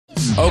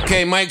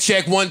Okay, mic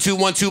check, 1 2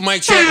 1 2.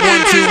 Mic check, 1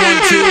 2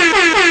 1 2.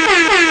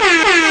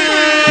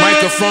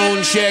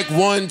 Microphone check,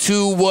 1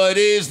 2. What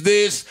is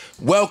this?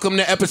 Welcome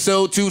to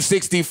episode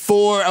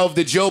 264 of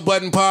the Joe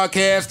Budden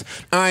podcast.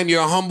 I'm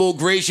your humble,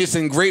 gracious,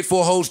 and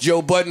grateful host,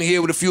 Joe Budden,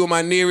 here with a few of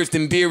my nearest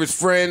and dearest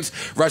friends.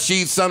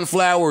 Rashid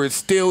Sunflower is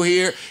still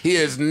here. He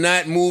has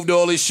not moved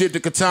all his shit to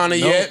katana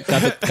yet.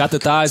 Got the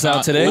thighs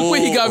out today. Look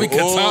where he got me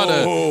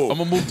katana. I'm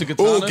gonna move to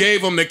katana. Ooh,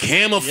 gave him the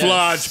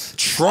camouflage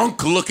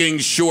trunk-looking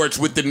shorts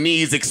with the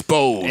knees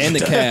exposed. And the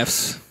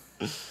calves.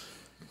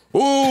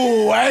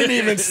 Ooh, I didn't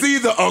even see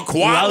the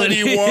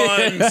equality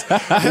ones.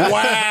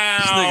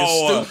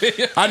 Wow.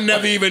 I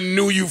never even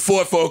knew you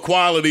fought for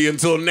equality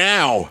until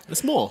now.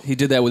 That's more. He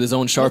did that with his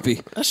own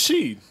Sharpie. That's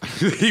she.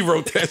 He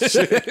wrote that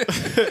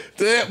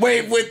shit.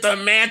 Wait, with the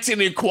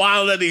matching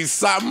equality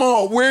sign.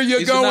 Mo, where you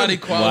These going? are not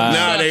equality.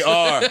 Nah, they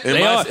are.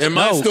 In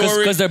my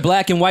story. Because they're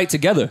black and white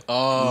together.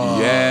 Oh.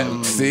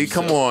 Yeah. See,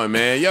 come on,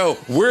 man. Yo,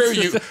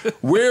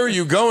 where are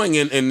you going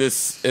in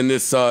these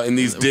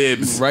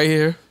dibs? Right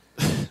here.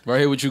 Right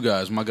here with you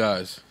guys, my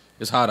guys.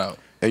 It's hot out.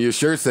 And your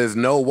shirt says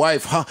 "No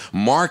wife," huh?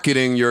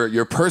 Marketing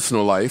your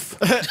personal life.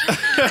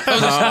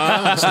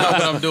 That's not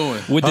what I'm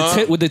doing.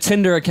 With the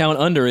Tinder account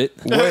under it.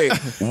 Wait,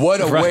 what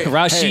a way!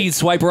 Rashid, hey,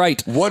 swipe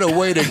right. What a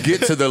way to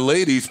get to the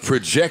ladies'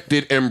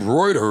 projected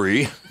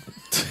embroidery.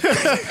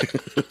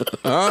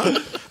 Huh?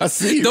 I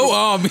see you. Don't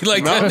arm me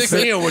like that. I'm nigga.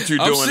 seeing what you're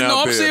doing out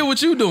I'm there. seeing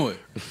what you're doing.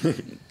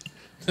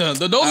 Don't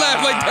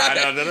laugh like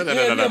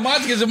that. No.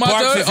 Mine is my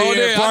Parks turn. is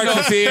here. Parks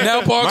is here.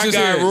 Now Parks my is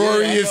guy here.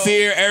 Rory is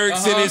here.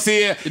 Erickson is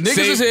here. The niggas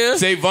is here.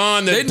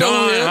 Savon the They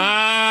know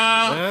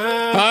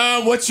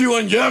Don. him. What you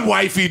and your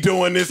wifey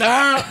doing this?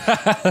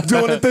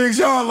 Doing the things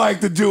y'all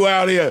like to do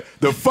out here.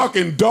 The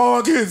fucking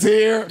dog is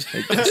here.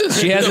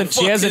 She has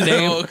a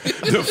name.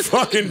 The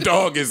fucking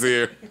dog is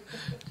here.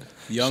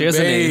 Young She has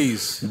a name.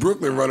 Bays.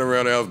 Brooklyn running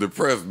around the house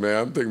depressed, man.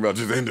 I'm thinking about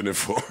just ending it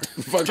for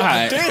him. Fuck,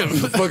 right. damn.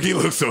 The fuck he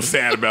looks so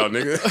sad about,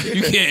 nigga.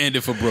 You can't end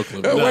it for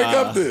Brooklyn. Wake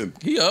up then.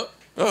 He up.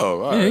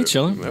 Oh, all Yeah, right. he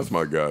chilling. That's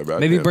my guy.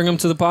 Back Maybe then. bring him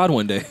to the pod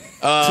one day.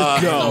 Oh,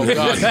 God.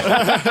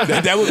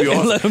 that would be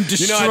awesome. Let him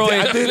destroy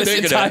I did this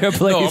think of entire that.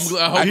 place.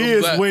 He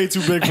is way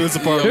too big for this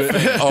apartment.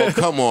 Oh,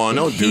 come on.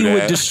 Don't do He that.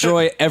 would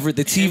destroy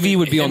The TV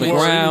would be on the him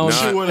and ground.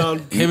 Chewing on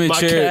Him and my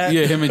Cherry. cat.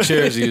 Yeah, him and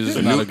Cherry is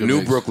not a good New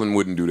mix. Brooklyn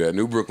wouldn't do that.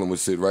 New Brooklyn would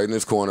sit right in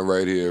this corner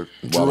right here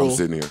while I'm Drool.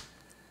 sitting here.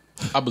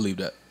 I believe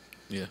that.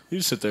 Yeah. You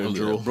just sit there and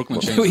Believe drool. that.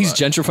 Brooklyn changed a He's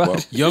lot.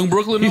 gentrified. Young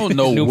Brooklyn, though?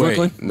 No New way.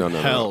 Brooklyn? No.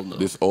 Hell no.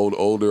 This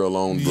older,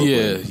 alone Brooklyn.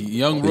 Yeah,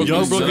 young Brooklyn.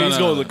 Young Brooklyn, he's No.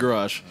 going to the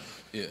garage.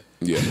 Yeah.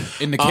 Yeah.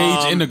 In the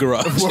cage, in the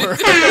garage. With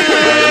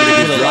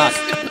a lock.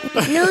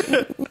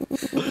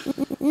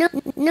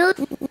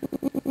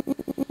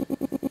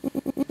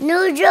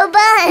 No, Joe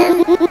Budden.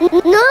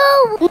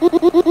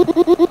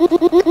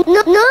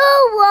 No,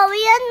 Rory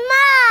and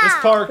Ma. It's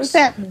Parks. What's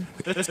happening?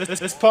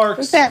 It's Parks.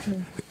 What's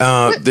happening?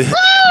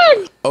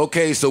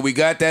 Okay, so we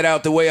got that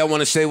out the way. I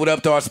want to say what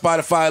up to our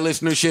Spotify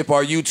listenership,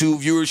 our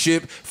YouTube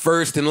viewership,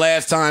 first and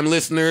last time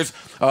listeners,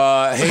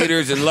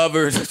 haters and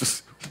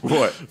lovers.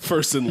 What?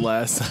 First and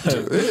last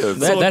time. Yeah,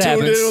 That tuned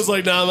happens. in, it was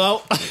like, nah, I'm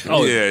out.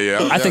 Oh,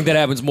 yeah. I think that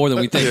happens more than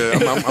we think.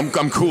 Yeah,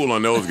 I'm cool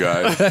on those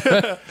guys.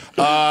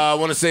 I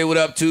want to say what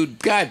up to.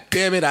 God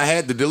damn it! I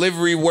had the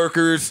delivery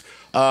workers.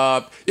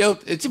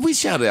 We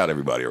shouted out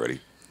everybody already.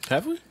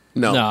 Have we?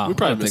 No, No, We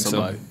probably I don't missed think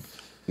somebody.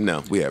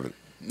 no, we haven't.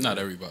 Not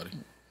everybody.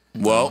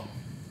 Well,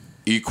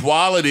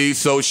 equality.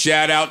 So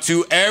shout out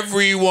to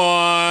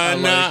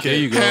everyone. There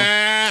you go.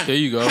 There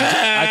you go.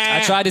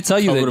 I tried to tell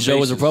you Cover that the Joe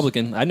was bases.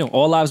 Republican. I know.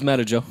 All lives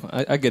matter, Joe.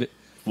 I get it.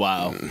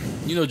 Wow.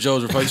 You know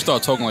Joe's Republican. You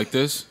start talking like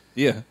this.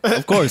 Yeah,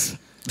 of course.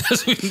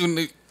 That's what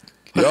you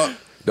Y'all,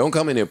 don't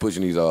come in here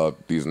pushing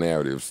these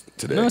narratives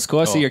today. No, it's cool.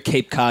 I see your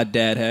Cape Cod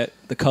dad hat.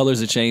 The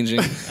colors are changing.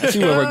 I see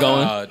where we're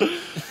going.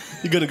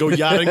 You going to go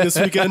yachting this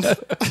weekend?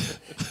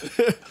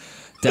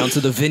 Down to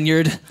the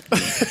vineyard.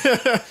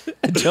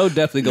 Joe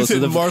definitely goes to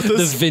the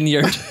Martha's?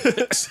 vineyard.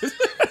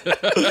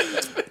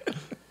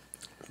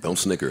 Don't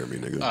snicker at me,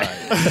 nigga. All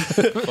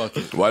right. Fuck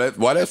it.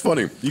 Why that's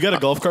funny? You got a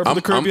golf cart for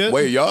the crib yet?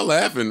 Wait, y'all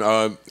laughing?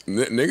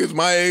 Niggas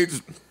my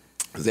age.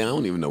 See, I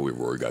don't even know where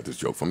Rory got this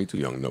joke from. He too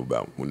young to know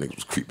about when niggas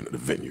was creeping to the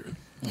vineyard.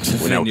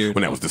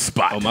 When that was the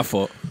spot. Oh, my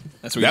fault.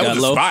 That's where you That got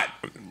was the low. spot.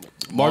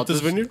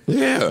 Martha's Vineyard?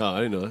 Yeah. Oh, I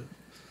didn't know that.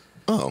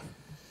 Oh,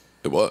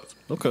 it was.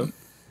 Okay.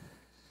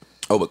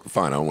 Oh, but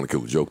fine. I don't want to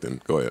kill the joke.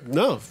 Then go ahead.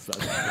 No,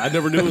 I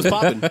never knew it was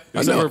popping.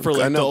 Except for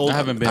like the old. I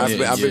haven't been. I've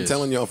been years.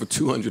 telling y'all for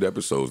 200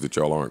 episodes that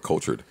y'all aren't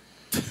cultured.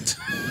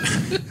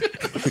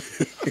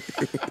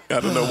 I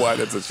don't know why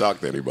that's a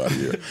shock to anybody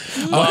here.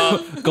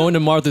 Going to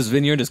Martha's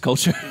Vineyard is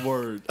culture.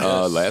 Word.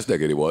 Last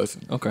decade it was.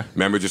 Okay.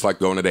 Remember, just like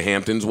going to the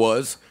Hamptons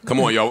was. Come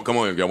on, y'all. Y'all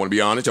want to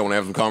be honest? Y'all want to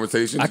have some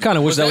conversations? I kind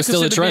of wish that was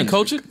still a trend.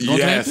 Cultured?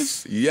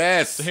 Yes.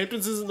 The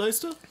Hamptons isn't nice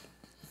stuff?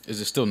 Is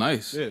it still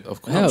nice? Yeah.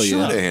 Of course. Hell I'm sure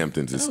yeah. the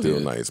Hamptons is still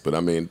yeah. nice, but I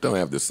mean, don't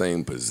have the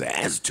same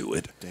pizzazz to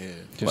it. Damn.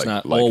 Just Like-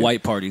 not like all it-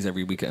 white parties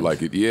every weekend.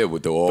 Like it, yeah,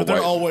 with the all But their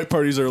white, all-white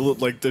parties are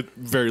like they're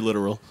very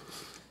literal.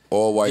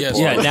 all white, Yes.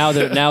 yeah, now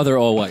they're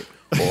all white.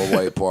 all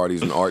white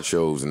parties and art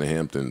shows in the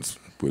Hamptons.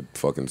 with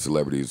fucking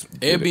celebrities.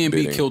 Airbnb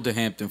bidding. killed the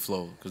Hampton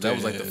flow because that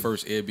was like the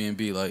first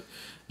Airbnb. Like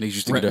niggas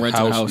used to get a Rent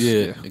house, a house,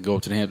 yeah, and go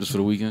up to the Hamptons for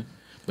the weekend.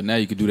 But now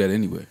you can do that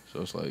anywhere.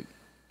 So it's like,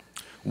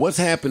 What's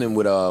happening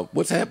with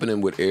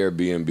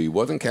Airbnb?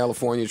 Wasn't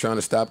California trying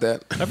to stop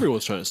that?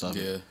 Everyone's trying to stop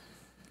it. yeah,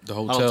 the I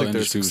don't hotel think they're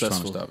industry was trying to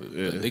successful. stop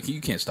it. Yeah. Like,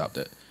 you can't stop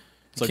that.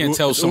 You like can't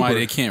tell it's somebody Uber.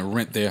 they can't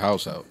rent their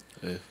house out.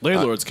 Yeah.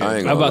 Landlords I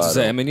ain't can. I'm gonna about to lie,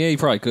 say. though. I mean, yeah, you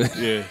probably could.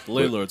 Yeah,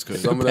 landlords could.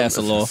 Some of Pass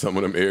a law. Some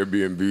of them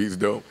Airbnbs,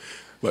 though,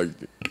 like,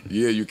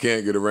 yeah, you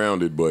can't get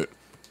around it, but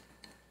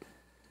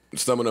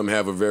some of them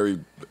have a very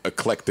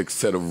eclectic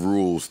set of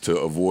rules to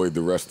avoid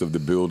the rest of the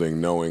building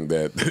knowing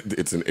that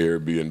it's an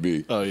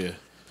Airbnb. Oh yeah.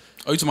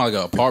 Oh, you talking about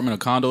like an apartment or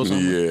condo or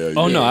something? Yeah.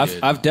 Oh yeah. no, yeah.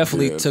 I've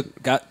definitely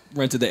Yeah.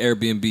 rented the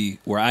Airbnb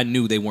where I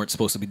knew they weren't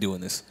supposed to be doing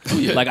this.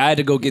 yeah. Like I had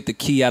to go get the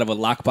key out of a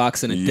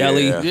lockbox in a Yeah.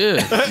 deli. Yeah,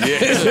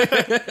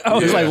 Yeah. I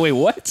was Yeah. like, wait,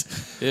 what?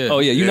 yeah. Oh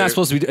yeah, you're Yeah. not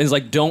supposed to be. It's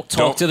like don't talk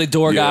Don't- to the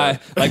door yeah. guy.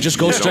 Like just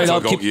go Yeah, straight don't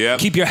up. talk- Keep, yeah.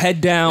 keep your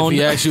head down. If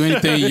he asks you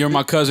anything, you're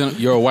my cousin.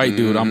 You're a white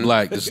dude. I'm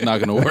black. This is not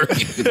gonna work.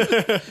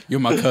 You're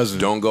my cousin.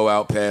 Don't go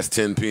out past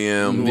 10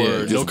 p.m.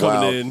 Word. Just No go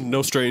coming out. in.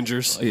 No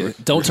strangers. Yeah.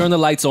 Don't turn the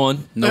lights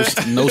on. no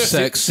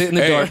sex. Sit in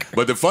the Hey, dark.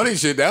 but the funny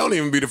shit, that don't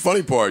even be the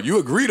funny part. You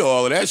agree to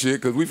all of that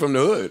shit because we from the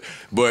hood.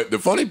 But the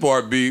funny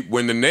part be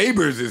when the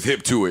neighbors is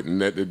hip to it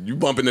and that you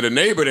bump into the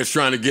neighbor that's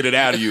trying to get it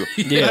out of you.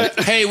 Yeah.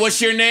 Hey,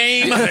 what's your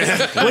name?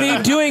 What are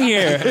you doing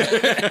here?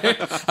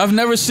 I've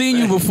never seen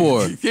you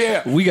before.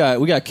 Yeah. We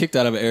got kicked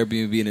out of an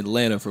Airbnb in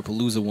Atlanta for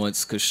Palooza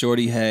once because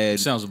Shorty had.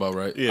 Sounds about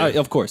right. Yeah.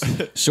 Of course,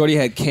 Shorty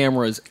had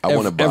cameras I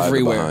want to buy the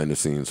everywhere. behind the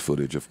scenes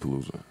footage of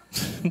Palooza.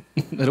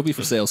 It'll be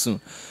for sale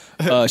soon.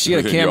 She had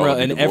a Y'all camera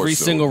be in divorced every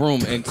soon. single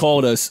room and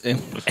called us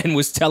and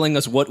was telling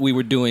us what we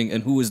were doing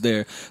and who was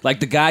there. Like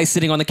the guy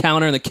sitting on the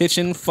counter in the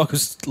kitchen,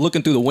 was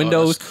looking through the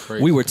windows.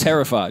 crazy. We were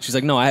terrified. She's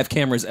like, "No, I have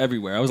cameras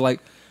everywhere." I was like,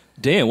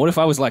 "Damn, what if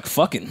I was like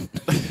fucking?"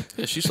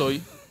 Yeah, she saw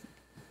you.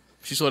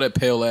 She saw that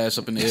pale ass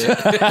up in the air.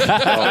 Oh,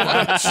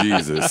 my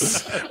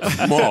Jesus.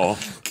 Maul.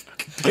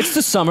 It's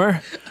the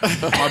summer.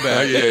 My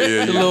bad.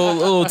 Yeah. A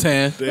little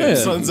tan. Yeah.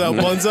 Sun's out,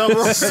 buns out.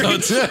 Bro.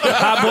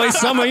 Hot boy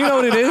summer. You know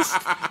what it is.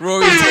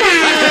 Rory,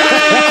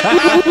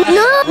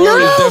 No,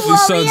 Rory no, definitely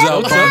suns Rory,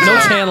 out. No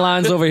tan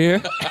lines over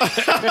here.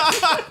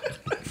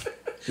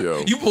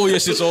 Yo. You pull your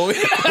shit over.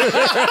 Rory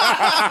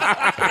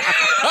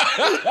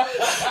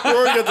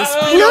got the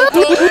speed.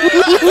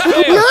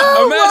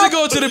 Imagine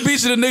going to the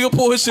beach and the nigga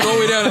pull his shit all the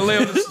way down and lay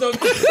on the stuff.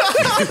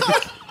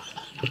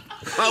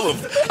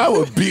 I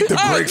would beat the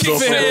I would brakes keep off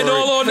the of hand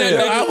Rory. all on that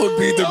Yeah, nigga. I would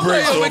beat the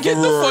brakes like, off get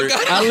of the Rory.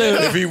 fuck out.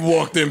 If he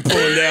walked in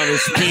pulling down his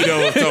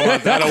Speedo, so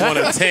I don't want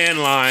a tan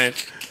line.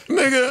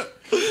 Nigga.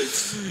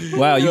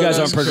 Wow, you guys That's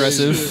aren't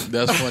progressive. crazy.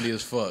 That's funny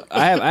as fuck.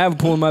 I have a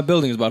pool in my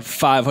building. It's about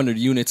 500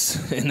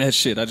 units and that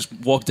shit. I just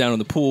walk down in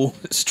the pool,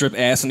 strip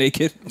ass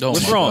naked. Oh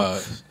What's my wrong?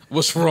 God.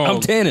 What's wrong? I'm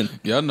tanning.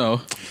 Yeah, I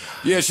know.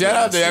 Yeah, shout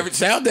out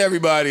to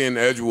everybody in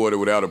Edgewater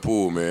without a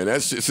pool, man.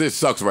 That shit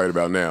sucks right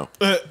about now.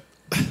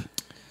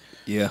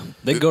 Yeah,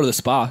 they can go to the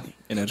spa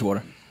in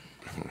Edgewater.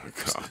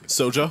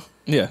 Sojo.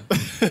 Yeah,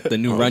 the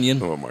new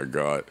Runyon. Oh my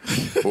God.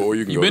 Or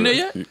you can You go been to-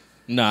 there yet?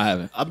 No, I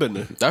haven't. I've been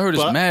there. I heard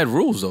it's But mad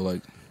rules though.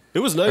 Like, It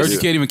was I heard nice. you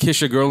can't even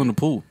kiss your girl in the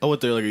pool. I went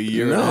there like a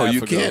year and a No, half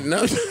you ago. can't.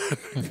 No.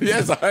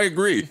 Yes, I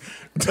agree.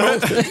 I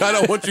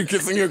don't want you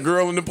kissing your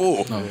girl in the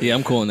pool. Yeah,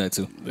 I'm cool on that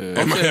too.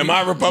 Am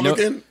I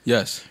Republican?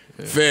 Yes,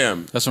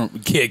 Fam, that's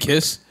what can't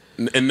kiss.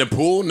 in the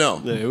pool?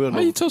 No. Yeah, we had How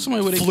you tell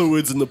somebody where they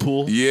fluids in the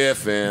pool. Yeah,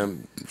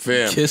 fam.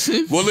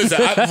 Kissing? Well, listen,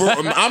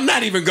 I'm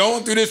not even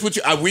going through this with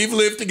you. We've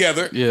lived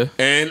together. Yeah.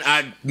 And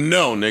I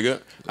know,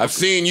 nigga. I've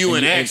seen you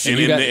in action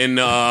you in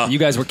you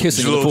guys were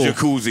kissing in the little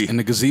pool. jacuzzi. in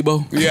the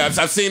gazebo? Yeah,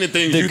 I've seen the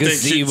things The you think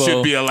gazebo.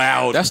 should be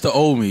allowed. That's the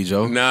old me,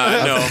 Joe.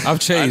 Nah, no. I've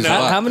changed I a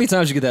know. lot. How many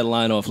times you get that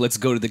line off? Let's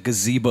go to the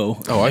gazebo.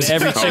 Oh, I and see.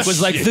 every Oh, chick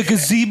was like, shit. the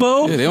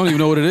gazebo? Yeah, they don't even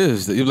know what it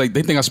is. They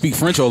think I speak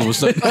French all of a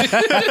sudden.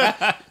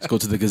 Let's go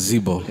to the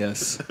gazebo.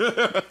 Yes.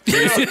 Then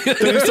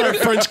we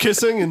started French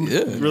kissing and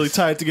Yeah. really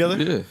tie it together.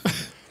 Yeah.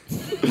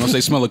 Once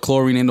they smell of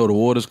chlorine, they know the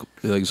water's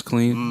like it's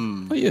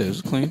clean. Oh yeah,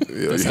 it's clean.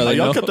 That's Yeah, how they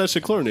Y'all know. kept that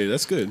shit chlorinated.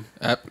 That's good.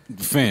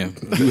 Fam,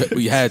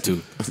 we had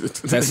to.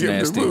 That's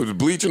nasty. We was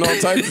bleaching all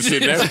types of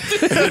shit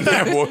in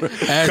that water.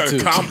 Had to.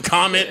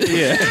 Comet.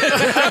 Yeah.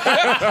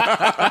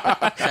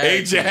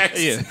 Ajax.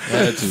 Yeah.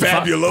 Had to.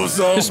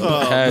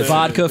 Fabuloso. Had to.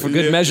 Vodka for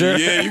good measure.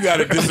 Yeah, you got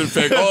to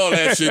disinfect all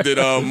that shit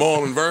that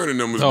Maul and Vernon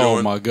them was Oh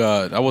doing. my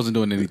God, I wasn't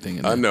doing anything.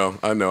 In I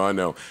there.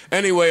 know.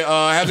 Anyway,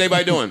 how's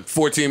everybody doing?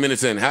 14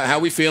 minutes in. How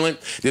we feeling?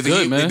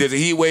 Good, man. There's a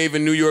heat wave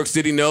in New York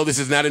City. No, this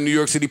is not a New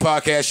York City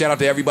podcast. Shout out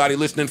to everybody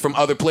listening from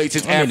other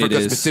places, I mean, it Africa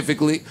is.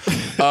 specifically.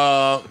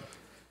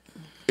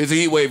 There's a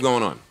heat wave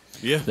going on.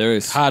 Yeah. There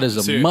is. Hot as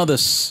a Serious.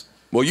 mother's.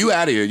 Well, you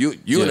out of here. You in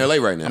Yeah. LA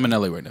right now. I'm in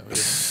LA right now. Yeah.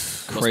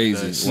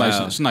 Crazy. It's Wow.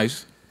 nice. It's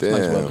nice. Damn, Nice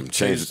weather.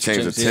 change the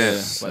Yeah,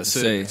 tense. about to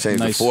say. Change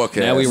Nice. the forecast.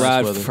 Now we Nice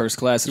ride weather. first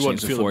class to You want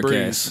change to the feel the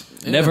forecast.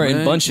 breeze. Never Yeah, in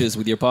man. bunches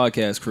with your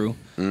podcast crew.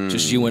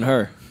 Just you and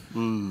her.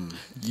 You've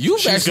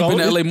She's actually been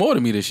to going? LA more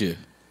than me this year.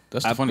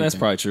 That's the funny That's thing.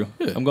 probably true.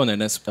 Yeah. I'm going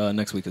there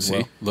next week as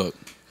See, well.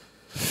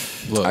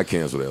 look. I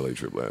canceled the LA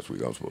trip last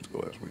week. I was supposed to go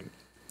last week.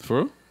 For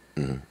real?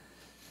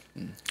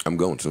 I'm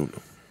going soon.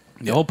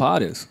 The whole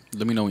pod is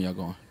Let me know when y'all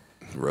going.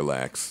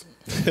 Relax.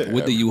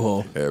 with the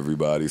U-Haul.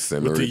 Everybody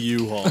simmer. With the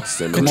U-Haul.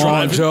 Simmer. Come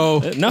on, Joe.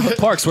 No,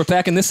 Parks, we're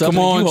packing this up. Come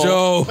in a on,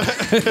 U-Haul, Joe.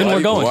 and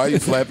we're going. Why are you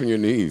flapping your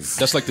knees?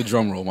 That's like the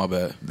drum roll. My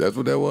bad. That's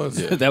what that was?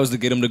 That was to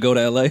get him to go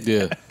to LA.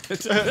 Yeah.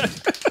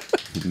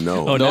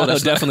 No. Oh, no,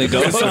 that's definitely It's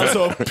don't. not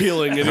so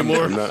appealing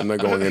anymore. I'm not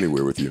going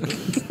anywhere with you.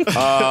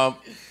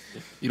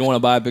 You don't want to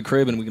buy a big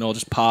crib and we can all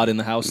just pod in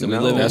the house that No.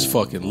 we live in. That's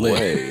fucking lit.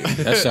 Way.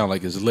 That sound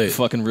like it's lit.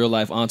 Fucking real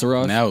life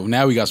entourage.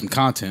 Now we got some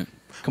content.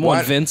 Come Why-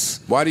 on, Vince.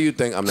 Why do you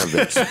think I'm not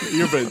Vince?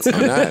 You're Vince.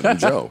 I'm not. I'm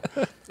Joe.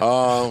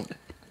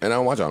 And I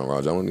don't watch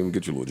Entourage. I don't even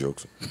get your little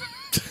jokes.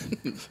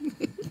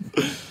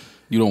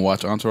 You don't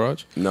watch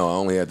Entourage? No, I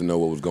only had to know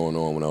what was going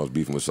on when I was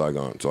beefing with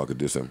Saigon so I could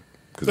diss him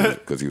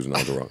because he was an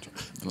Entourage.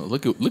 Well,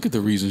 look at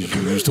the reasons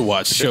you used to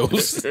watch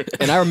shows.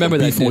 And I remember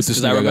that Beefing with this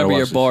because I nigga, I gotta remember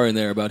your watch bar in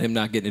there about him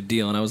not getting a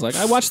deal. And I was like,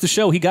 I watched the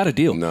show. He got a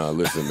deal. Nah,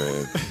 listen,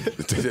 man.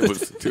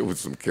 There was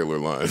some killer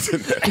lines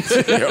in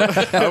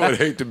that. Yo, I would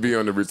hate to be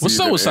on the receiving What's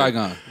up with end.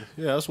 Saigon?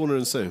 Yeah, I was wondering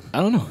the same. I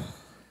don't know.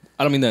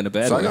 I don't mean that in a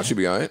bad Saigon way. should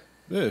be all right.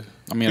 Yeah.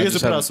 I mean, he I hasn't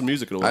just put out haven't- some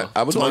music in a while.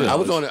 I was to my on.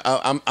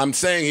 knowledge. I'm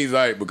saying he's all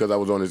right because I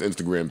was on his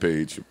Instagram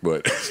page,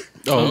 but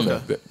Oh,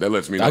 okay. that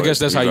lets me know. I guess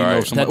that's he's how you all know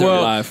right. somebody. That don't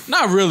Well, live.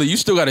 not really. You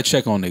still got to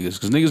check on niggas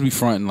because niggas be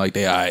fronting like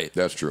they alright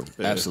That's true.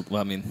 Absolutely.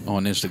 Well, I mean,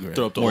 on Instagram.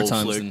 Throw up the more whole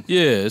times flick. than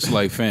Yeah, it's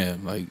like,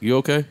 fam, like, you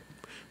okay?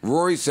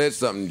 Rory said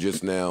something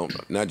just now,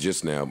 not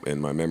just now,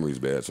 and my memory's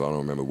bad, so I don't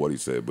remember what he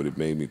said, but it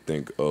made me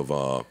think of,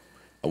 I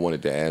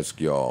wanted to ask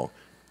y'all,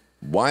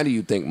 why do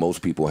you think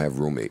most people have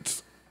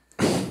roommates?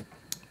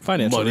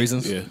 financial Money.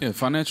 reasons. Yeah. Yeah,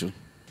 financial.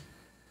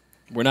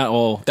 We're not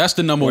all. That's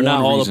the number We're one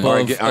not all reason. above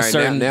All right, a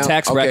certain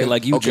tax bracket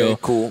like you, okay, Joe.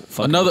 cool.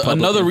 Fucking Another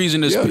Republican.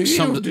 reason is Yo, do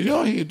some.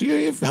 y'all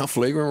hear how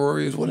flagrant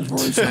Rory is? What is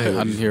Rory saying?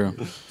 I didn't hear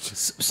him.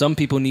 Some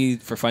people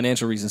need for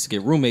financial reasons to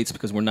get roommates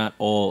because we're not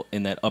all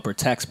in that upper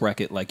tax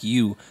bracket like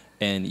you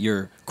and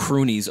your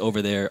croonies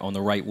over there on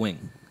the right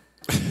wing.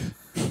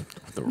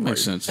 The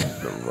Makes sense.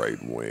 The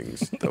right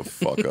wings. The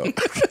fuck up.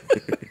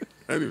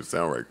 That didn't even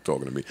sound right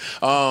talking to me.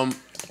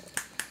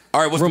 All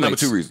right, what's Roommates.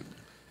 the number 2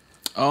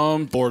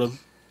 reason? Boredom.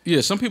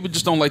 Yeah, some people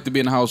just don't like to be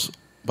in the house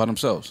by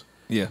themselves.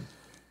 Yeah.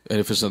 And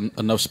if it's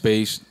enough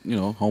space, you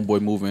know,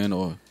 homeboy move in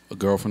or a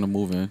girlfriend to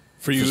move in.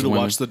 For you Just to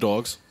women. watch the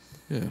dogs.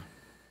 Yeah.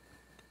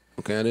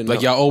 Okay, I didn't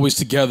Like know. y'all always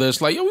together.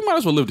 It's like, yo, we might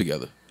as well live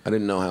together. I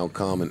didn't know how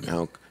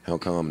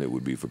common it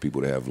would be for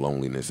people to have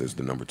loneliness as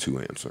the number 2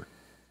 answer.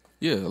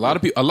 Yeah, a lot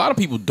of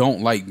people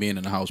don't like being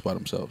in the house by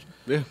themselves.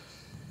 Yeah.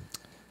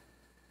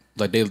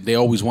 Like they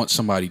always want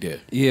somebody there.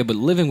 Yeah, but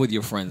living with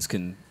your friends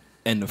can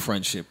end a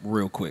friendship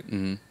real quick.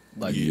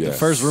 Like the Yes.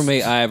 first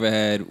roommate I ever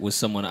had was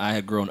someone I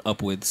had grown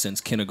up with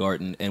since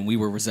kindergarten, and we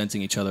were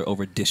resenting each other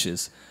over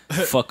dishes.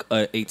 Fuck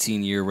a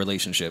 18-year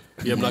relationship.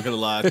 Yeah, I'm not going to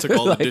lie. I took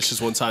all the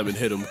dishes one time and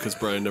hit him because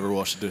Brian never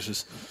washed the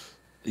dishes.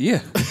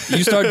 Yeah,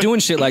 you start doing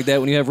shit like that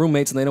when you have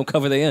roommates and they don't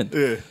cover the end.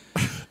 Yeah.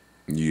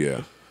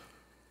 Yeah.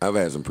 I've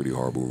had some pretty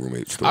horrible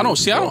roommates. I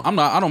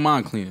don't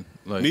mind cleaning.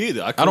 Like, Me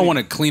either. I I clean. don't want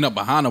to clean up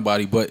behind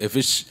nobody, but if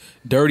it's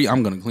dirty,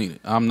 I'm gonna clean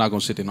it. I'm not gonna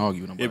sit there and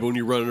argue with nobody. Yeah, but when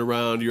you're running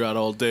around, you're out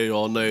all day,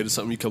 all night, or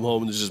something, you come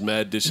home and there's just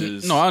mad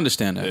dishes. No, I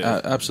understand that.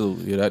 Yeah.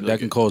 Absolutely. Yeah, that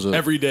can cause a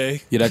every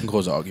day. Yeah, that can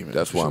cause an argument.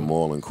 That's for why sure.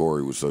 Maul and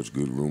Corey were such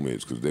good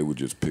roommates because they would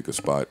just pick a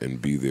spot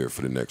and be there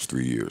for the next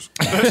 3 years.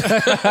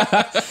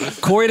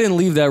 Corey didn't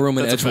leave that room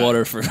in That's a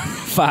Edgewater for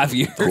 5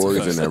 years.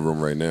 Corey's in that room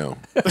right now.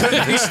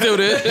 He's still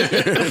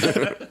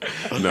there.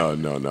 No,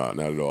 not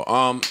at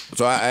all.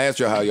 So I asked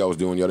y'all how y'all was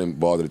doing. Y'all didn't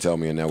bother to tell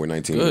me, and now we're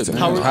 19 minutes in.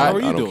 How are I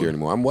you don't doing? care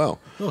anymore. I'm well.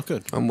 Oh,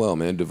 good. I'm well,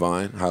 man.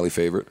 Divine, highly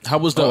favored. How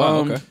was the Oh, wow,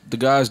 okay. the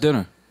guys'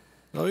 dinner?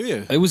 Oh,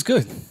 yeah. It was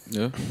good.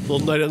 Yeah. Little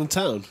night in the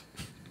town.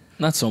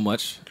 Not so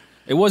much.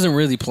 It wasn't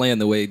really planned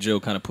the way Joe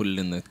kind of put it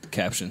in the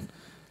caption.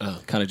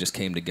 Kind of just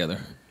came together.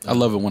 I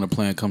love it when a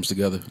plan comes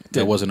together.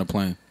 That wasn't a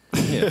plan.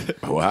 Yeah,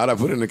 Well, how'd I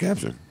put it in the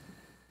caption?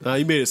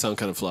 You made it sound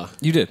kind of fly.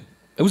 you did.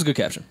 It was a good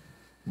caption.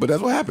 But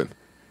that's what happened.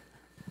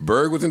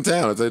 Berg was in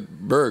town. I said,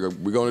 Berg,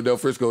 we're going to Del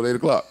Frisco at 8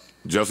 o'clock.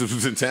 Justice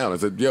was in town. I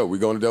said, yo, we're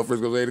going to Del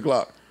Frisco at 8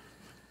 o'clock.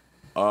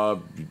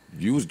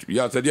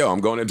 Y'all said, yo,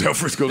 I'm going to Del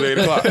Frisco at 8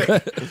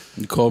 o'clock.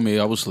 You called me.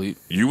 I was asleep.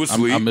 You was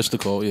asleep. I missed the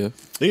call. Yeah.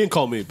 He didn't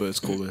call me, but it's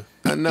cool,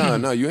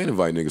 man. No, you ain't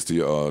invite niggas to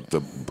your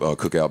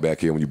cookout back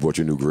here when you bought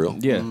your new grill.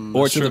 Yeah,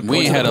 or to the We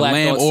ain't or to had the a Black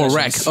lamb Thought or a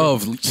sessions. rack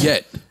of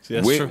yet. See,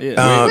 that's We, true.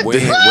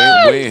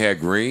 we ain't had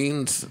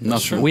greens.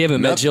 Nothing. We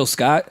haven't met Nothing. Jill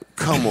Scott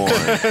Come on.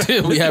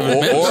 We haven't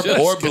met.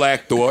 or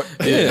Black Thought.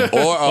 Yeah.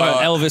 Or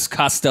Elvis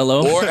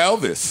Costello. or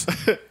Elvis.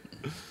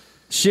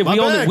 Shit, we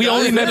My only bad, we guys.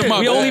 only met My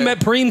we bad. only met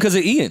Preem because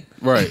of Ian.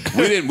 Right.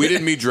 We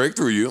didn't meet Drake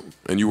through you,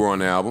 and you were on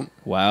the album.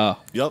 Wow.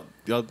 Yup.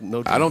 Y'all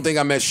know. I don't think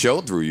I met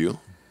Show through you.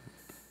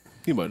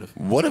 He might have.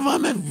 What have I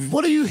met?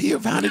 What are you here?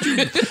 How did you?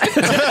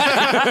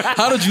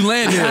 How did you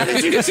land How here?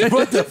 did you?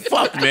 What the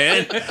fuck,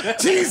 man?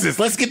 Jesus,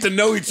 let's get to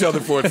know each other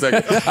for a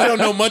second. I don't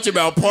know much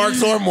about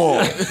Parks or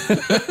Maul.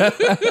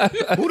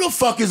 Who the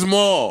fuck is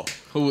Maul?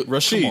 Who,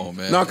 Rashid. Come on,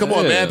 man. No, come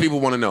on, Yeah. man. People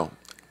want to know.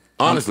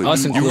 Honestly,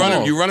 Us and you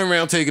Drew. run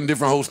around taking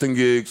different hosting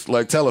gigs.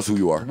 Like, tell us who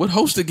you are. What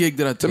hosted gig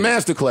did I The take?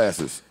 master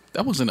classes.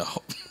 That wasn't a.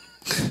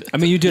 I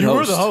mean, you did You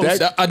were host. the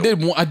host. I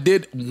did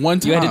one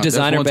time. You had a That's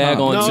designer one bag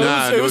time. on. No, too.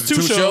 Nah, it was two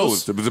two shows.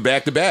 shows. It was a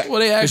back to back. Well,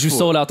 they asked Because you for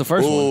sold it. out the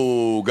first one.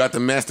 Oh, got the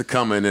master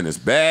coming in. It's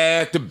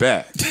back to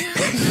back.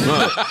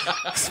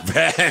 It's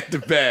back to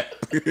back.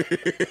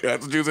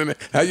 That's what you was in there.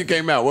 How you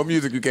came out? What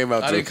music you came out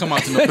to? I didn't come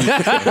out to no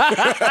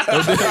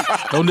music.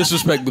 Don't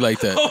disrespect me like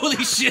that. Holy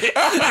shit!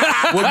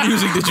 What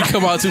music did you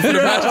come out to for the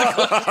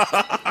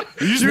master?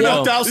 You just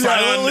knocked out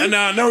silently?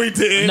 No, he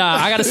didn't. Nah,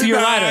 I gotta see your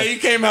rider. He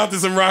came out to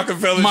some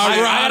Rockefeller My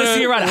shit. I gotta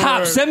see your rider.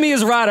 Hop, send me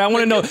his rider. I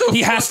want to know.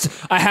 He has to.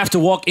 I have to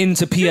walk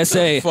into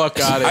PSA. Fuck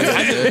out of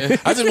here, man.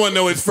 I just want to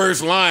know his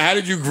first line. How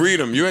did you greet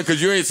him?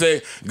 Because you ain't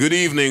say "Good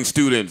evening,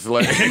 students."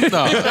 Like,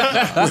 No.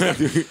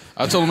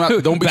 I told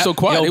him, don't be so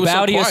quiet. Yo, They was so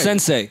bow to your quiet.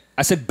 sensei.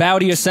 I said bow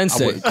to your I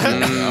sensei. wouldn't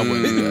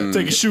do that.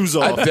 Take your shoes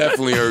I off.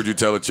 definitely heard you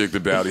tell a chick to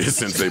bow to your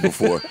sensei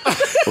before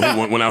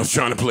when I was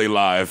trying to play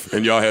live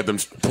and y'all had them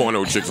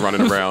porno chicks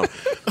running around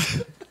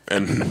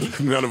and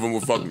none of them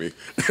would fuck me.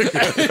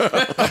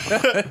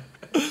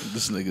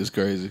 This nigga's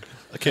crazy.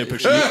 I can't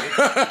picture you.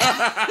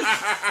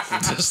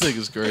 This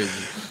nigga's crazy.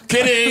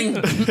 Kidding.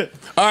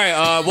 All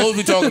right, what was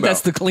we talking about?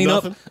 That's the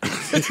cleanup.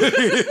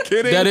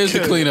 Kidding. That is the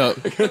cleanup.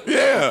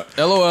 Yeah.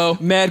 LOL.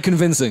 Mad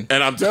convincing.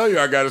 And I'm telling you,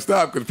 I got to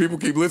stop because people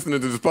keep listening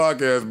to this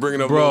podcast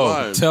bringing up no Bro,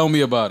 lines. tell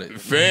me about it.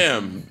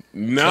 Fam,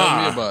 nah.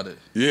 Tell me about it.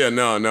 Yeah,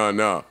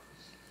 no.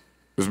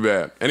 It's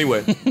bad.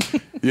 Anyway,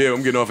 yeah,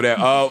 I'm getting off of that.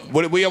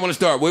 Where y'all want to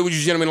start? Where would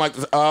you gentlemen like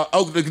to?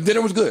 The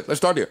dinner was good. Let's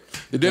start there.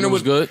 The dinner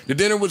was good? The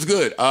dinner was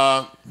good.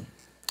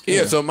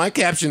 Yeah, so my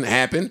caption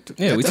happened.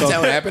 Yeah, That's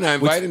how it happened. I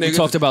invited We niggas.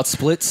 talked about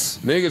splits.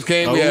 Niggas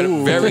came. We had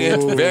a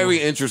very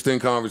interesting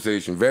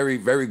conversation. Very,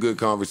 very good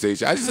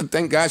conversation. I just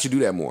think guys should do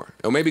that more.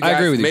 Or maybe guys, I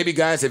agree with you. Maybe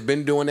guys have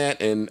been doing that,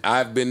 and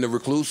I've been the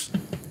recluse.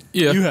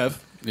 Yeah. You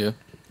have. Yeah.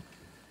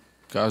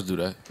 Guys do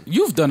that.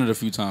 You've done it a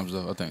few times,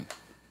 though, I think.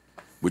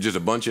 With just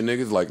a bunch of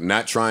niggas, like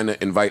not trying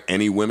to invite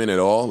any women at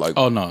all. Like,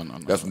 Oh, no.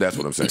 that's what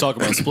I'm saying. You talk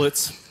about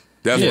splits.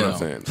 That's Yeah. what I'm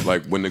saying.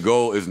 Like when the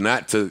goal is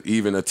not to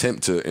even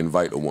attempt to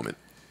invite a woman.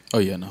 Oh,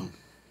 yeah, no.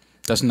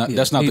 That's not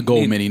the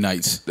goal many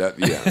nights. That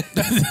yeah.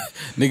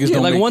 Niggas Yeah,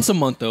 don't like make- once a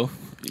month though.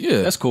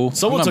 Yeah. That's cool.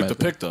 Someone I'm took not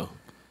the mad pic,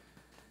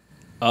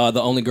 though.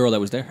 The only girl that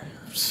was there.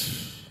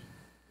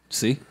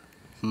 See?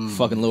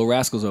 Fucking little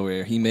rascals over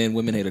here. He-Man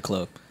Women Hater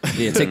Club.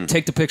 Yeah,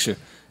 take the picture.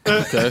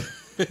 Okay.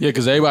 Yeah,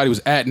 because everybody was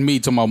atting me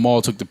till my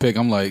mall took the pic.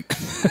 I'm like,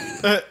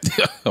 I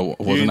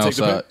wasn't take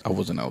the outside. pic? I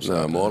wasn't outside.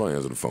 Nah, Maul don't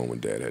answer the phone when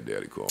Dad had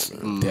Daddy call,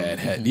 man. Dad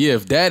had. Yeah,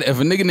 if a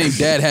nigga named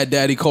Dad had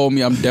Daddy call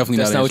me, I'm definitely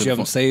That's not what you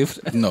answering have the him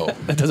phone. saved. No.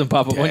 That doesn't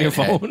pop up on your Dad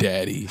had phone.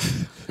 Daddy.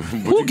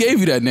 Who gave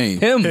you that name?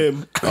 Him.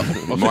 Him.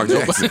 Mark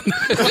Jackson.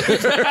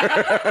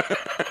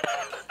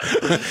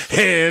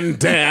 Hand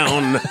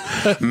down,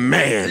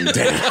 man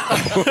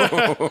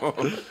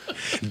down.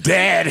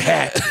 Dad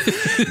hat,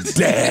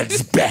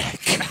 Dad's back.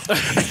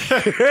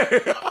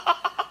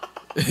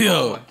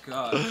 Yo,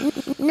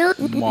 New,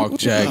 Mark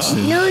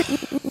Jackson.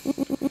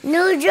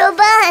 new Joe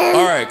Budden.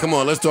 All right, come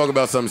on, let's talk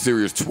about something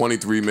serious.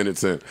 23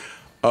 minutes in.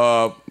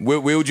 Where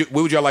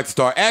would y'all like to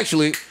start?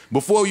 Actually,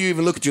 before you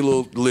even look at your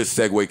little list,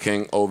 Segway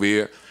King over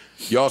here,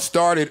 y'all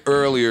started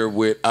earlier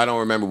with, I don't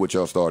remember what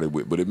y'all started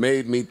with, but it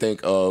made me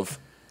think of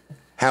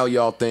how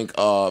y'all think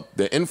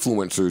the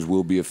influencers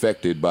will be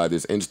affected by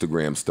this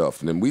Instagram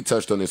stuff. And then we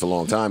touched on this a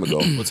long time ago.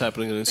 What's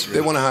happening on Instagram?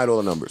 They want to hide all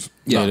the numbers.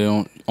 Yeah, they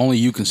don't. Only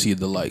you can see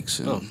the likes.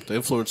 And Oh, the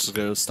influencers are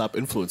going to stop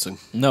influencing.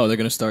 No, they're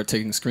gonna start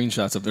taking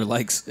screenshots of their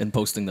likes and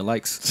posting the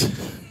likes.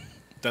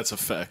 That's a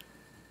fact.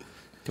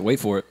 To wait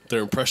for it.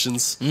 Their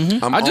impressions.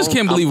 I just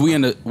can't believe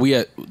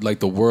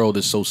the world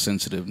is so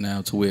sensitive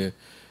now to where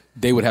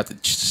they would have to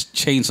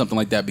change something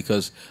like that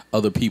because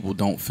other people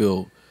don't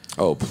feel.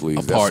 Oh, please.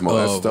 A That's part smoke.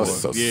 of,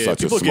 That's or- such a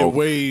people get smoke.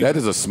 way- That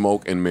is a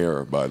smoke and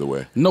mirror, by the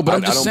way. No, but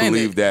I'm just I saying don't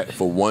believe that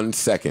for 1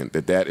 second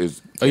that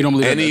is Oh, you don't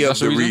believe any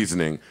that's of the the reason?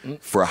 reasoning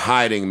for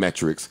hiding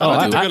metrics. Oh,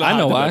 I think they're gonna I know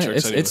hide the why.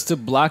 metrics anyway. It's to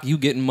block you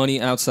getting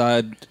money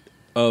outside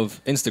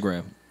of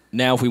Instagram.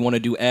 Now, if we want to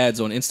do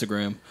ads on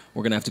Instagram,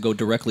 we're gonna have to go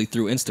directly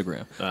through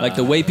Instagram. Like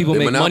the way people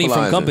They're make money from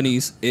monopolizing.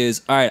 companies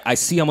is, all right, I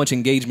see how much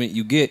engagement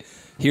you get.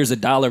 Here's a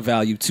dollar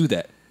value to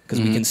that because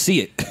we can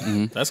see it.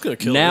 That's going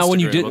to kill Now, Instagram when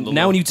you on the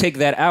now low. when you take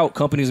that out,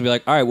 companies will be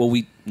like, all right, well,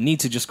 we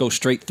need to just go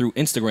straight through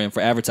Instagram for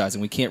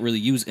advertising. We can't really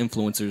use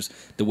influencers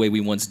the way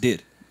we once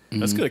did.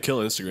 That's going to kill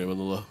Instagram on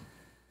the low.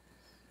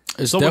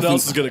 It's Someone definitely-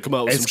 else is going to come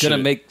out with It's some gonna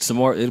shit. make some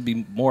more. It'll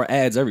be more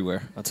ads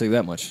everywhere. I'll tell you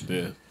that much.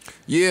 Yeah,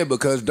 Yeah,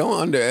 because don't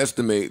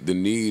underestimate the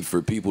need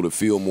for people to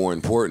feel more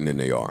important than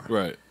they are.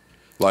 right.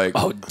 Like,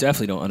 Oh,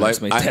 definitely don't like,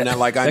 underestimate that.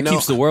 I That know,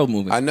 keeps the world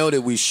moving. I know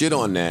that we shit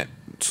on that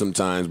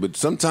sometimes, but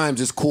sometimes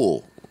it's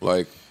cool.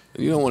 Like,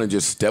 you don't want to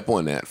just step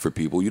on that for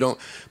people. You don't.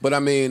 But I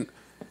mean,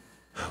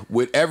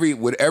 with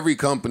every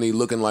company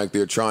looking like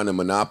they're trying to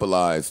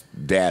monopolize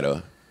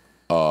data,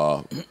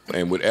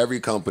 and with every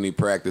company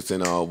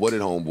practicing, what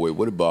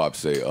did Bob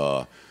say?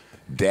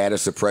 Data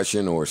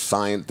suppression or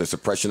science, the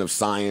suppression of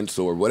science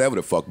or whatever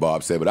the fuck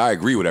Bob said. But I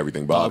agree with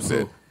everything Bob Bob said.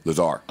 who?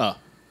 Lazar.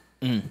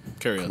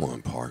 Carry Come on.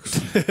 on, Parks.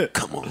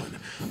 Come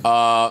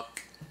on.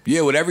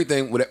 Yeah, with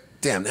everything.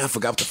 Damn, now I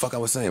forgot what the fuck I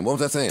was saying. What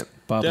was I saying?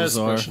 Bob That's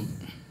Lazar.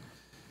 question.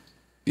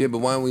 Yeah, but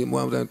why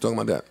was I talking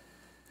about that?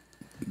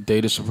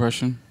 Data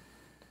suppression.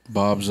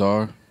 Bob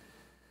Czar.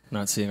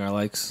 Not seeing our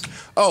likes.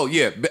 Oh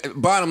yeah.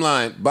 Bottom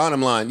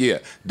line. Yeah.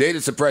 Data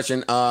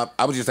suppression. I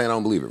was just saying I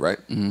don't believe it. Right.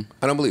 Mm-hmm.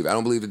 I don't believe it. I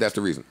don't believe that that's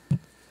the reason.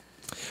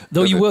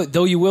 Though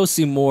you will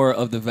see more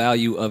of the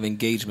value of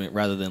engagement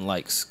rather than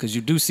likes, because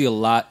you do see a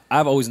lot.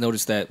 I've always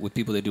noticed that with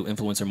people that do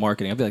influencer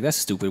marketing. I'd be like, that's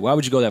stupid. Why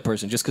would you go to that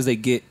person just because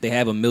they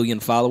have 1 million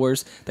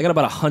followers? They got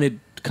about 100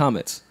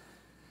 comments.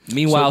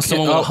 Meanwhile, So,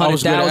 someone with I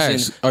was gonna 100,000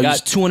 ask, are you got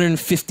st-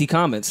 250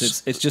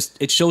 comments.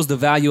 It shows the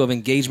value of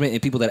engagement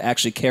and people that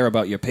actually care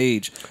about your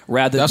page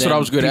rather That's than what I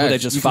was good people at. that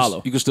just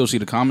follow. You can still see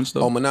the comments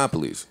though. Oh,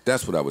 monopolies.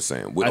 That's what I was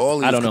saying. With all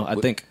these, I don't know.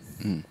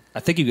 I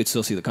think you could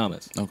still see the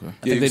comments. Okay. Yeah,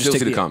 think you they can just still take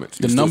see the the- comments.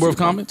 You The can still number see of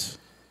the comments?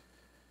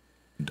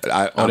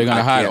 I they're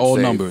gonna hide can't all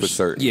say numbers? for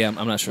certain. Yeah,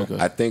 I'm not sure. Okay.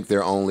 I think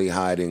they're only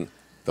hiding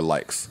the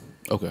likes.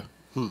 Okay.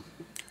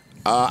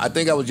 I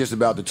think I was just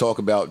about to talk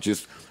about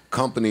just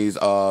companies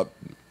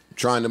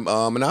trying to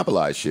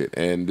monopolize shit,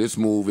 and this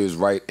move is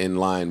right in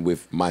line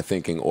with my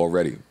thinking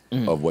already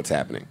of what's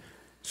happening.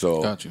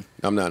 So Got you.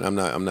 I'm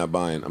not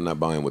buying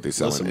what they're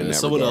selling. Listen, in man, that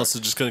someone regard. else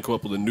is just going to come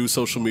up with a new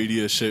social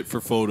media shit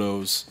for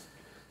photos.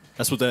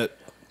 That's what that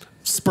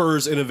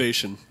spurs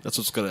innovation. That's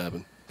what's going to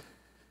happen.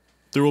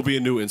 There will be a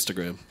new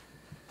Instagram.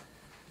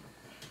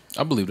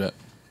 I believe that.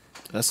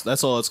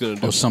 That's all it's going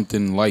to do. Or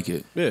something like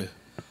it. Yeah.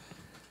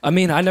 I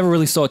mean, I never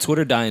really saw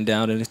Twitter dying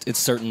down, and it's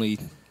certainly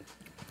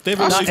They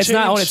haven't really it's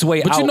not on its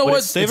way But out. you know what?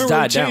 It's They haven't died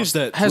really down. changed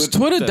that. Has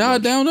Twitter that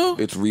died much. down though?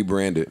 It's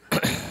rebranded.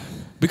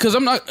 Because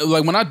I'm not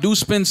like when I do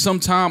spend some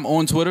time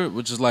on Twitter,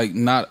 which is like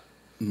not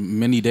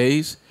many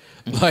days,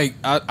 like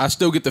I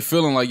still get the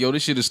feeling like yo,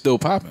 this shit is still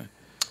popping.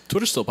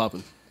 Twitter's still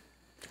popping.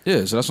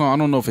 Yeah, so that's why I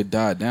don't know if it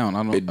died down.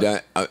 I don't. It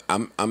died.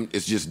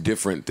 It's just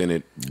different than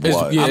it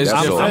was. yeah, it's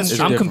That's different. all. It's I'm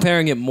different.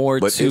 comparing it more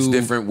But to. it's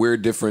different. We're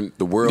different.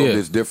 The world Yeah.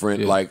 is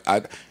different.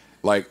 Yeah.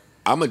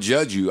 I'm gonna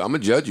judge you. I'm gonna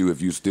judge you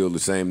if you still the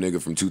same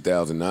nigga from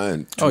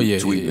 2009. Oh, yeah,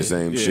 tweeting yeah, the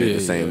same yeah. shit, Yeah, the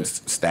same yeah.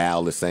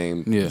 style, the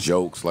same Yeah.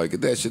 jokes. Like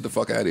get that shit the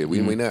fuck out of here. We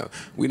not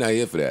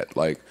here for that.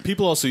 Like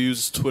People also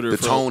use Twitter the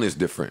for tone is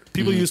different.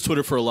 People use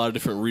Twitter for a lot of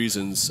different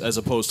reasons, as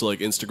opposed to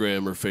like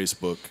Instagram or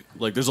Facebook.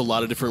 Like, there's a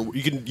lot of different.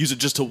 You can use it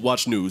just to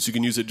watch news. You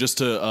can use it just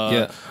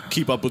to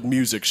keep up with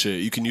music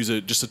shit. You can use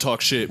it just to talk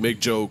shit, make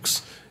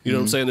jokes. You know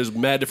what I'm saying? There's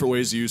mad different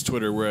ways to use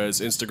Twitter,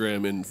 whereas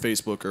Instagram and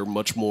Facebook are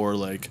much more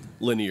like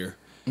linear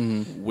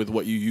with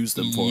what you use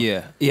them for.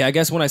 Yeah. I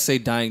guess when I say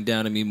dying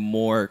down, I mean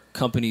more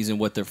companies and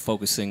what they're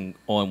focusing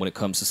on when it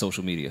comes to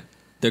social media.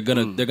 They're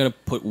gonna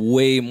put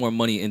way more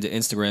money into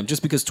Instagram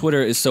just because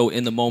Twitter is so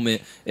in the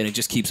moment and it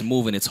just keeps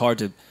moving. It's hard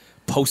to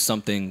post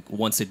something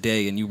once a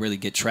day and you really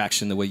get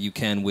traction the way you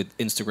can with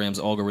Instagram's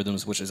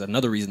algorithms, which is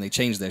another reason they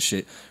changed that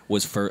shit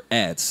was for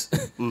ads.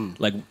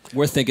 Like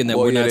we're thinking that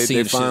we're not they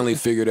seeing finally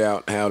shit. figured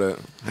out how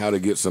to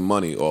get some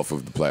money off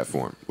of the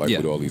platform, like Yeah.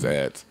 with all these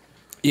ads.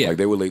 Yeah. Like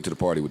they were late to the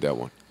party with that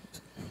one,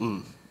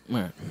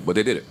 Right. but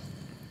they did it.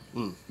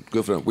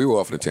 Good for them. We were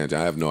off on a tangent.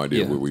 I have no idea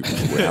Yeah. how we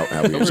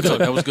That was good.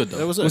 That was good though.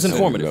 That was It was it.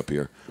 informative. up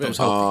here. That was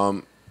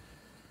healthy.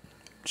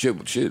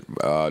 Shit.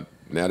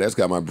 Now that's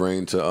got my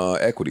brain to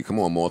equity. Come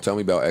on, Maul. Tell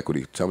me about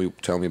equity. Tell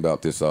me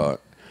about this.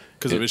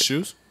 Because of his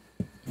shoes?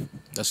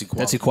 That's equality.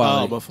 That's Oh,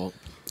 equality. my fault.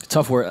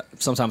 Tough word.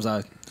 Sometimes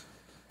I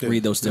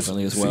read those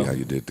differently as well. See how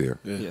you did there.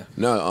 Yeah.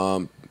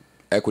 No,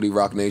 Equity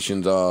Rock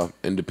Nation's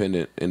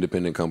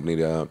independent company,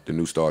 the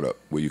new startup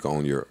where you can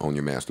own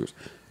your masters.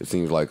 It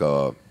seems like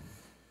I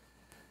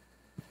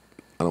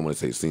don't want to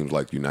say it seems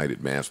like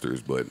United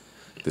Masters, but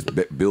it's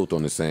built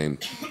on the same.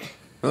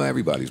 Well,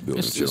 everybody's building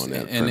It's shit just, on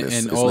that and premise.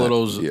 and It's all not- of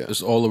those, yeah,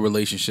 it's all the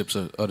relationships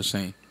are the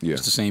same. Yeah.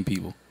 It's the same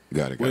people.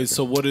 got it. Wait,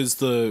 so what is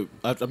the...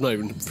 I'm not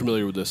even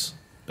familiar with this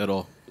at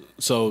all.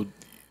 So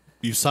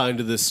you signed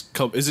to this...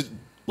 Is it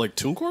like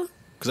TuneCore?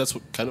 Because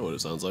that's kind of what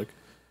it sounds like.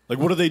 Like,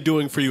 what are they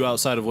doing for you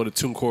outside of what a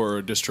TuneCore or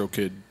a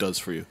DistroKid does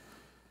for you?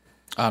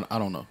 I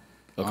don't know.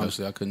 Okay.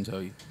 Honestly, I couldn't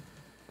tell you.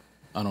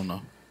 I don't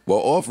know. Well,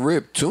 off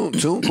rip,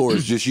 TuneCore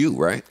is just you,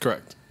 right?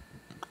 Correct.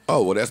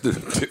 Oh, well, that's the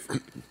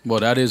different. Well,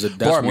 that's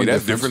Pardon me, one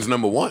that's difference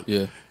number one.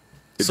 Yeah.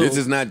 So- This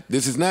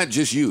is not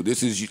just you.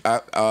 This is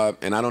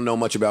and I don't know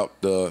much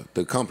about the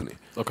company.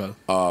 Okay.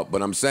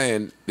 But I'm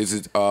saying this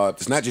is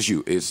it's not just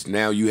you. It's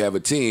now you have a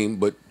team,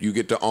 but you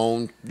get to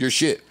own your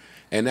shit.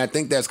 And I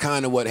think that's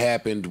kind of what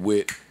happened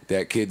with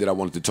that kid that I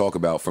wanted to talk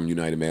about from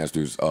United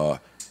Masters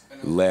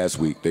last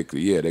week.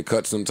 They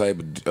cut some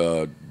type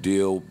of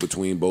deal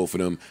between both of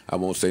them. I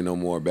won't say no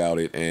more about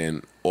it,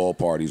 and all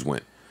parties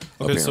went.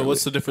 Okay, so apparently.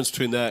 what's the difference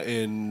between that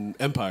and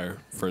Empire,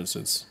 for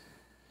instance?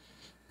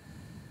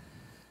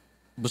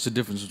 What's the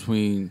difference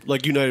between?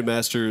 Like United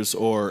Masters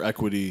or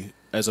Equity,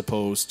 as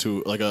opposed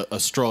to like a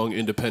strong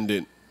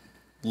independent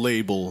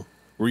label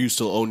where you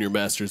still own your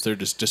masters, they're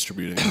just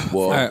distributing.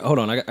 Well, All right, hold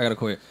on. I got to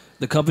quit.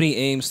 The company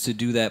aims to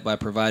do that by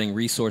providing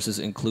resources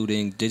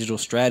including digital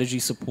strategy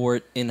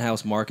support,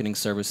 in-house marketing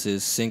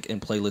services, sync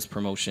and playlist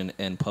promotion,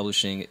 and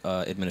publishing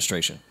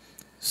administration.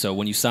 So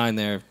when you sign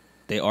there,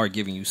 they are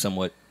giving you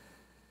somewhat,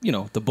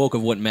 the bulk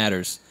of what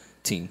matters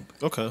team.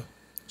 Okay.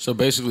 So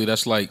basically,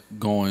 that's like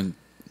going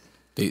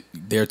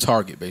their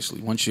Target.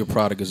 Basically, once your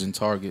product is in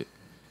Target,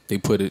 they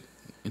put it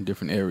in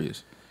different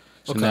areas.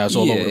 So now it's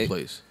all over the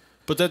place.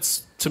 But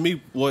that's to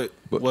me what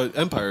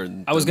Empire.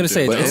 I was gonna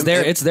say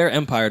it's their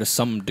empire to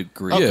some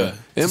degree. Okay.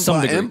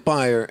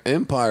 Yeah,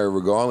 Empire,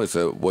 regardless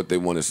of what they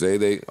want to say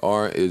they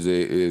are, is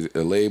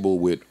a label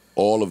with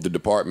all of the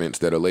departments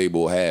that a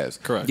label has.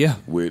 Correct. Yeah.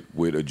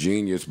 With a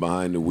genius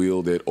behind the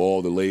wheel that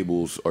all the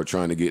labels are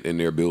trying to get in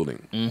their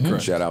building. Mm-hmm.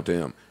 Shout out to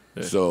him.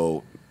 Yeah.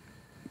 So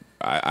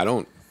I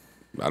don't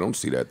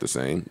see that the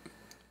same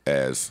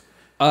as.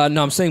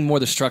 No, I'm saying more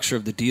the structure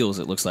of the deals.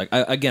 It looks like.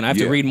 I have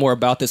to read more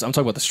about this. I'm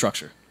talking about the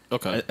structure.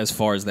 Okay. As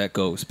far as that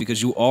goes,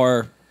 because you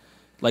are,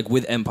 like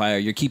with Empire,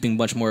 you're keeping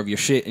much more of your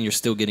shit, and you're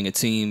still getting a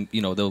team.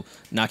 They'll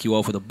knock you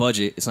off with a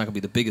budget. It's not gonna be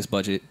the biggest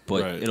budget,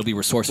 but it'll be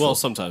resourceful. Well,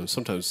 sometimes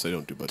they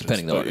don't do budgets.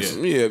 Depending on the artist.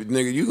 Yeah,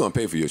 nigga, you gonna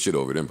pay for your shit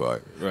over at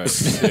Empire.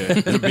 Right.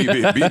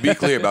 Yeah. be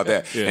clear about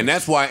that. Yeah. And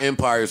that's why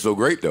Empire is so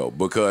great though,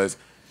 because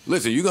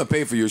listen, you're gonna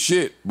pay for your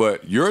shit,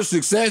 but your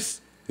success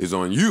is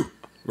on you.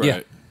 Right. Yeah.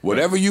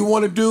 Whatever you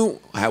want to do,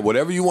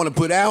 whatever you want to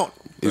put out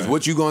is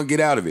what you're gonna get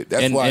out of it.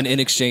 That's why. And in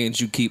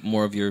exchange, you keep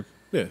more of your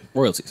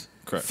royalties.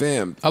 Correct.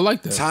 Fam, I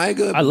like that.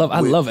 Tiger, I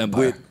love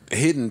Empire. With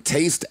hitting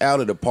Taste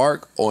out of the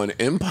park on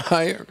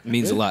Empire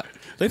means a lot.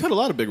 They've had a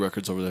lot of big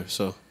records over there,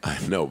 so I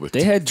know, but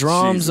they had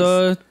Drums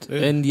and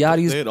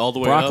Yachty's they had All the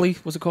Way Broccoli. Up.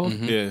 What's it called?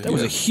 Mm-hmm. Yeah, that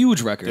was a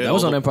huge record. That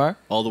was on Empire.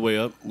 All the Way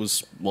Up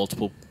was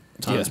multiple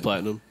times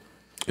platinum.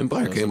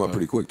 Empire came up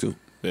pretty quick too.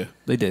 Yeah,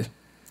 they did.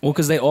 Well,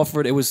 because they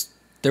offered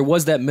there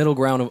was that middle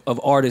ground of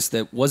artists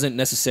that wasn't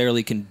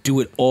necessarily can do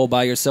it all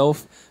by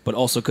yourself, but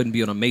also couldn't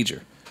be on a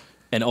major.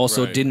 And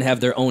also didn't have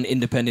their own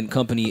independent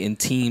company and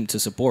team to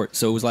support.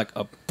 So it was like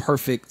a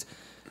perfect,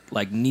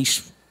 like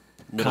niche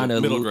kind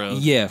of middle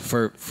ground. Yeah,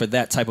 for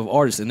that type of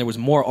artist. And there was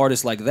more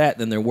artists like that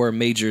than there were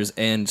majors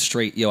and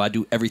straight. I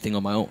do everything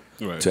on my own.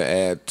 Right. To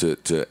add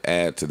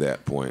to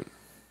that point,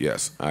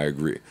 yes, I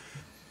agree.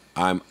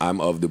 I'm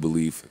of the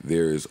belief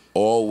there is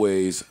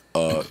always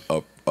a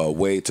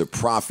way to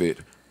profit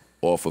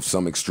off of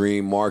some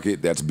extreme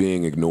market that's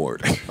being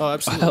ignored. Oh,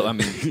 absolutely. Well, I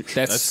mean,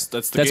 that's the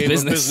game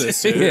business. Of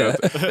business. Yeah.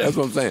 That's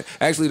what I'm saying.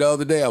 Actually, the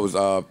other day I was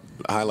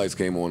highlights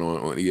came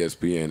on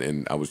ESPN,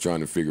 and I was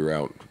trying to figure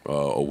out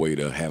a way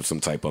to have some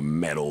type of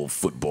metal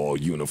football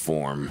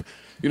uniform.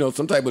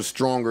 Some type of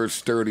stronger,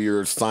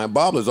 sturdier sign.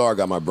 Bob Lazar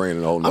got my brain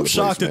in a whole nother I'm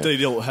shocked place, that they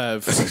don't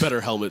have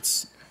better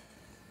helmets.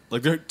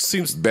 Like there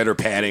seems better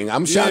padding.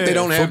 I'm shocked they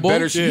don't have football?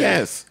 better. Yeah.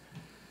 Yes.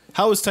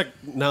 How is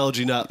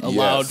technology not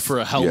allowed for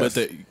a helmet Yes.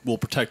 that will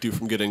protect you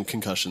from getting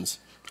concussions?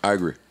 I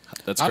agree.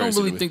 That's I crazy don't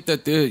really to me.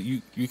 think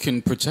that you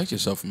can protect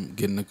yourself from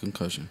getting a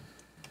concussion.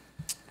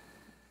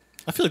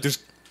 I feel like there's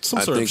some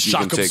sort of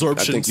shock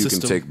absorption I think you system.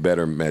 can take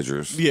better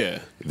measures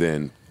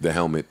than the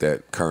helmet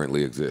that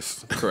currently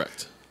exists.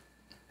 Correct.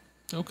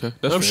 Okay,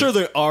 I'm sure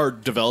they are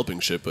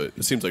developing shit, but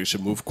it seems like it should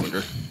move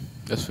quicker.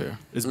 That's fair.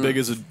 As big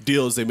as a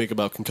deal as they make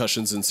about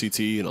concussions and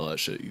CTE and all that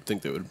shit, you'd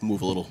think they would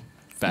move a little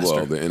faster.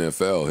 Well, the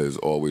NFL has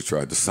always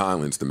tried to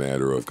silence the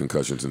matter of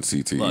concussions and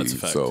CTE. Well, that's a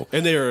fact. So,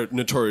 and they are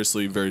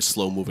notoriously very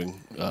slow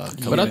moving.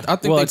 But I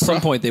think at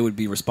some point they would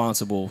be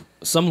responsible.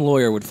 Some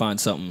lawyer would find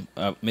something.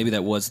 Maybe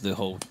that was the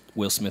whole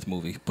Will Smith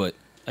movie, but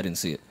I didn't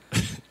see it.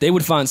 They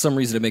would find some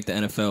reason to make the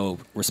NFL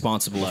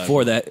responsible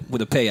for that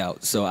with a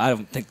payout. So I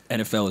don't think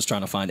NFL is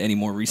trying to find any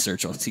more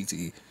research on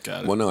CTE.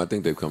 Got it. well, no, I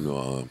think they've come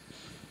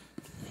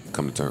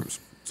to terms,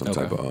 some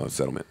type of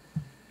settlement.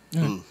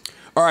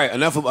 All right,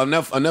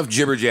 enough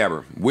jibber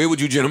jabber. Where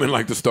would you gentlemen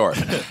like to start?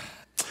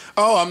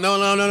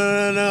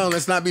 No.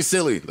 Let's not be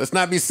silly.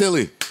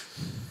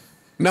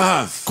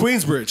 Nah.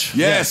 Queensbridge.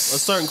 Yes.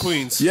 Let's start in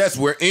Queens. Yes,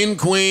 we're in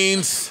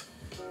Queens.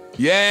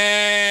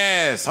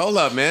 Yes. Hold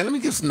up, man. Let me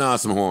give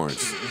Nas some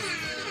horns.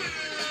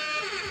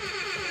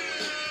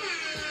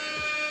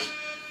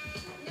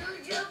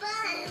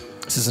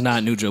 This is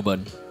not new Joe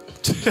Budden.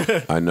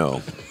 I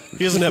know.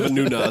 He doesn't have a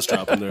new Nas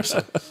drop in there,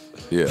 so.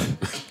 Yeah.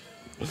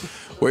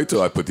 Wait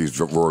till I put these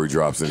Rory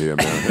drops in here,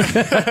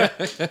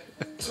 man.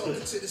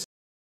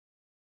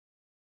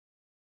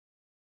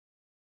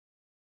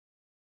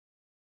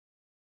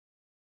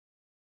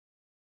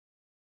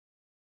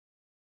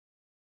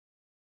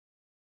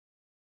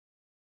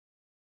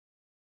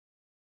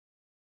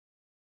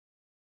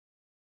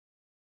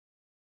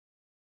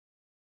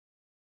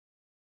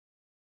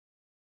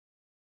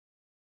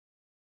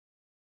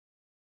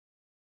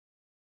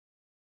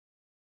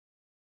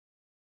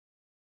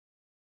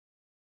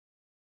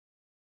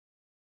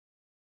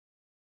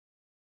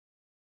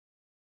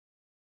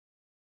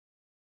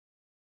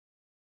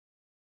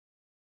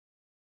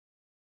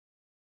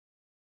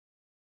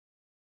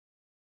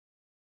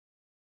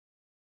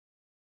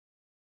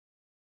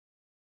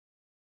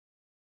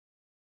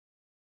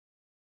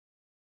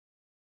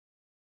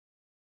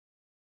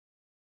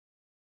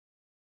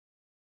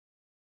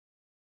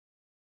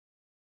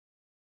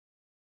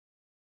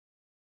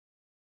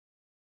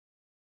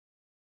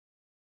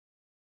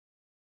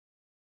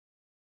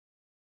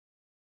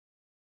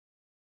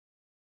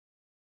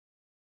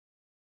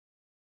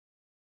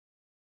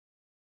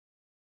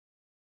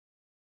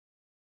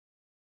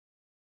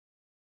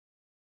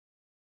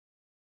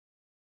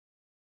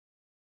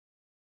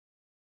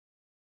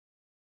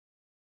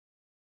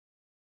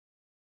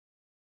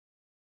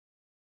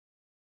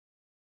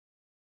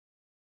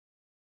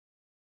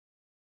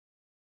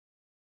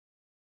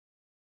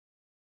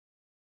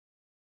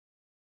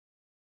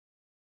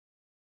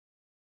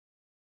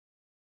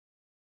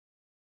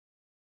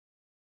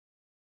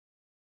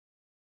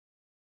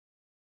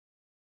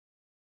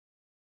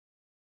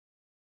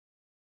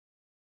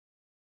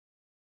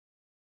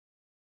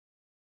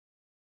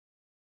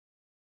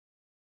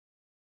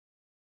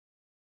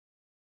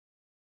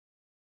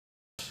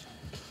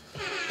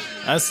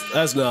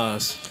 That's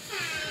Nas.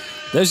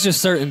 There's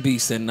just certain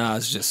beats that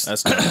Nas just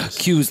That's Nas.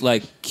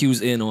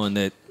 cues in on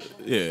that.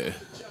 Yeah. Good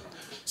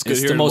It's the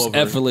hearing most him over-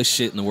 effortless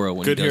shit in the world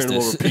when Good he does hearing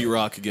him this. over Pete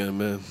Rock again,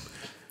 man.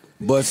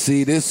 But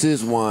see, this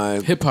is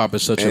why. Hip hop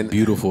is such a And-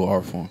 beautiful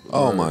art form.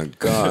 Oh my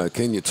God!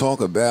 Can you talk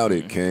about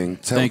it, King?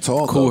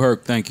 Talk. Cool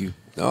Herc, thank you.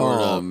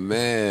 Oh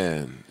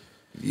man,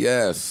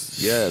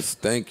 yes.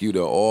 Thank you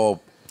to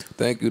all.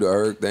 Thank you to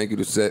Herc. Thank you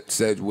to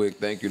Sedgwick.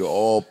 Thank you to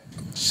all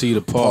See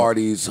the part.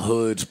 parties,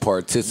 hoods,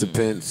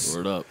 participants.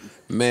 Word up.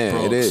 Man,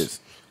 Bronx. it is.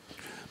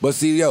 But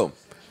see, yo,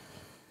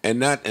 and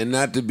not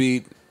to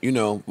be,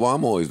 well,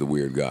 I'm always the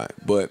weird guy,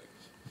 but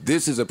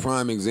this is a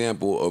prime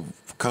example of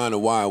kind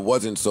of why I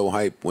wasn't so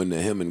hyped when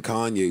the him and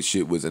Kanye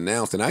shit was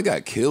announced, and I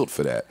got killed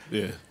for that.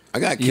 Yeah. I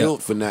got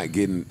killed for not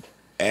getting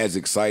as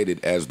excited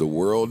as the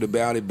world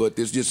about it, but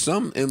there's just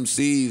some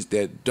MCs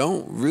that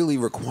don't really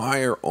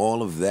require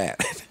all of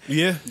that.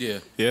 Yeah.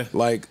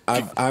 Like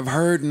I've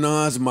heard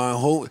Nas my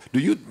whole.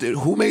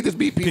 Who made this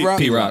beat? Pete Rock.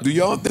 Pete Rock. Do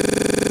y'all?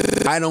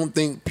 I don't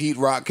think Pete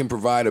Rock can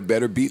provide a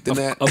better beat than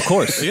that. Of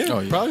course. Yeah,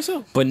 probably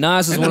so. But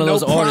Nas is And one of I know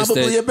those artists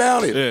probably that,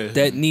 about it. Yeah.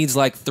 that needs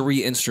like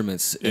 3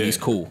 instruments and he's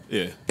cool.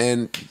 Yeah.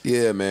 And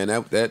yeah, man,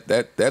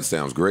 that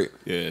sounds great.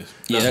 Yeah.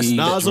 Yeah, Nas, that's-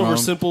 Nas over drum.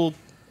 simple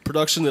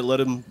production that let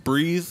him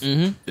breathe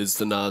is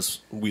the Nas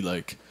we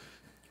like.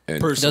 And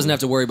He Personally. doesn't have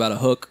to worry about a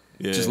hook.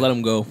 Yeah. Just let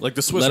him go. Like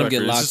the Swiss let him record,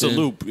 get it's locked just a in.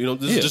 loop.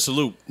 This Yeah. is just a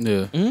loop.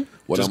 Yeah.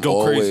 What Just I'm go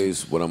always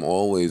crazy. what I'm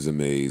always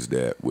amazed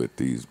at with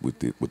these with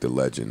the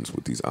legends,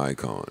 with these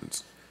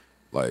icons,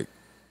 like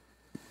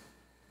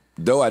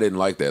though I didn't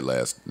like that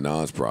last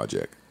Nas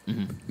project,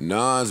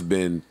 Nas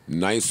been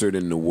nicer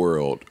than the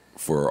world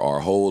for our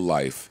whole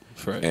life,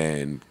 Right.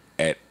 and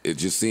it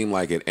just seemed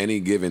like at any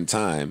given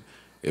time,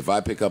 if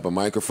I pick up a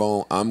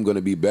microphone, I'm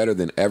gonna be better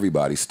than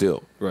everybody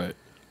still, Right.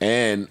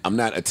 and I'm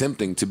not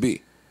attempting to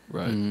be.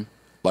 Right.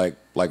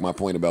 Like my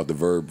point about the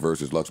Verb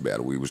versus Lux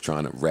battle, we was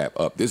trying to wrap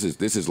up. This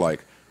is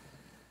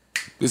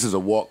a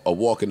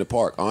walk in the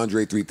park.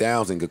 Andre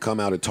 3000 could come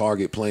out at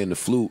Target playing the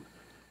flute.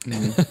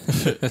 And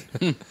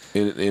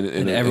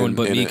everyone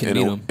but me can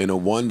meet him. In a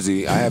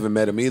onesie. I haven't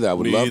met him either. I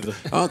would Me love either.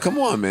 to. Oh, come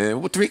on,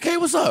 man. What 3K,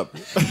 what's up?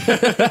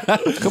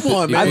 Come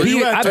on, man. I Where be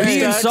you at, in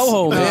Dax?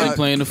 Soho, man. They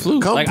playing the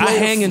flute. Come Like I play the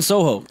hang in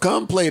Soho.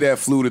 Come play that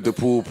flute at the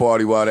pool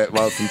party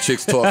while some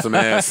chicks toss some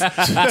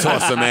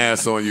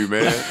ass on you,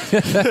 man.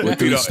 With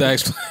 3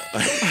 stacks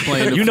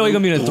playing the You know you're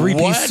gonna be in a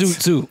 3-piece What? suit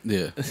too.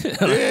 Yeah.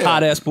 Yeah.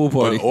 Hot ass pool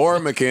party. Or a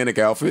mechanic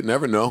outfit.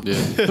 Never know. Yeah.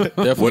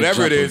 Definitely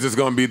Whatever it jumper. is, it's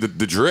gonna be the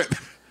drip.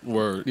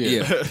 Word. Yeah.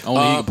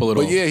 Only he can pull it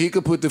But off. yeah, he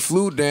could put the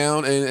flute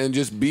down and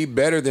just be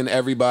better than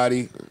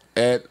everybody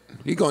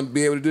he gonna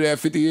be able to do that at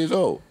 50 years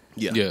old.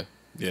 Yeah. Yeah.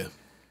 Yeah.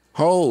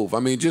 Hove, I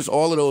mean, just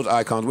all of those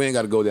icons. We ain't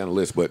got to go down the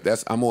list, but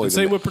I'm always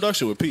Same with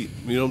production with Pete.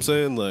 You know what I'm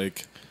saying?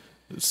 Like,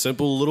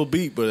 simple little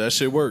beat, but that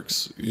shit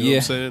works. You know what Yeah.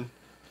 I'm saying?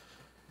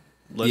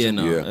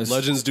 Yeah. that's-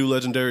 Legends do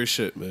legendary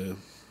shit, man.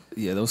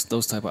 Yeah, those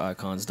type of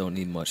icons don't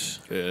need much.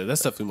 Yeah,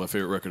 that's definitely my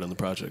favorite record on the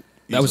project.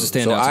 That was a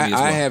Easily. stand So out to me as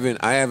well.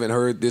 I haven't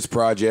heard this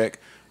project.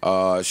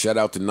 Shout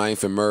out to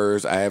Ninth and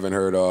Murs. I haven't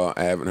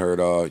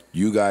heard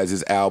you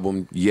guys'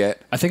 album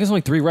yet. I think it's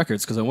only 3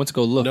 records because I went to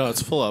go look. No,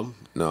 it's a full album.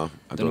 No,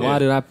 I Then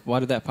thought why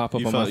did that pop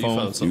up You on found, my you phone?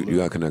 found something. you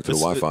got to connect to the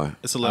Wi-Fi.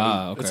 It's 11.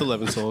 Ah, okay. It's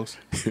 11 songs.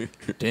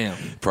 Damn.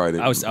 Probably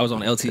I was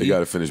on LTE. They got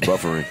to finish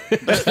buffering.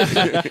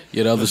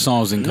 Yeah, the other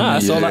songs in Nah,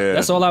 coming.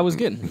 that's all I was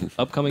getting.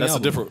 Upcoming That's a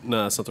album. different.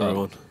 Nah, it's not the right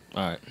one.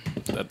 All right.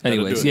 That'll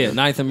Anyways, do it. yeah,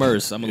 Ninth and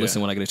Murs. I'm gonna Yeah.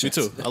 listen when I get a Me chance.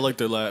 too. I like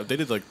their live. They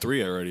did like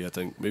 3 already. I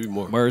think maybe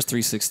more. Murs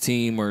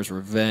 316, Murs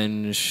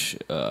Revenge.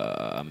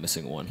 I'm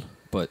missing one,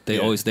 but they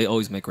Yeah.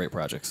 always make great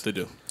projects. They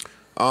do.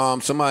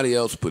 Somebody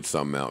else put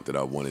something out that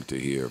I wanted to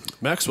hear.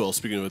 Maxwell,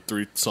 speaking of a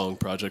 3-song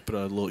project, put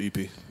out a little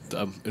EP.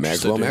 I'm interested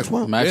Maxwell, to-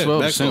 Maxwell.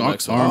 Maxwell, Yeah, sing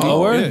Maxwell. R&B.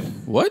 Oh, word? Yeah.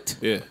 What?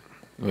 Yeah.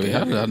 Wait,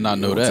 how did I not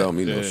know Don't that? tell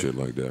me no Yeah. shit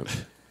like that.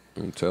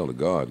 Don't tell the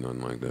God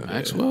nothing like that.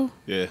 Maxwell?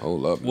 Yeah.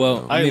 Hold up.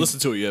 Well, now. I ain't mean,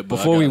 listened to it yet, but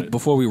Before I we got it.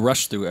 before we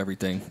rush through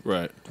everything,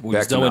 Right. we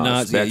Back was to done with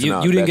Nas. Nas. Yeah, Back to you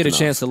Nas. didn't Back get to a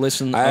chance to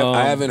listen.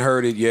 I haven't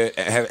heard it yet.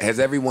 Has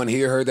everyone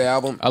here heard the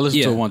album? I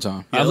listened to Yeah. it one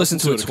time. I've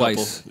listened to it a couple.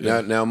 twice. Yeah.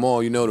 Now,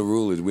 Maul, you know the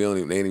rule is they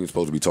ain't even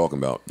supposed to be talking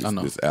about I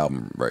know. this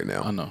album right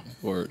now. I know.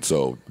 Word.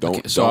 So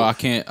don't I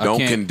can't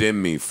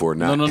condemn me for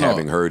not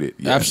having heard it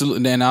yet.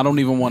 Absolutely. And I don't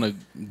even want to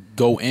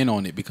go in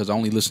on it because I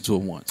only listened to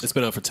it once. It's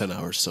been out for 10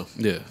 hours, so.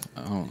 Yeah.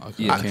 I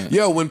can't.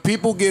 Yo, when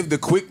people give the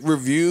quick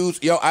reviews,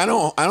 I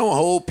don't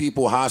hold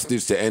people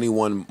hostage to any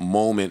one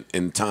moment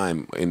in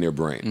time in their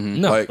brain.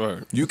 No. Like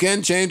Right. you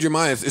can change your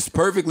mind. It's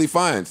perfectly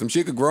fine. Some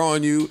shit could grow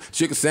on you.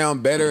 Shit could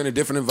sound better in a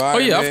different Oh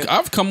environment. yeah,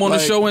 I've come on Like,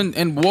 the show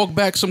and walked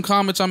back some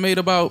comments I made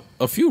about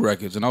a few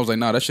records, and I was like,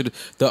 nah, that should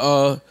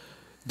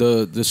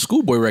the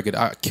Schoolboy record.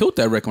 I killed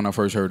that record when I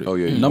first heard it. Oh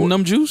yeah,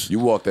 Num Juice. You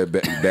walked that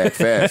back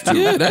fast too.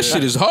 Yeah, that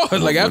shit is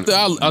hard. Like after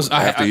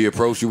After he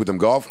approached you with them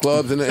golf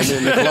clubs in the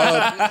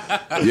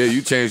club, yeah,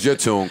 you changed your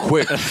tune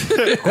quickly.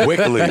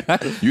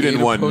 You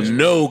didn't want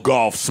no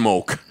golf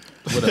smoke.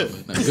 whatever.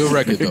 Good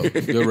record though.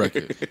 Good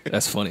record.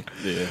 That's funny.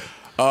 Yeah.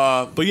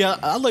 But yeah,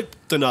 I like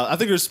the. I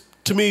think there's,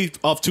 to me,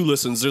 off 2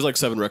 listens, there's like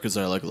 7 records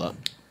that I like a lot.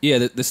 Yeah,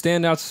 the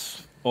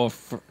standouts are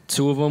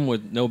two of them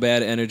with No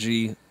Bad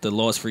Energy. The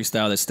Lost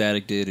freestyle that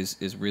Static did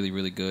is really,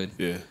 really good.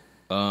 Yeah.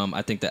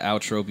 I think the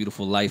outro,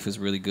 Beautiful Life, is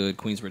really good.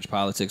 Queensbridge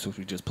Politics, which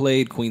we just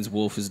played. Queen's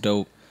Wolf is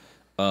dope.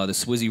 The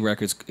Swizzy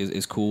records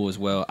is cool as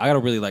well. I gotta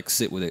really like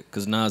sit with it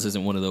because Nas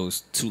isn't one of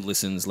those 2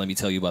 listens. Let me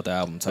tell you about the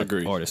album type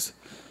of artist.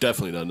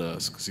 Definitely not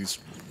Nas because he's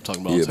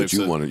talking about. Yeah, but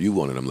you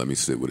wanted them. Let me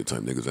sit with it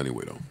type niggas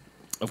anyway though.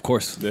 Of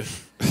course. Yeah.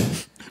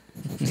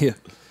 Yeah.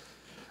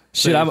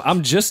 Shit,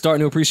 I'm just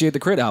starting to appreciate the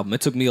Crit album. It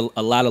took me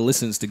a lot of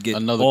listens to get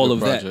Another all good of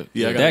project. that.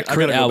 Yeah, that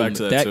Crit I gotta go album. back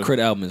to that too. Crit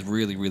album is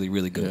really, really,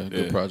 really good.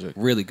 Good project.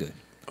 Really good.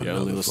 Yeah, I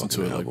only Another listened to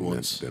fucking it like album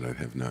once. that I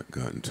have not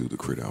gotten to, the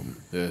Crit album.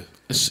 Yeah.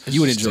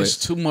 You would enjoy It's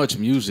too much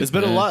music. It's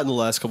been man. a lot in the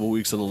last couple of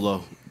weeks on the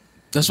low.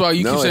 That's why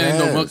you No, keep it saying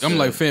no. has. I'm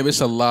like, fam, it's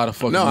a lot of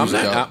fucking No, I'm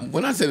music not. out.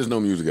 When I say there's no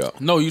music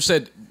out. No, you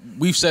said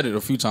we've said it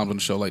a few times on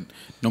the show. Like,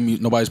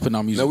 nobody's putting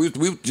out music. No,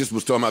 we just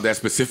was talking about that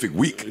specific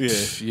week. Yeah.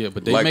 Yeah,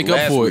 but they Like make up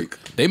last for week.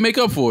 it. They make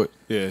up for it.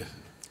 Yeah.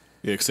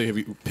 Yeah, because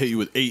they pay you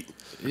with 8.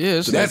 Yeah,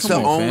 it's That's like, the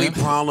come on, only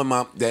fam.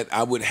 problem that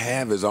I would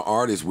have as an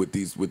artist with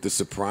the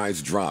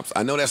surprise drops.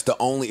 I know that's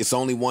it's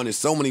only one. There's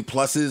so many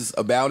pluses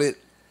about it,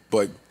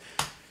 but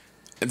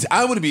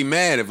I would be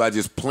mad if I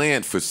just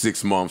planned for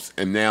 6 months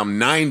and now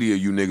 90 of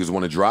you niggas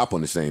want to drop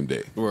on the same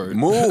day. Word.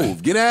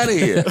 Move, get out of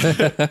here.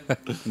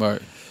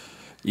 Right.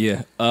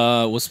 Yeah.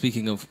 Well,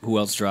 speaking of who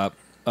else dropped,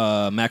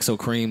 Maxo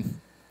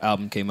Cream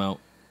album came out.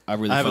 I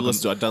haven't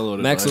listened to it. I downloaded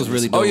it. Maxo's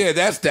really dope. Oh yeah,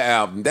 that's the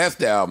album. That's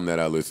the album that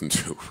I listened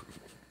to.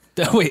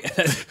 Wait.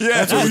 Yeah, That's where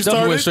we You went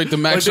started. straight to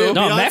Maxo.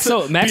 No,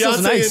 Maxo's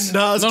Beyonce nice. and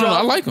Nas No, dropped.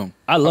 I like him.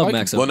 I love like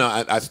him. Maxo. Well,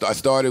 no, I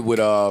started with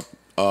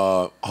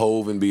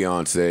Hove and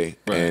Beyonce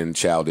Right. and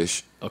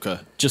Childish. Okay.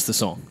 Just the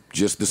song.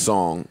 Just the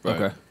song. Right.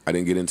 Okay. I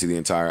didn't get into the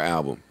entire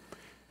album.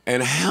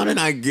 And how did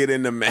I get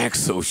into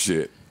Maxo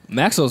shit?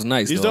 Maxo's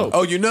nice. He's though. dope.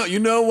 Oh, you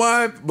know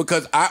why?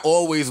 Because I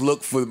always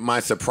look for my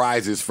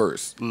surprises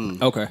first.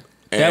 Okay.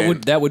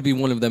 And- That would be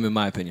one of them in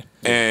my opinion.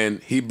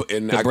 And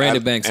The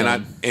Brandon Banks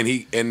album.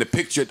 and the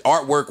picture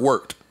artwork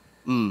worked.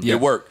 Yeah.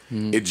 It worked.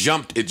 It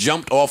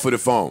jumped off of the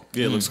phone.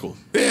 Yeah, it looks cool.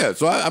 Yeah,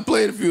 so I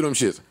played a few of them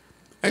shits.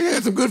 I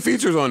got some good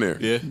features on there.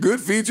 Yeah. Good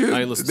features.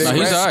 I ain't listened They to Nah,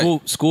 he's rap- all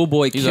right.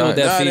 Schoolboy He's killed alright.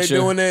 that Nah,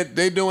 feature.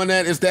 they doing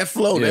that. It's that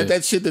flow. Yeah.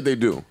 That shit that they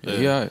do.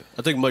 Yeah.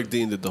 I think Mike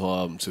Dean did the whole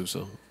album too,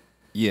 so.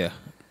 Yeah.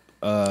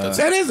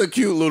 That is a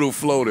cute little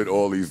flow that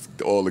all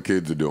the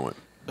kids are doing.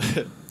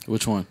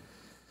 Which one?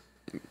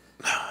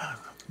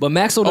 But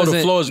Maxo the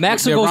doesn't. flow is-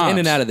 Maxo their goes in rhymes.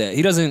 and out of that.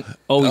 He doesn't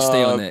always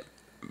stay on that.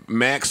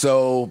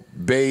 Maxo,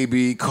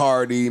 Baby,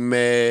 Cardi,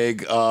 Meg,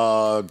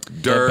 That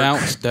Dirk.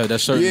 bounce.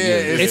 That certain. Yeah,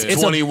 It's it's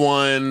a-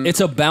 21. It's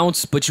a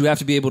bounce, but you have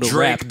to be able to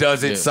Drake rap.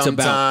 does it Yeah. It's about,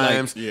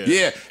 sometimes. like-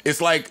 yeah,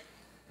 it's like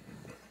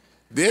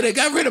they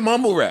got rid of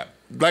mumble rap.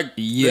 Like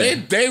Yeah.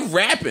 they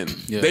rapping.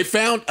 Yeah. They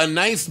found a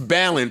nice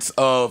balance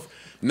of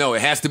no,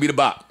 it has to be the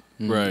bop.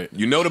 Right.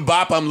 You know the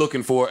bop I'm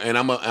looking for, and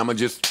I'm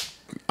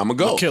a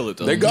go. Kill it,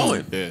 though. They're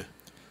going. Yeah.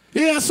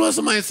 Yeah, I saw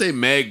somebody say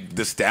Meg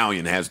the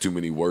Stallion has too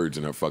many words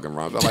in her fucking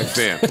rhymes. I'm like,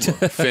 fam.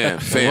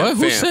 What?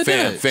 Who said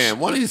that?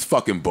 One of these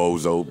fucking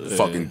bozo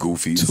fucking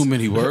goofies. Too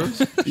many words.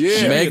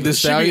 Yeah, Meg the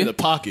She be in Stallion. the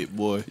pocket,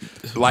 boy.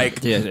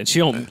 like Yeah, and she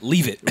don't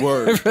leave it.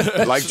 Word.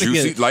 like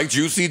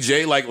Juicy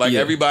J, like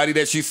Yeah. everybody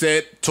that she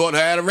said taught her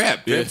how to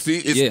rap. Yeah. See,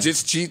 it's Yeah.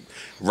 just she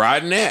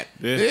riding that.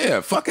 Yeah.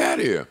 Yeah, fuck out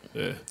of here.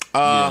 Yeah.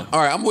 All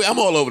right, I'm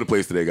all over the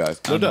place today,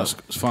 guys. No doubt.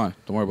 It's fine.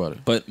 Don't worry about it.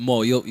 But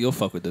Mo, you'll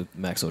fuck with the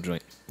Maxo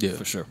joint. Yeah.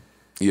 For sure.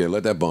 Yeah,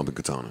 let that bump in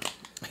Katana.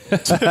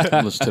 Listen to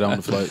that on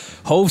the flight.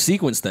 Hove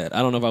sequenced that. I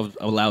don't know if I was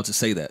allowed to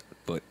say that,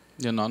 but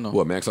Yeah, no, no.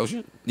 What, Max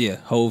Ocean? yeah,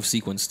 Hove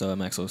sequenced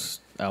Maxo's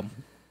album.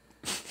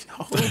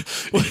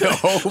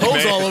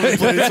 Hoes all over the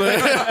place,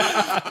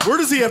 man. Where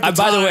does he have the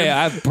By the time? way,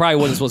 I probably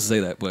wasn't supposed to say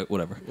that, but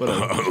whatever.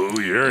 Oh,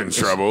 you're in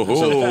trouble.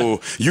 Oh,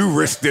 you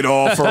risked it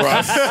all for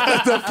us.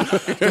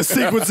 The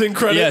sequencing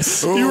credit.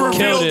 Yes. You revealed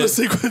Killed the it.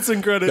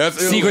 sequencing credit. That's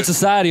Secret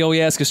Society, all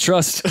we ask is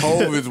trust.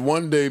 Hove is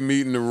one day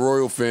meeting the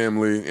royal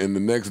family and the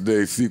next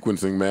day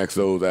sequencing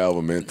Maxo's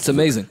album. It's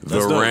amazing. The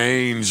That's dope.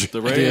 range.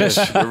 the range.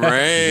 The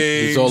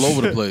range. He's all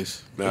over the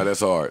place. Nah, that's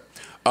hard.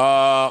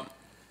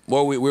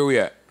 Where we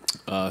at?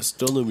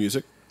 Still new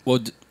music. Well,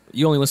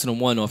 you only listen to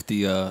one off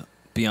the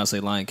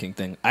Beyonce Lion King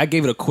thing. I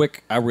gave it a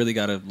quick. I really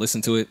got to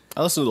listen to it.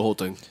 I listened to the whole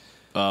thing.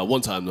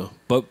 One time though.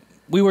 But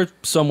we were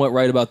somewhat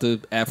right about the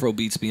Afro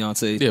beats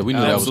Beyonce. Yeah, we knew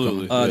that was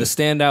Absolutely. coming. The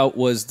standout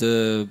was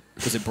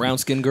it Brown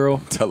Skin Girl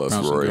Tell us,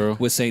 Brown Skin Rory. Girl.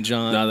 with St.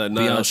 John, Now that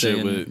Nile Beyonce, shit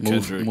and with Move,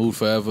 Kendrick. move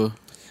forever.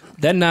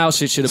 that Nile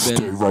shit should have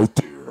been. Right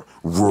there,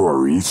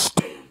 Rory,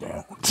 stand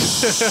out.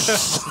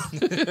 The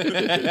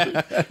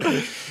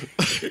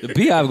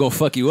Beehive gonna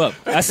fuck you up.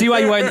 I see why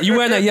you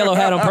wearing that yellow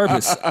hat on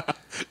purpose.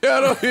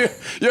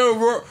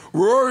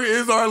 Rory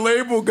is our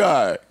label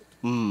guy.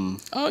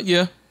 Oh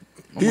yeah.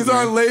 He's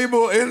our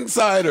label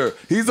insider.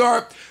 He's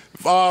our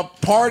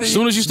party. As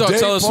soon as you start day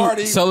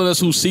telling us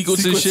who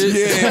sequence and shit.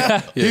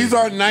 Yeah. He's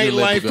our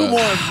nightlife. label Come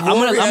guy. on, I'm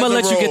Rory gonna has a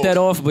let you get role. that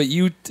off, but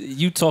you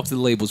talk to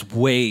the labels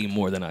way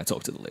more than I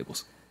talk to the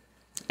labels.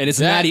 And it's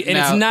not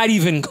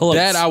even close.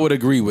 That I would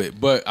agree with,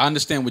 but I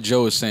understand what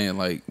Joe is saying.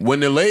 Like when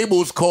the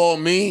labels call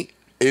me,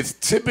 it's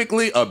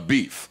typically a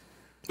beef.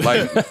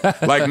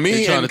 Like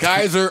me and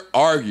Kaiser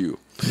argue.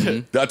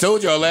 I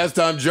told y'all last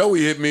time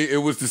Joey hit me, it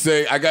was to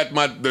say I got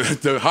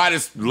the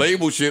hottest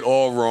label shit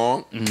all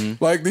wrong.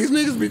 Like these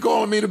niggas be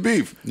calling me the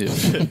beef. Yeah.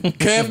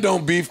 Kev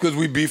don't beef because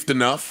we beefed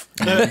enough.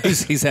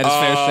 he's had his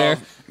fair share.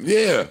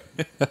 Yeah.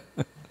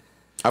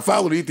 I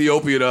followed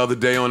Ethiopia the other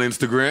day on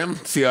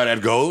Instagram. See how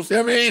that goes. You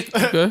know what I mean?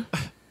 Okay.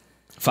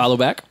 Follow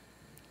back?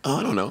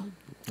 I don't know.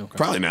 Okay.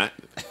 Probably not.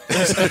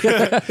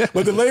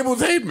 But the labels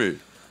hate me.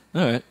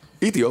 All right.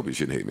 Ethiopia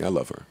shouldn't hate me. I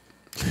love her.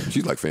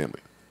 She's like family.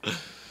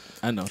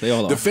 I know. They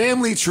all are. The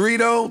family tree,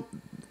 though,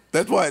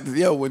 that's why,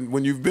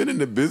 when you've been in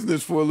the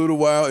business for a little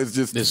while,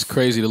 it's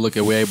crazy to look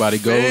at where everybody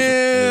goes.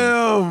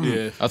 Damn.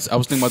 Yeah. I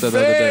was thinking about that the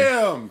other day.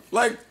 Damn.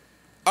 Like,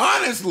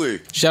 honestly.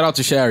 Shout out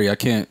to Shari. I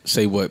can't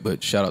say what,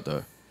 but shout out to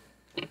her.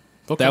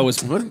 Okay. That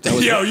was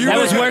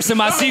worse than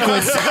my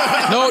sequence.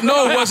 No,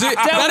 was it?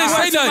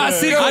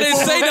 I didn't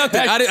say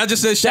nothing. I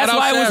just said shout out. That's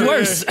why Shari. it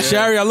was worse.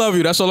 Shari, I love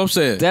you. That's all I'm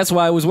saying. That's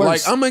why it was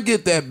worse. Like, I'm going to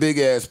get that big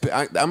ass.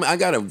 I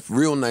got a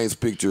real nice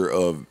picture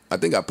of, I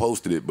think I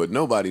posted it, but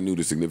nobody knew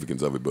the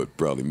significance of it, but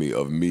probably me,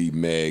 of me,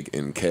 Meg,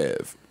 and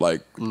Kev.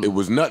 Like, it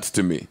was nuts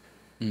to me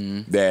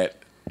that,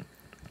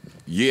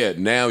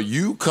 now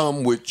you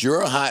come with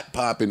your hot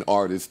popping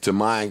artist to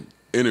my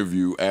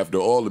interview after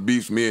all the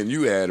beefs me and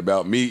you had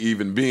about me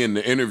even being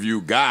the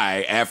interview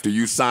guy after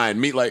you signed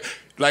me. Like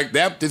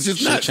that, it's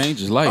just nuts.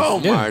 Changes life. Oh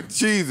my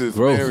Jesus,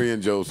 Growth. Mary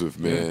and Joseph,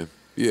 man.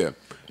 Yeah.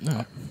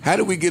 How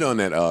did we get on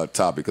that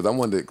topic? Because I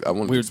wanted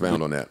to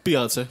expound on that.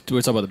 Beyonce. We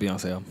were talking about the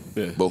Beyonce album.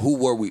 Yeah. But who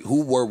were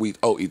we?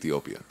 Oh,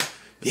 Ethiopia.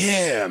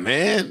 Yeah,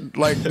 man.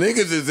 Like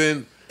niggas is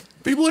in.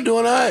 People are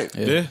doing all right.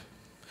 Yeah.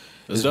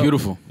 It's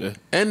beautiful. Yeah.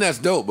 And that's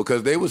dope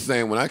because they were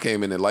saying when I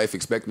came in that life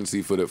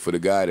expectancy for the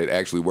guy that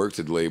actually works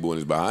at the label and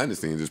is behind the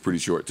scenes is pretty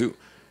short too.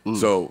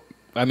 So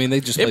I mean,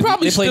 they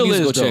probably play still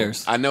musical is, though.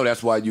 chairs. I know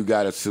that's why you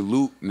gotta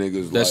salute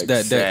niggas That's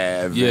like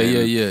Sav,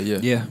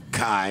 Yeah.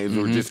 Kais,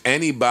 or just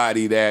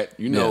anybody that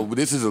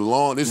This is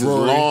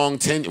long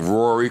tenure.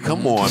 Rory,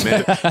 come on,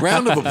 man!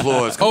 Round of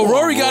applause. Come on,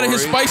 Rory got in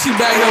his spicy bag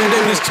the other day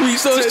with his tweet.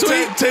 So his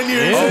tweet 10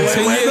 years. Oh,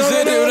 10 years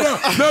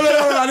in. No,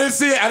 I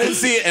didn't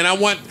see it, and I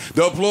want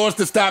the applause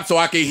to stop so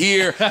I can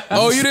hear.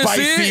 Oh, you didn't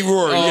see spicy it?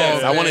 Rory. Oh,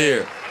 Yes, I want to man.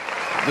 hear.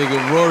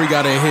 Nigga, Rory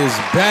got in his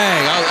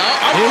bag.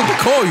 I wanted to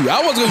call you.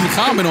 I wasn't going to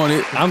comment on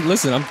it.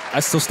 I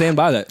still stand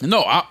by that.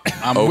 No,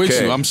 I'm with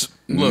Okay.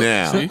 you. Look,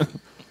 Now. see?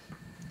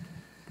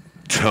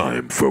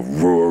 Time for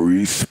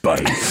Rory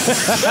Spice.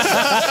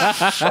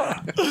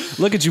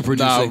 Look at you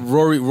producing. Nah,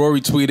 Rory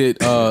tweeted,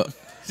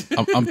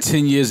 I'm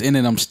 10 years in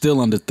and I'm still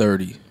under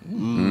 30.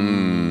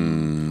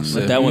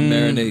 Let that one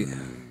marinate.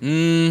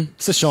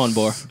 It's a Sean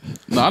bar.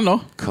 No, I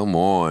know. Come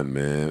on,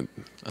 man.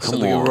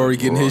 Look at Rory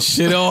getting his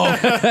shit off.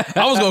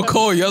 I was going to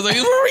call you. I was like,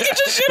 Rory, get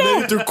your shit They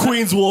off. threw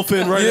Queen's Wolf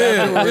in right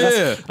now.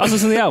 Yeah. I was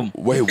listening to the album.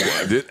 Wait,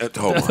 what?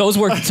 Hold on. Those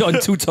were on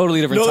two totally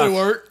different No, times. they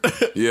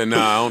weren't. Yeah, nah,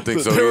 I don't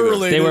think so They were either.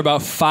 related. They were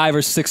about 5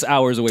 or 6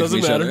 hours away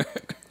Doesn't from each matter.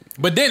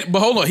 other. But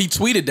hold on. He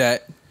tweeted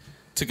that,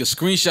 took a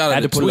screenshot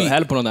of the tweet. Had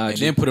to put it on the IG.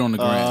 And then put it on the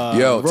gram.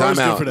 Yo, Rory's time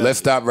good out. for that. Let's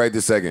stop right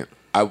this second.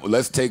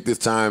 Let's take this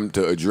time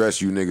to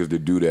address you niggas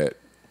that do that.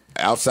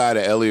 Outside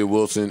of Elliott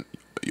Wilson,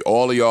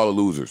 all of y'all are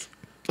losers.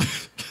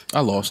 I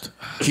lost.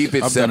 Keep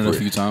it I've separate. done it a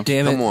few times.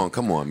 Damn it.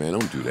 Come on, man.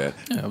 Don't do that.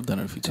 Yeah, I've done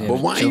it a few times. But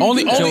why?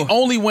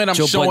 Only when I'm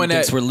Joe showing Budden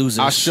thinks that we're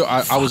losers.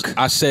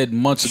 I said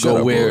months Shut ago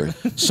up, where Rory.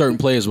 certain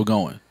players were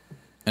going,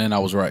 and then I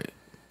was right.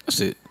 That's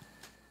it.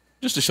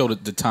 Just to show the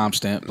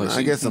timestamp. Like, I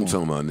see, guess come I'm on.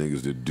 talking about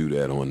niggas that do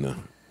that on the.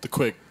 The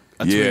quick.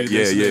 I Yeah. tweeted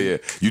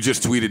this. You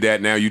just tweeted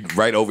that. Now you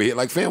right over here.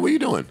 Like, fam, what you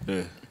doing?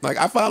 Yeah. Like,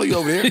 I follow you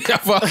over here.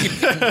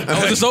 I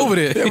was just over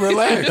there. Yeah,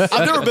 relax.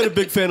 I've never been a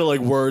big fan of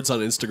like words on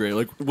Instagram.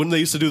 Like when they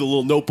used to do the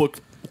little notebook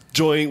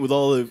joint with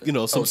all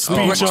the some speech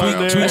my on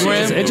God. there.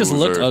 Tweetgram? It just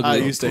looked I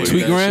ugly. used to hate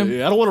Tweetgram? that shit.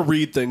 Yeah, I don't want to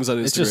read things on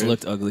Instagram. It just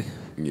looked ugly.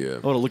 Yeah. I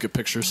want to look at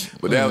pictures.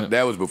 But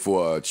that was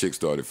before chicks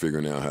started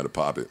figuring out how to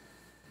pop it.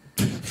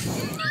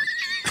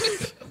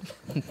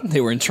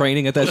 They were in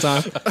training at that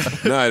time.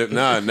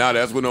 Nah,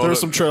 that's when all There were the,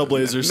 some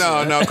trailblazers.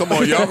 No, come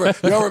on.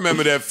 Y'all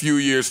remember that few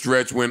year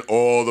stretch when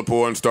all the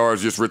porn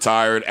stars just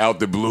retired out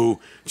the blue?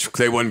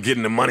 They wasn't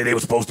getting the money they were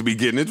supposed to be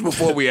getting. It's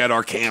before we had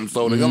our cam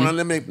soda. Come on,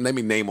 let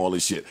me name all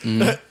this shit.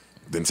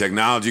 Then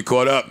technology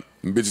caught up.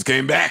 And bitches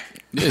came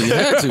back. Yeah, you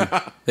had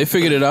to. They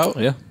figured it out.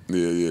 Yeah.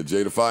 Yeah.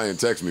 Jada Fine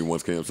texted me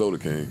once Cam Soda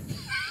came.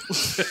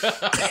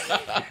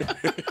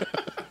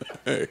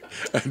 Hey,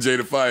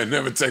 Jada Fire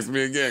never texted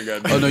me again.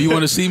 Goddamn. Oh no, you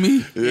want to see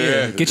me?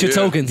 Yeah. Get your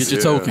tokens. Get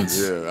your tokens.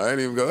 Yeah, I didn't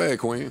even go. Hey,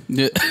 Queen.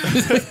 Yeah.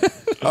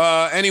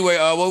 Anyway,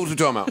 what was we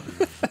talking about?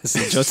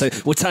 Joe said,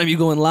 "What time you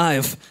going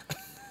live?"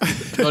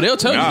 Oh, they'll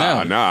tell you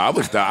now. Nah. I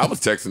was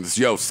texting this.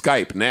 Yo,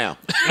 Skype now.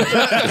 What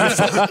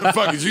the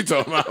fuck is you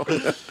talking about?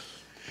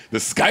 The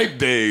Skype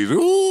days.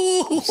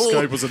 Ooh.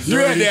 Skype was a You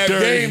had to have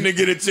dirty. game to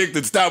get a chick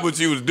to stop what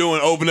she was doing.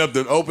 Open up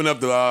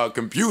the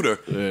computer.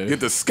 Yeah. Get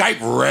the Skype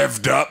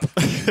revved up.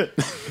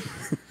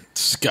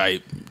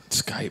 Skype.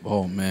 Skype.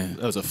 Oh man,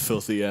 That was a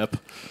filthy app.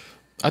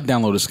 I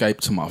downloaded Skype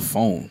to my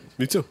phone.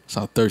 Me too. That's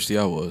how thirsty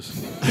I was.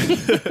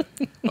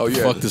 Oh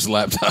yeah. Fuck this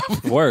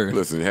laptop. Word.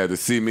 Listen, you had to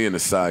see me in the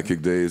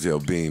sidekick days. Yo,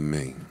 beam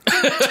me.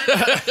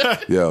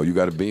 Yo, you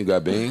got a beam? You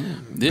got beam?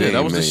 Yeah, Beam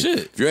that was the me. shit.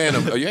 If you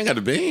ain't got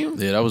the beam?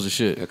 Yeah, that was the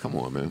shit. Yeah, come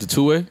on, man. The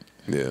 2-way.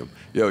 Yeah.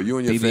 Yo, you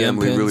and your BBM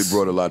family pins. really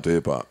brought a lot to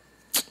hip hop.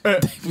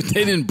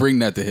 They didn't bring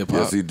that to hip hop.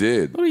 Yes, he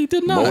did. No, he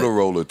did not.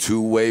 Motorola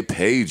 2-way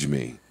page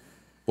me.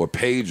 Or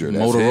pager.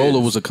 That's Motorola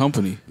his. was a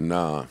company.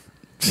 Nah.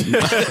 What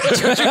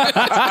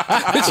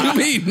you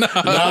mean? Nah.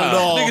 Not at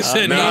all. Nigga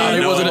said Nah,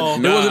 it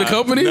wasn't a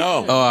company. No. Oh,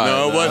 all right,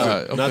 No, it wasn't. all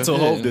right, okay. Not till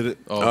Hove did it.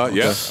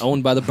 Yeah.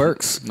 Owned by the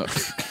Burks.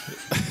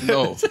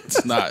 No,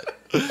 it's not.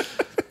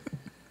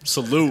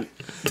 Salute.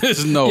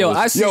 There's no. Yo,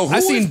 I Yo,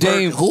 seen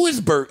Dame. Who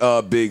is Bert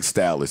Big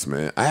Stylist,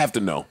 man? I have to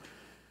know.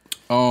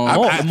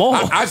 Mo.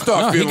 I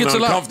start No, he feeling gets a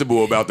lot.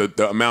 uncomfortable about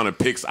the amount of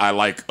pics I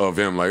like of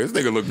him. Like, this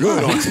nigga look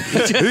good on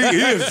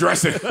he is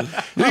dressing.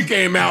 He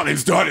came out and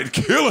started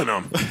killing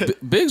them.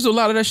 Biggs do a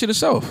lot of that shit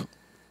himself.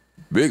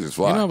 Biggs is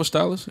fly. You know, have a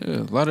stylist.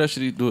 Yeah, a lot of that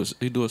shit he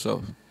do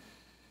himself.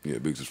 Yeah,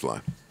 Biggs is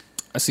fly.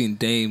 I seen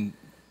Dame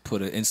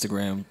put an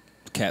Instagram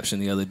caption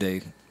the other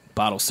day.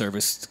 Bottle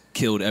service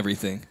killed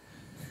everything.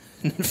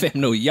 Fam,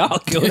 no, y'all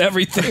killed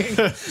everything.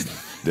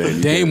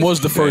 Dame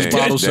was the first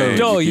bottle service.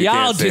 No, You can't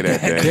y'all say did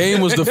that.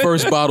 Dame was the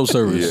first bottle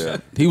service. Yeah.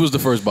 He was the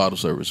first bottle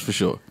service for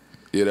sure.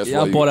 Yeah, that's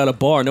Y'all why bought out a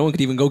bar. No one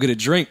could even go get a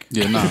drink.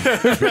 Yeah, nah.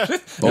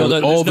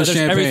 All the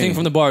champagne. Everything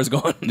from the bar is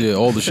gone. Yeah,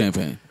 all the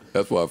champagne.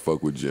 That's why I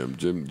fuck with Jim.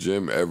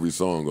 Jim, every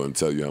song gonna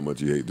tell you how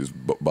much you hate this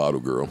bottle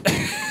girl.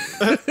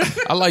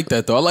 I like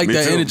that though. I like Me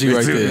that too. energy Me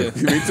right too.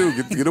 there. Me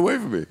too. Get away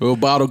from me. Little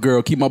bottle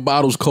girl, keep my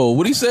bottles cold.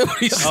 What he said?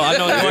 Oh, I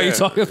know what you're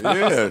talking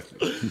about. Yeah.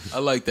 I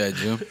like that,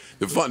 Jim.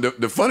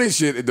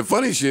 The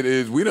funny shit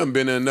is we done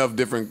been in enough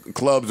different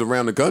clubs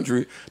around the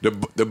country.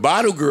 The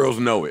bottle girls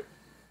know it.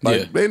 Like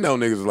Yeah. they know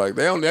niggas like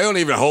they don't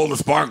even hold the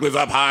sparklers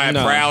up high and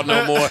No. proud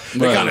no more.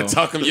 They Right. kind of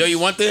tuck them. Yo, you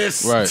want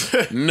this?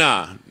 Right.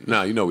 Nah,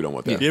 you know we don't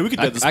want that. Yeah, we can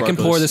get the I can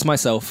sparklers. pour this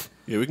myself.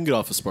 Yeah, we can get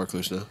off the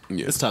sparklers now.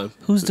 Yeah. It's time.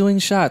 Who's doing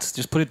shots?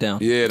 Just put it down.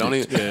 Yeah, don't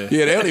even. Yeah.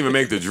 Yeah, they don't even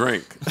make the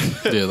drink.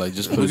 Yeah, like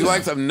just put Would it you down.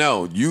 like something?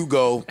 No, you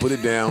go put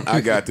it down.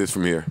 I got this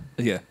from here.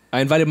 Yeah.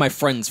 I invited my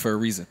friends for a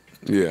reason.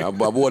 Yeah, I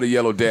wore the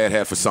yellow dad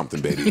hat for something,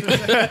 baby.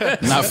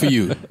 Not for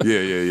you.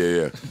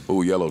 Yeah.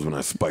 Oh, yellow's when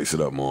I spice it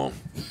up, mom.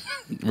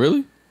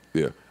 Really?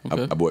 Yeah,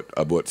 Okay.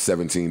 I bought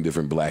 17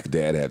 different black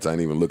dad hats. I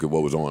didn't even look at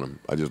what was on them.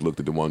 I just looked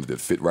at the ones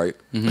that fit right.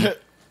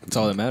 That's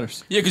all that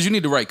matters. Yeah, because you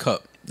need the right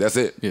cup. That's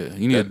it. Yeah,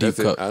 you need a deep that's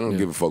it. cup. I don't Yeah.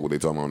 give a fuck what they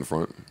talking about on the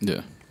front.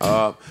 Yeah.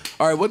 All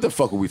right, what the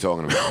fuck are we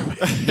talking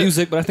about?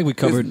 Music, but I think we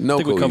covered. There's no I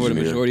think we covered the cohesion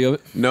here. majority of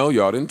it. No,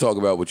 y'all didn't talk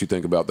about what you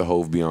think about the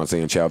Hove,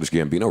 Beyonce, and Childish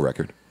Gambino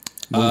record.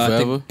 Move I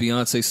forever. think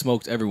Beyonce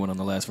smoked everyone on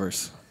the last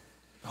verse,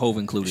 Hove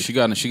included. She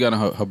got in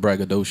her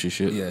braggadocious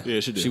shit. yeah, Yeah,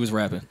 she did. She was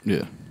rapping.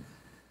 Yeah.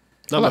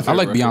 Not my I like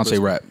favorite record, Beyonce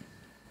but- rap.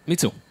 Me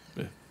too.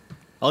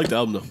 I like the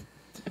album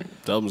though.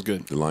 The album's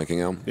good. The Lion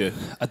King album. Yeah.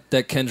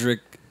 That Kendrick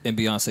and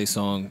Beyonce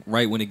song,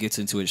 right when it gets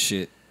into its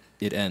shit,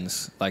 it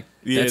ends. Like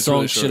Yeah, that it's song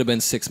really short. should have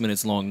been 6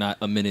 minutes long, not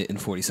a minute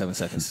and 47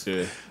 seconds.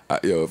 Yeah.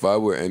 Yo, if I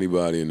were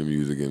anybody in the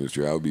music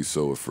industry, I would be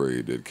so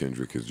afraid that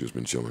Kendrick has just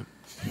been chilling.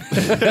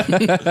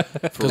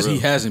 Because he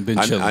hasn't been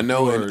chilling. I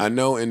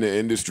know in the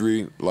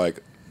industry,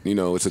 like, you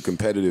know, it's a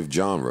competitive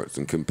genre. It's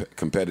a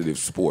competitive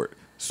sport.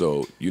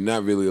 So you're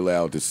not really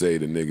allowed to say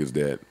to niggas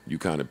that you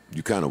kind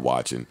of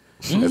watching.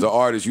 As an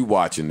artist, you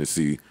watching to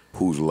see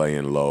who's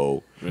laying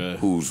low, Yeah.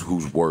 who's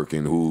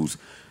working, who's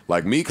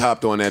like Meek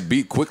hopped on that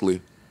beat quickly.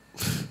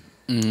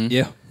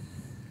 Yeah.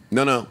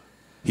 No.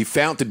 He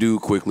found the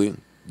dude quickly.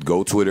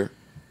 Go Twitter.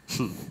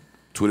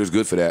 Twitter's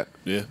good for that.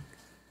 Yeah.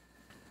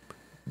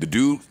 The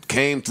dude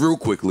came through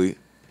quickly,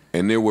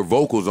 and there were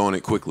vocals on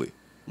it quickly.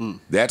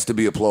 That's to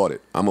be applauded.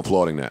 I'm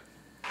applauding that.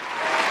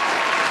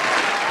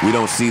 We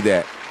don't see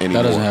that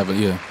anymore. That doesn't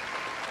happen, yeah.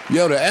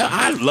 Yo,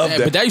 I love Yeah,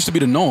 that. but that used to be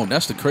the norm.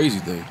 That's the crazy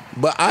thing.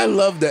 But I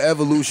love the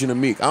evolution of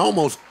Meek. I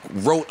almost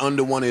wrote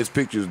under one of his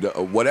pictures,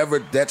 whatever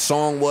that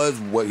song was,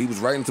 what he was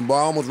writing to, I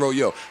almost wrote,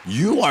 yo,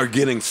 you are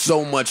getting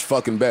so much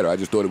fucking better. I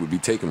just thought it would be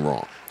taken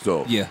wrong.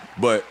 So Yeah.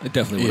 But It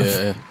definitely would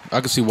have. Yeah, I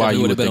can see why you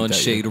would would have been think on that,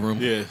 Shade Room.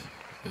 Yeah.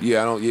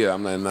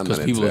 I'm not Because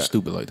into people are that.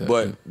 stupid like that.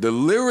 But yeah. the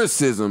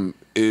lyricism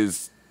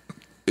is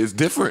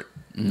different.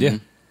 Yeah.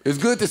 It's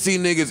good to see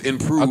niggas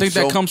improve. I think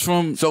that comes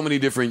from- so many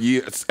different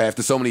years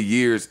after so many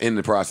years in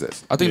the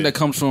process. I think that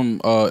comes from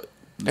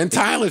And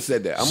Tyler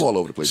said that. I'm all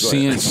over the place. Go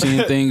ahead.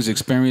 seeing things,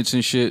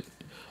 experiencing shit,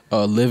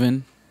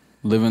 living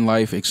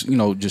life,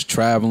 just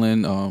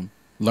traveling,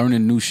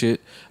 learning new shit.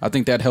 I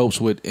think that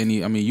helps with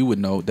any. I mean, you would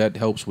know that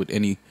helps with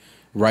any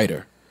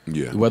writer.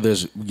 Yeah. Whether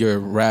it's you're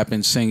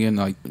rapping, singing,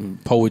 like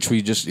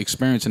poetry, just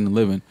experiencing and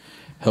living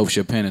helps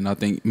your pen. And I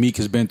think Meek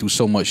has been through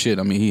so much shit.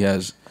 I mean,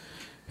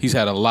 he's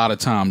had a lot of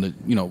time to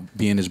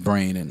be in his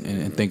brain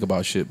and think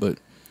about shit. But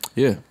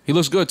yeah, he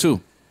looks good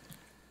too.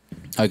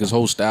 Like his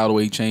whole style, the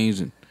way he changed,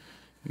 and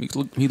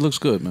he looks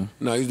good, man.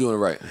 No, he's doing it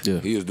right. Yeah.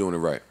 He is doing it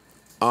right.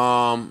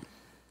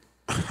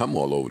 I'm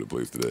all over the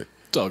place today.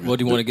 It's all good. What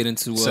do you want to get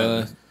into?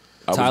 Seven.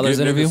 Tyler's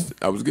interview?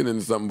 I was getting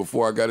into something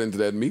before I got into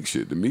that Meek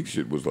shit. The Meek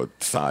shit was a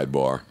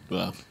sidebar.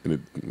 Wow.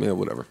 Yeah,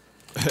 whatever.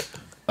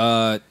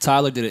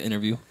 Tyler did an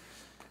interview.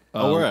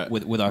 Where at?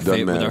 With our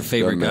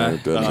favorite guy.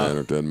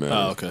 Doesn't matter.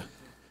 Oh, okay.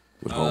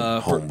 With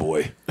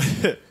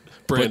homeboy.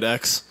 Brand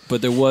X.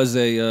 But there was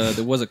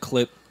a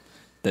clip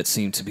that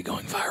seemed to be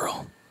going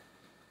viral.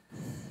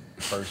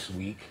 First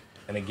week,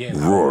 and again,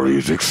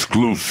 Rory's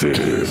exclusive.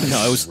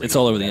 No, it's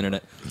all over the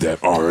internet.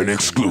 That are an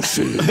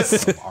exclusive.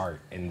 of art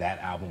in that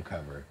album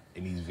cover,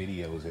 in these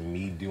videos, and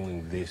me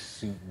doing this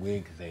suit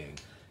wig thing,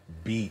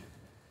 beat,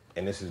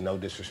 and this is no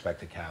disrespect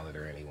to Khaled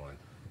or anyone,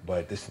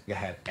 but this nigga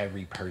had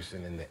every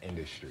person in the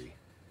industry,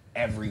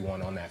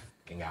 everyone on that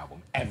fucking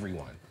album,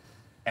 everyone,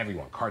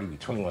 Cardi B,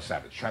 21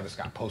 Savage, Travis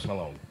Scott, Post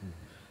Malone,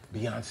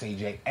 Beyonce,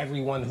 Jay,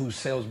 everyone who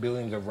sells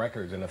billions of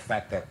records, and the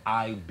fact that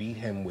I beat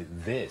him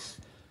with this,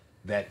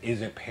 that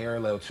isn't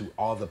parallel to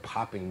all the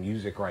popping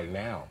music right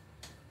now,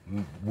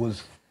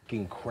 was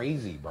fucking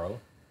crazy, bro.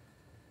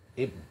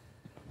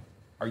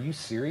 Are you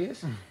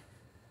serious?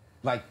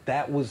 Like,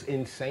 that was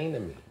insane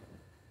to me.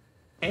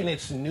 And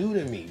it's new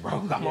to me,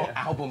 bro. I'm on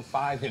album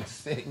 5 and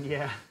 6.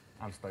 Yeah.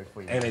 I'm stoked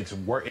for you. And it's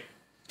working.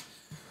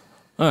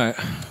 All right.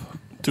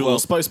 Do a little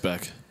spice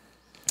back.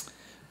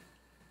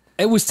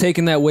 It was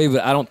taken that way,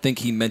 but I don't think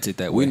he meant it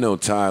that way. We know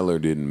Tyler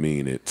didn't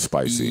mean it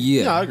spicy.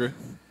 Yeah, I agree.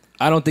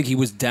 I don't think he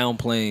was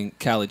downplaying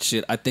Khaled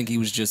shit. I think he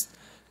was just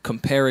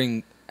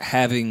comparing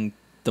having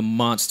the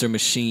monster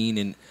machine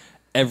and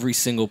every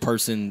single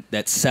person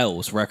that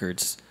sells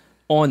records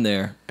on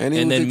there, and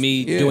then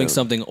me doing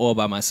something all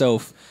by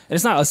myself. And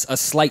it's not a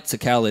slight to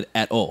Khaled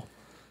at all.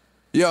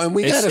 Yeah, and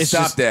we gotta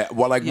stop just, that.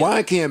 Well, like, why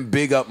I can't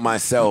big up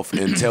myself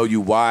and tell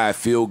you why I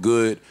feel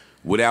good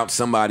without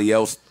somebody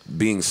else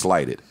being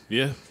slighted?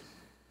 Yeah.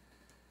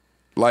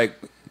 Like,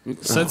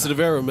 Sensitive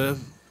era,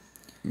 man.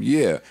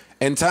 yeah.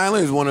 And Tyler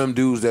is one of them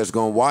dudes that's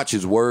gonna watch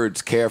his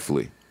words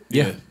carefully.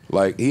 Yeah.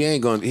 Like, he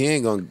ain't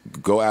gonna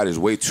go out his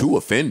way to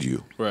offend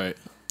you. Right.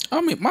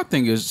 I mean, my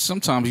thing is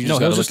sometimes you just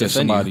gotta look at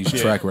somebody's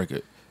track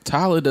record.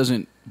 Tyler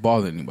doesn't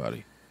bother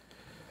anybody.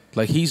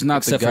 Like, he's not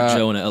Except the guy. for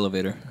Joe in the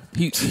elevator.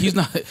 He's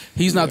not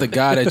the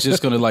guy that's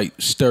just gonna like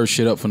stir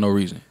shit up for no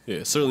reason.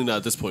 Yeah, certainly not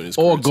at this point in his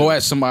Or career, go too.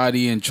 at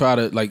somebody and try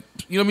to, like,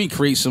 you know what I mean,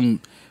 create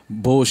some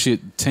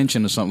bullshit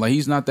tension or something. Like,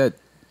 he's not that.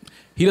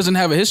 He doesn't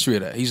have a history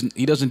of that.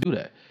 He doesn't do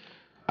that.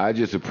 I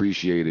just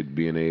appreciated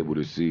being able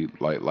to see,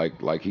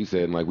 like he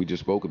said, and like we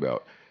just spoke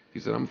about. He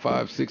said, I'm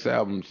 5-6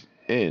 albums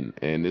in,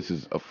 and this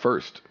is a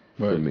first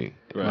for me.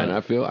 Right. And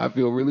I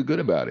feel really good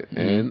about it.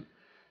 And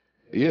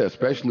yeah,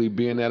 especially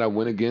being that I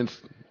went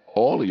against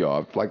all of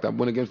y'all. Like, I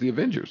went against the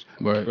Avengers.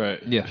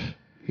 Right. Yeah.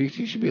 He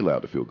should be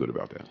allowed to feel good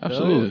about that.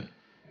 Absolutely.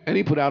 And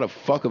he put out a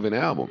fuck of an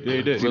album. Yeah,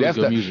 he did. See, Really that's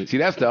good music. See,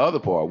 that's the other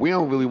part. We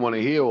don't really want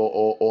to hear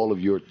all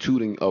of your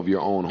tooting of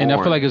your own horn. And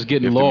I feel like it's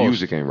getting if lost. the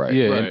music ain't right.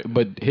 Yeah, Right.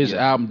 but his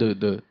album,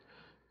 the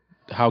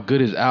how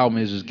good his album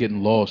is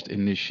getting lost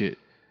in this shit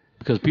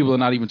because people are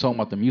not even talking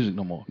about the music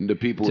no more. The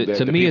people To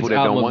the me, people it's that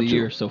album don't of want the to.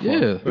 year so far.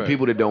 Yeah. The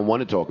people that don't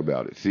want to talk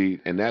about it. See,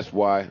 and that's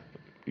why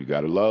you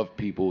got to love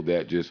people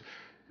that just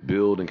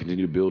build and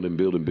continue to build and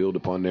build and build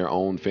upon their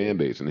own fan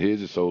base. And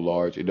his is so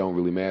large, it don't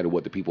really matter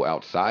what the people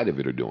outside of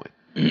it are doing.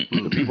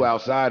 The people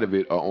outside of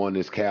it are on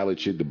this Khaled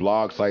shit. The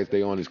blog sites,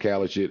 they on this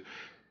Khaled shit.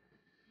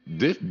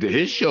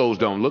 His shows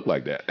don't look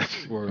like that.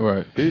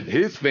 Right.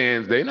 His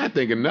fans, they not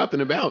thinking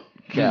nothing about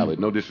Khaled.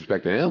 No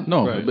disrespect to him.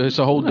 No, Right. but it's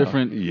a whole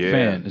different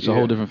fan. It's a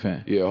whole different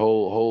fan. Yeah,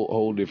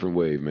 whole different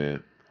wave,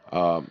 man.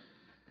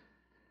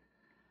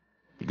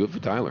 Good for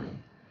Tyler.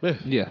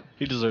 Yeah.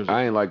 He deserves it.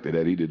 I ain't like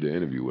that he did the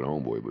interview with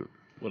Homeboy, but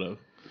Whatever.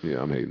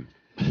 yeah, I'm hating.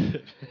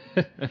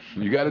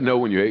 You got to know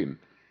when you're hating.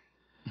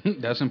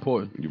 That's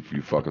important.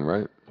 You fucking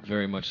right.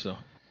 Very much so.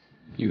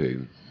 You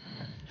hating.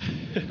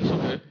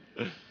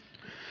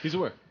 He's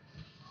aware.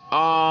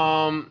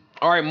 All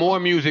right, more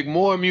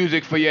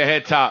music for your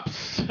head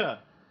tops. There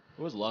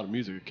was a lot of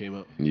music that came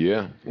out.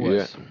 Yeah.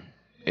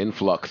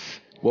 Influx.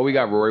 What we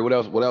got, Rory? What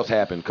else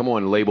happened? Come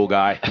on, label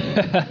guy.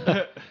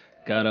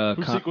 Got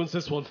Who sequenced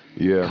this one?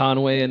 Yeah.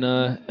 Conway and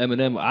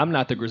Eminem. I'm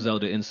not the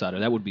Griselda insider.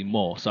 That would be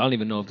Maul. So I don't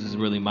even know if this is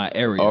really my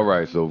area. All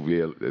right, so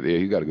yeah,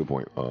 he got a good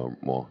point.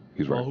 Maul,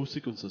 he's right. Well, who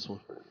sequenced this one?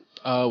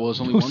 Well,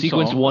 it's only Who one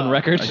sequenced song. one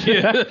record?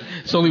 Yeah,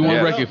 it's only one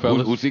Yeah. record,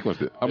 fellas. Who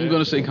sequenced it? I'm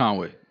gonna say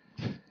Conway.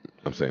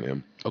 I'm saying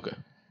him. Okay.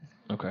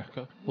 Okay.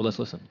 Well, let's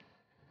listen.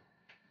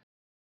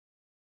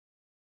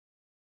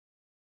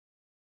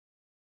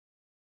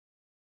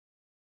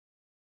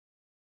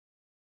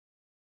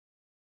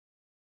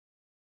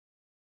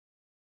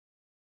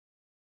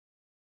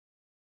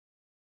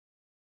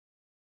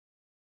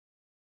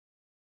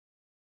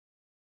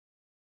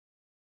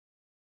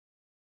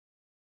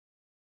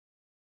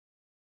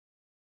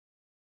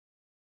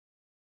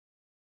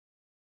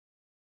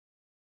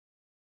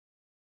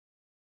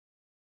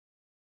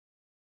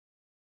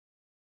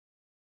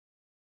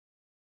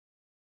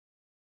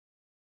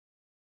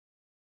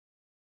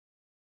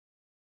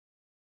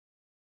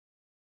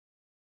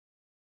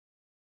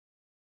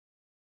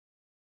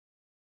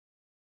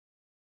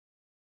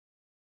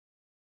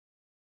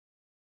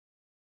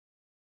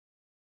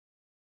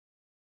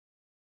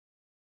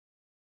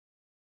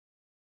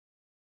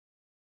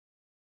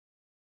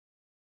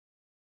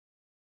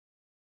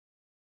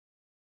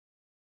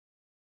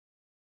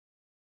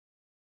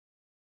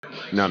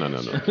 No.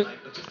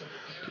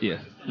 Yeah.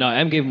 No,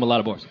 M gave him a lot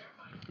of bars.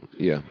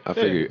 Yeah, I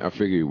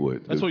figure you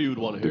would. That's what you would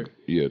want to hear.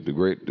 Yeah, the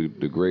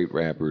great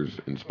rappers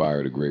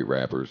inspire the great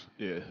rappers.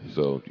 Yeah.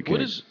 So you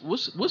can't.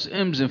 What's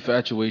M's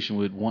infatuation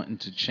with wanting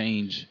to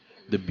change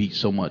the beat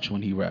so much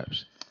when he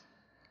raps?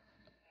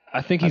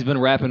 I think he's been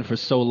rapping for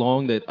so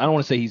long that I don't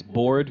want to say he's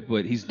bored,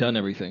 but he's done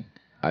everything.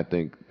 I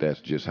think that's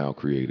just how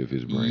creative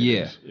his brain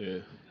is. Yeah.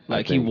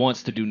 Like he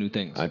wants to do new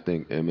things. I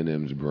think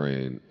Eminem's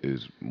brain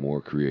is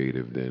more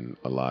creative than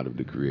a lot of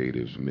the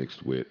creatives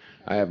mixed with.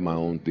 I have my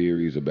own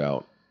theories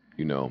about,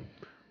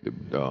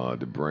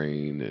 the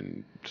brain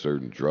and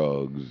certain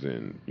drugs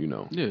and,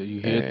 Yeah,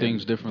 you hear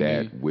things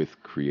differently. That with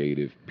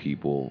creative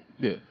people.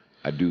 Yeah.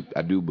 I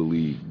do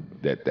believe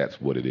that that's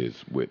what it is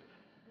with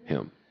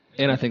him.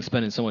 And I think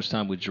spending so much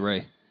time with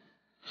Dre,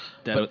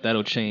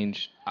 that'll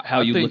change how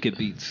I you think- look at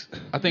beats.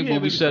 I think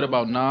what we said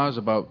about Nas,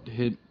 about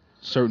hit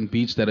certain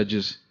beats that are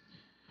just,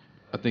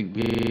 I think,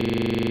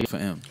 for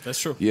him. That's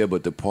true. Yeah,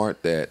 but the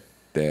part that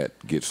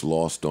gets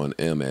lost on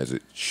M, as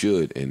it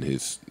should in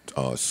his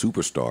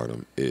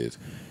superstardom, is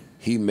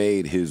he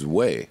made his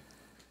way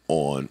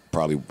on,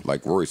 probably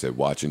like Rory said,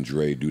 watching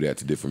Dre do that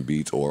to different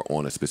beats or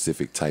on a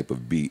specific type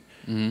of beat.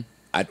 Mm-hmm.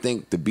 I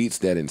think the beats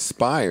that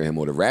inspire him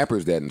or the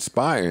rappers that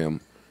inspire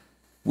him,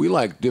 we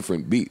like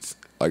different beats.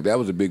 Like, that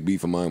was a big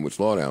beef of mine with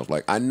Slaughterhouse.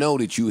 Like, I know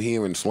that you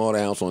hearing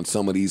Slaughterhouse on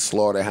some of these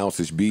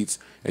Slaughterhouse-ish beats,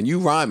 and you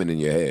rhyming in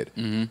your head.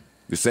 Mm-hmm.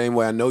 The same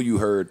way I know you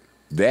heard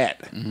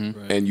that,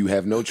 and you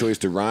have no choice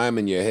to rhyme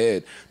in your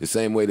head. The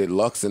same way that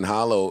Lux and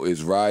Hollow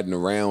is riding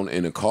around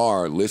in a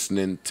car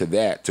listening to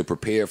that to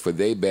prepare for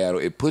their battle.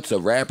 It puts a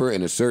rapper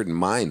in a certain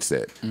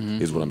mindset,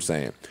 is what I'm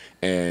saying.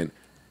 And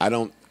I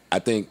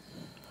think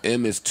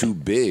M is too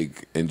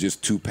big and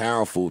just too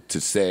powerful to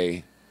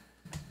say,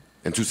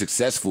 and too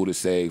successful to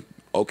say,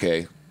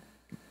 okay,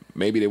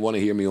 maybe they want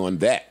to hear me on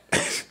that.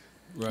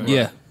 Right.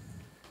 Yeah.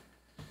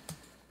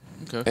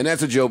 Okay. And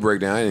that's a Joe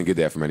breakdown. I didn't get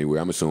that from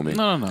anywhere, I'm assuming.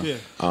 No. Yeah.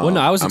 Well, no,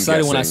 I was I'm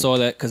excited when I guessing- saw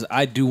that because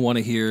I do want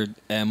to hear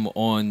M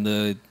on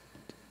the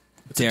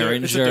it's a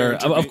Derringer. Derringer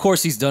Of beat.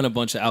 course, he's done a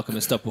bunch of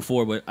Alchemist stuff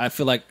before, but I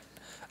feel like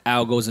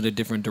Al goes in a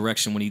different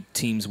direction when he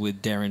teams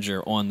with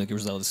Derringer on the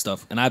Griselda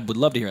stuff, and I would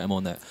love to hear M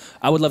on that.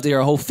 I would love to hear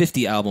a whole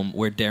 50 album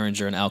where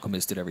Derringer and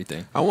Alchemist did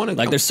everything.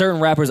 There's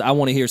certain rappers I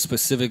want to hear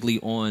specifically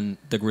on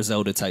the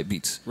Griselda type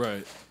beats,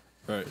 Right.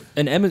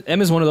 and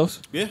M is one of those.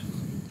 Yeah.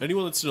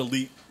 Anyone that's an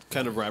elite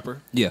kind of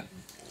rapper. Yeah.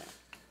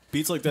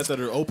 Beats like that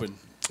are open.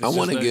 I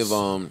want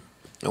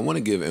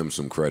to give M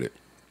some credit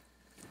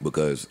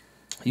because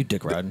You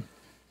dick riding.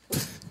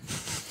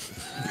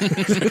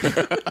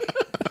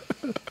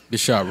 Good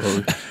shot,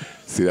 Rory.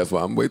 see, that's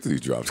why I'm waiting till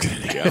these drops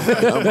get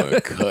out. I'm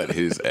gonna cut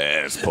his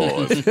ass.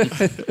 Pause.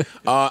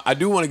 I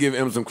do want to give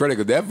M some credit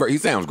because he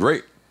sounds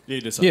great. Yeah,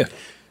 he did Yeah. something.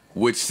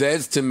 Which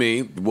says to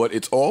me what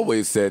it's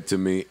always said to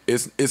me.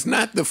 It's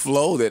not the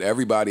flow that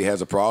everybody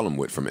has a problem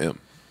with from M.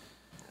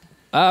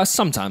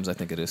 Sometimes I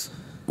think it is.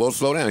 Well,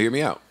 slow down. Hear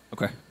me out.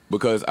 Okay.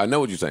 Because I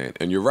know what you're saying,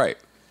 and you're right.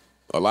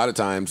 A lot of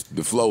times,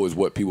 the flow is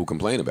what people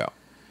complain about.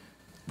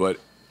 But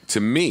to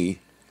me,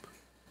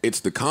 it's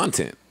the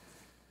content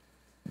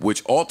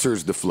which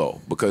alters the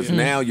flow. Because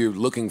now you're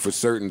looking for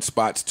certain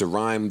spots to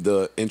rhyme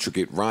the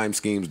intricate rhyme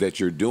schemes that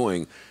you're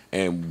doing,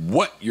 and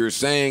what you're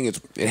saying,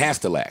 it has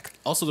to lack.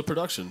 Also the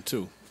production,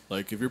 too.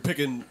 Like, if you're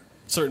picking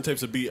certain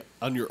types of beat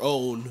on your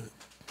own,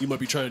 you might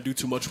be trying to do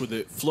too much with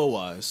it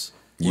flow-wise.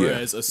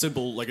 Whereas a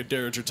simple, like a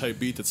Derringer type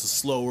beat that's a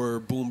slower,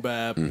 boom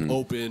bap,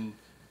 open,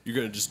 you're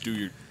going to just do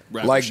your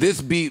rap. Like shit.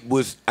 this beat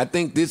was, I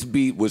think this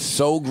beat was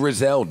so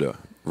Griselda,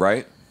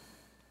 right?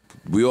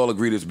 We all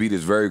agree this beat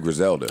is very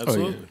Griselda.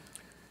 Absolutely.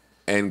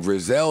 And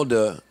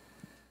Griselda,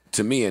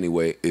 to me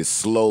anyway, is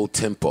slow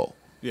tempo.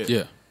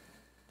 Yeah.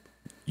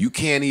 You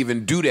can't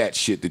even do that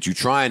shit that you're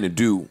trying to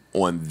do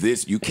on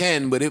this. You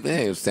can, but it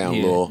sound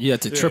a little. You have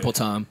to triple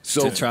time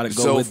to try to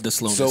go with the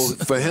slowness.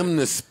 So for him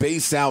to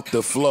space out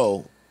the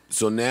flow,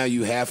 so now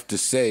you have to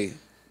say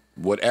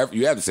whatever.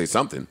 You have to say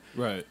something.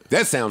 Right.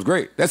 That sounds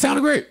great. That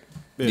sounded great.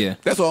 Yeah.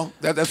 That's all.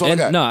 That's all I And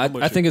got. no,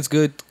 I think it's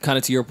good, kind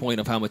of to your point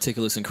of how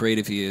meticulous and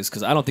creative he is,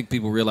 because I don't think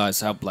people realize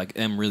how like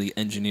M really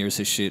engineers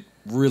his shit,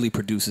 really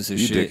produces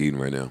his You shit. dick eating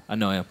right now. I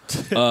know I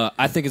am.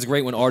 I think it's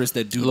great when artists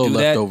that do Little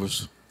that.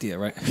 leftovers. Yeah,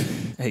 right.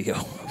 Hey yo,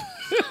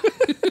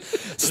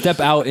 step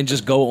out and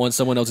just go on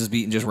someone else's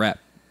beat and just rap.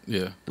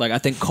 Yeah. Like I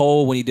think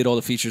Cole, when he did all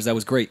the features, that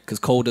was great because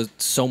Cole does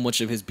so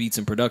much of his beats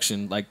and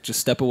production. Like just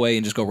step away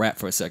and just go rap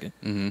for a second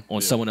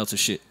on someone else's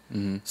shit.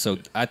 So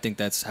I think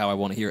that's how I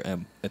want to hear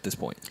M at this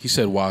point. He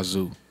said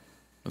Wazoo.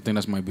 I think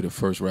that might be the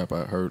first rap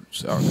I heard.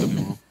 I could be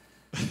wrong.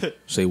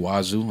 Say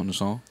Wazoo on the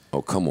song.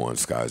 Oh, come on,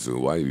 Sky Zoo.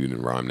 Why you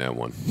didn't rhyme that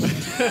one?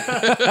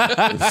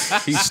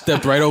 He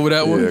stepped right over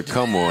that one. Yeah,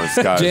 come on,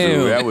 Sky Zoo.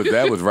 Damn.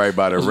 That was right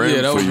by the rim.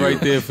 Yeah, that for was you. right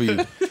there for you.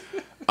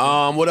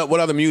 What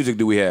other music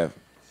do we have?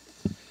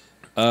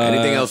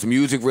 Anything else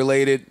music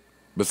related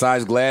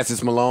besides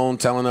Glasses Malone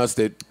telling us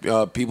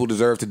that people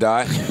deserve to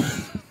die?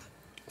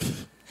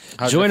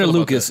 Joyner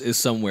Lucas is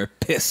somewhere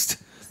pissed.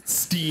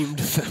 Steamed.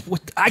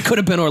 I could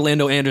have been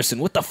Orlando Anderson.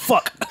 What the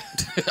fuck?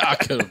 I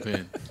could have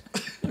been.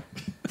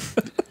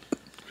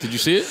 Did you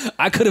see it?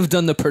 I could have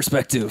done the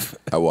perspective.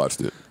 I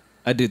watched it.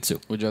 I did too.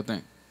 What'd y'all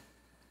think?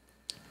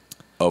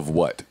 Of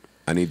what?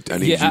 I need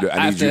Yeah,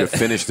 you to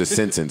finish the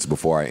sentence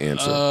before I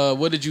answer.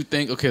 What did you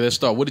think? Okay, let's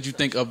start. What did you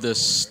think of the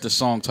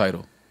song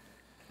title?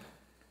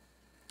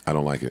 I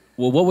don't like it.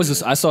 Well, what was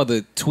this? I saw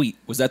the tweet.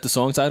 Was that the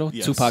song title?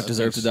 Yes. Tupac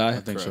Deserves to Die? I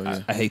think so,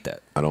 yeah. I hate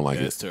that. I don't like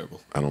Yeah, it. it's terrible.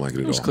 I don't like it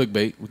It at was all.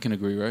 clickbait. We can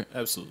agree, right?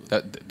 Absolutely.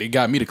 That they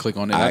got me to click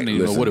on it. I didn't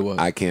even know what it was.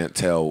 I can't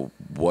tell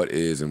what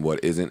is and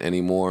what isn't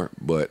anymore,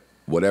 but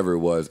whatever it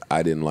was,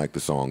 I didn't like the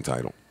song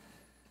title.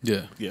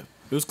 Yeah. Yeah,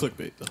 it was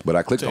clickbait though. But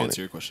I clicked to on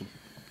answer it. your question.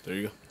 There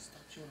you go.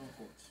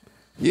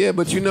 Yeah,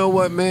 but you know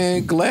what,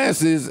 man?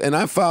 Glasses, and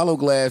I follow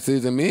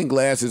Glasses, and me and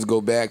Glasses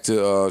go back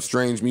to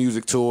Strange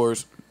Music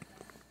Tours.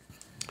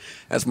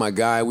 That's my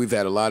guy. We've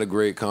had a lot of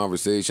great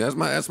conversation.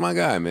 That's my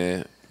guy,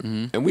 man.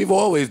 And we've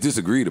always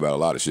disagreed about a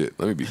lot of shit.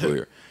 Let me be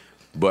clear.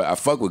 But I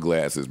fuck with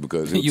Glasses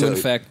because he'll You, tell in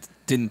fact,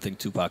 didn't think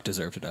Tupac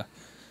deserved to die.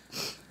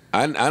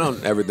 I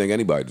don't ever think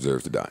anybody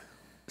deserves to die.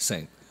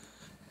 Same.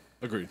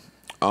 Agreed.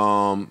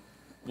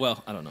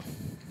 Well, I don't know.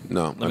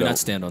 No, Let me not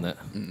stand on that.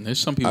 There's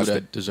some people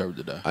that deserve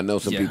to die. I know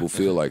some Yeah. people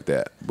feel like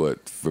that,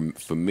 but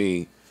for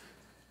me,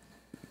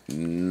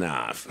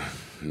 nah,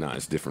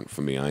 it's different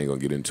for me. I ain't gonna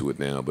get into it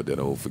now, but that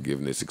whole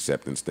forgiveness,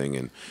 acceptance thing,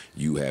 and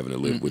you having to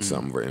live with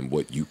something and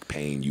what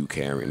pain you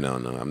carry. No,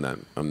 I'm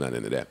not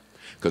into that.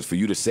 Because for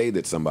you to say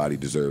that somebody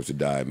deserves to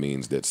die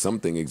means that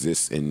something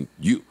exists in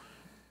you.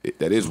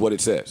 That is what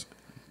it says.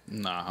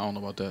 Nah, I don't know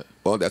about that.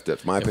 Well,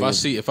 that's my opinion.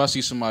 If I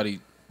see somebody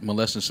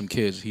molesting some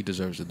kids, he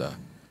deserves to die.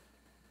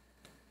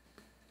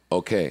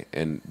 Okay,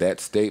 and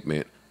that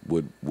statement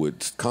would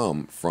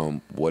come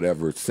from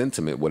whatever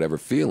sentiment, whatever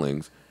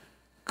feelings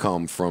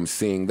come from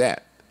seeing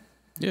that.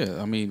 Yeah,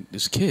 I mean,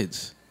 it's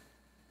kids.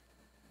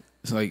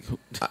 It's like,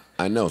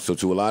 I know. So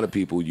to a lot of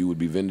people, you would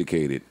be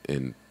vindicated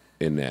in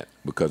that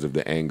because of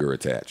the anger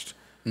attached,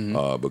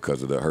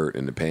 because of the hurt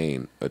and the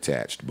pain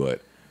attached.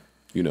 But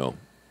you know,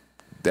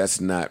 that's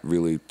not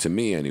really, to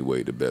me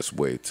anyway, the best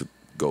way to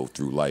go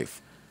through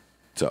life,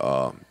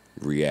 to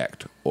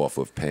react off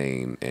of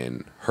pain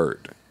and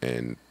hurt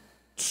and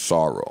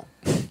sorrow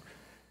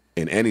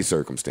in any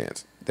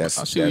circumstance. I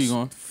see where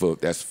you're going.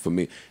 That's for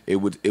me. It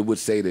would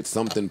say that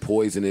something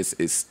poisonous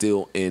is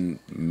still in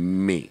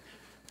me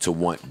to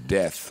want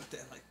death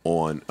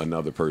on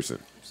another person.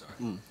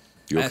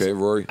 You okay,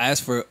 Rory? I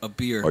asked for a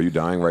beer. Are you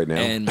dying right now?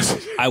 And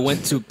I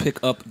went to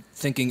pick up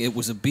thinking it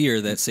was a beer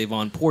that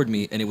Savon poured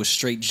me, and it was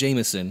straight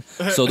Jameson.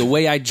 So the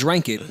way I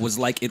drank it was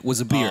like it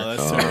was a beer. Oh,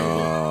 that's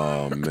terrible.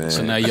 Oh man.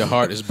 So now your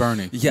heart is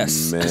burning.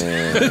 Yes.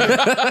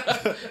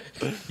 Man.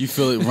 You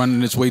feel it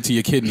running its way to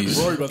your kidneys.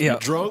 Rory about to Yeah. be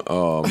drunk.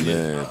 Oh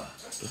man.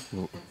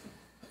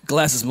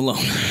 Glasses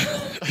Malone.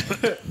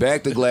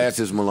 Back to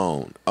Glasses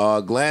Malone.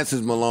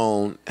 Glasses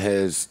Malone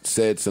has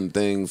said some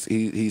things.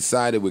 He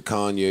sided with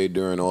Kanye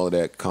during all of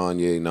that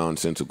Kanye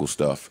nonsensical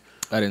stuff.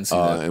 I didn't see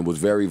that. And was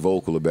very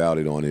vocal about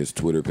it on his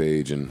Twitter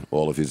page and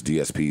all of his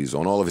DSPs,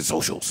 on all of his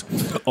socials.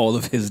 All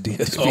of his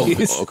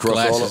DSPs.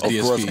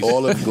 Across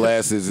all of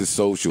Glasses'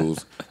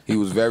 socials. He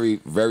was very,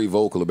 very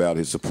vocal about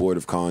his support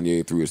of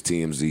Kanye through his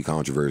TMZ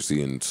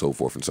controversy and so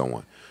forth and so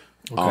on.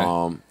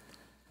 Okay.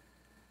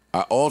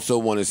 I also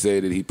want to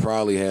say that he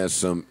probably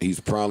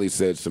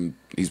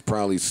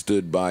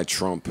stood by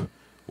Trump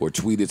or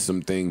tweeted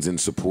some things in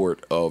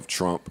support of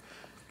Trump.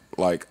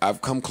 Like,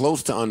 I've come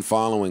close to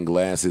unfollowing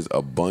Glasses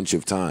a bunch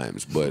of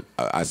times, but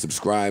I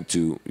subscribe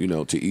to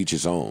each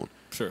his own.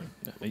 Sure.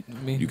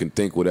 You can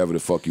think whatever the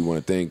fuck you want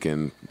to think,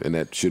 and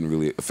that shouldn't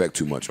really affect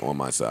too much on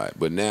my side.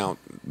 But now,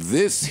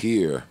 this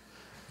here,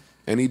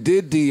 and he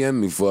did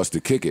DM me for us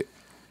to kick it.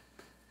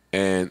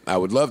 And I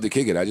would love to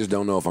kick it. I just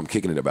don't know if I'm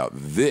kicking it about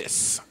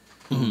this.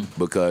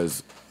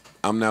 Because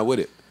I'm not with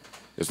it.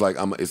 It's like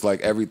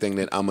everything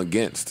that I'm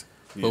against.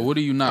 But what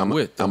are you not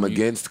with? I'm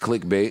against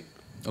clickbait.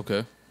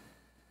 Okay.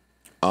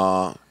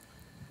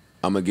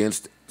 I'm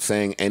against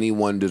saying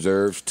anyone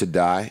deserves to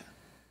die.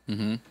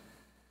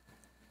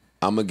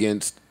 I'm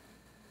against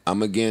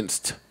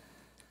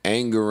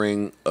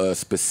angering a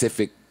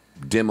specific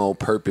demo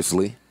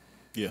purposely.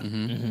 Yeah.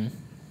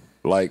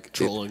 Like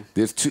Trolling.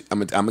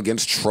 I'm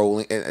against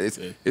trolling.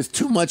 It's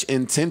too much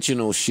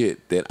intentional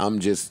shit that I'm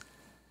against.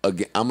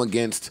 I'm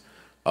against.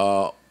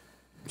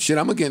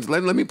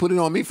 Let me put it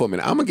on me for a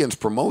minute. I'm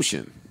against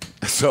promotion.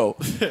 So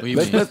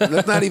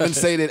let's not even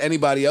say that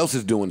anybody else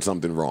is doing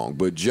something wrong.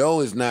 But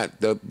Joe is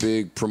not the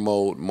big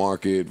promote,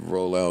 market,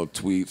 roll out,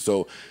 tweet.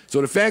 So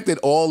the fact that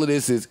all of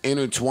this is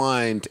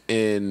intertwined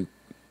in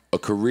a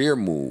career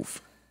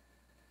move,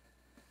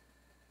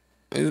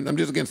 I'm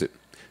just against it.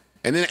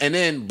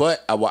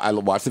 But I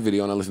watched the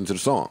video and I listened to the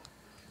song.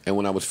 And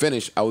when I was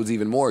finished, I was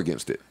even more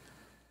against it.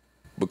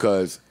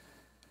 Because,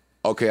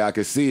 okay, I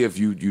could see if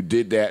you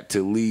did that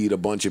to lead a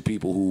bunch of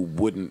people who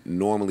wouldn't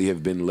normally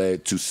have been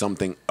led to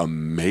something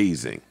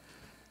amazing.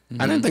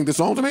 I didn't think the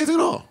song was amazing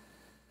at all.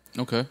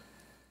 Okay.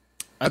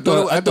 I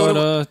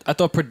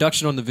thought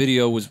production on the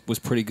video was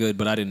pretty good,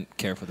 but I didn't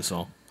care for the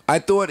song. I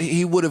thought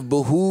he would have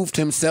behooved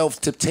himself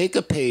to take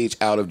a page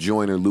out of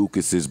Joyner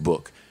Lucas's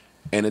book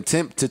and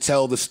attempt to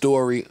tell the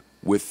story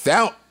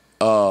without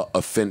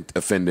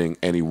offending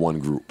any one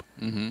group.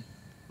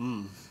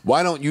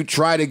 Why don't you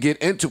try to get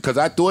into? Because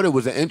I thought it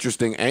was an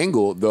interesting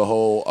angle. The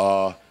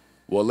whole.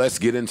 Well, let's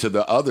get into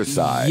the other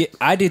side. Yeah,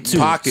 I did too.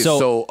 Pac is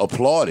so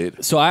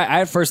applauded. So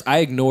I at first I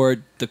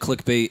ignored the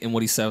clickbait and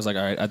what he said. I was like,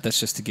 all right, that's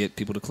just to get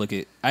people to click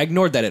it. I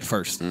ignored that at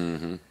first,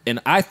 and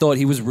I thought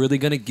he was really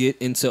going to get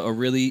into a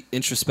really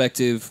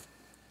introspective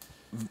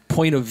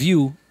point of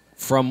view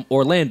from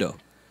Orlando,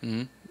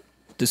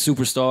 the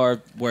superstar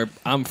where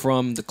I'm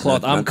from, the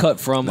cloth I'm cut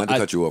from. Not to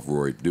cut you off,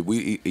 Rory. Did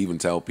we even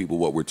tell people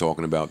what we're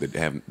talking about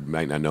that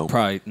might not know?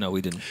 Probably no,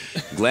 we didn't.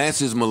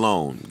 Glasses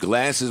Malone.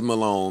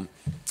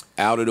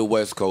 Out of the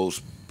West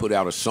Coast, put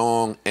out a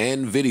song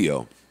and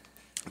video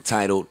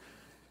titled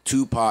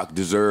 "Tupac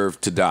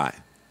Deserved to Die,"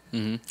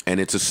 and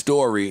it's a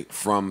story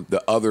from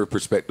the other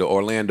perspective,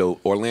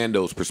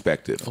 Orlando's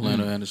perspective.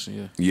 Orlando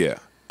Anderson, yeah.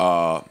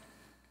 Yeah,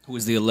 Who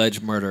was the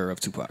alleged murderer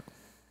of Tupac?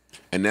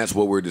 and that's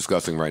what we're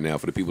discussing right now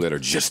for the people that are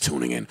just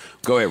tuning in.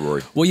 Go ahead,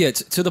 Rory. Well, yeah,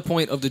 to the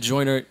point of the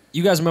Joyner.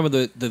 You guys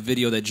remember the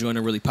video that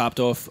Joyner really popped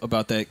off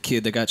about that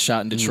kid that got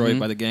shot in Detroit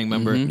by the gang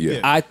member?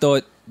 Yeah. I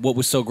thought what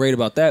was so great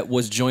about that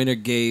was Joyner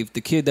gave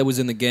the kid that was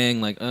in the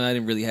gang, like, I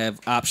didn't really have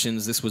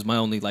options. This was my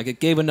only, like, it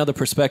gave another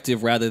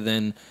perspective rather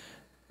than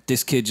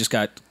this kid just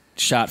got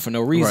shot for no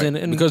reason.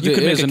 Right. And Because you there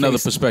could make is a another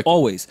case perspective.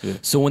 always. Yeah.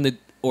 So when the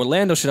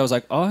Orlando shit, I was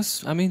like, oh,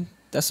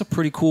 that's a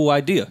pretty cool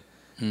idea.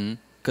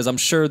 Because I'm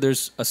sure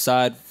there's a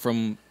side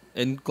from,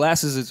 and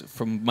Glasses is,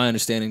 from my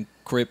understanding,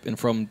 Crip and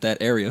from that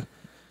area,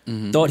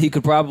 thought he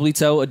could probably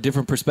tell a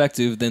different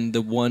perspective than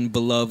the one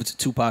beloved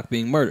Tupac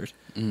being murdered.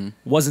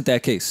 Wasn't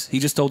that case. He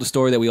just told the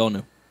story that we all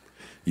knew.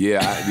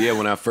 Yeah,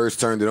 when I first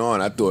turned it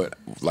on, I thought,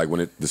 like,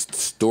 when the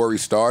story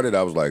started,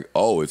 I was like,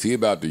 oh, is he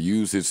about to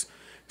use his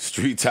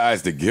street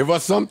ties to give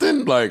us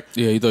something? Like,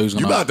 Yeah, he thought he was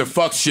you gonna. about to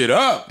fuck shit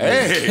up.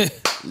 Hey,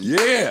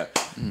 yeah.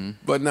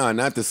 But no,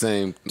 not the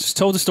same. Just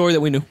told the story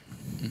that we knew.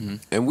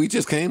 And we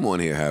just came on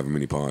here however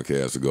many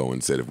podcasts ago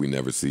and said if we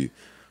never see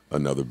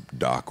another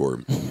doc or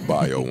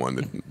bio on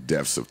the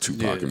deaths of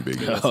Tupac and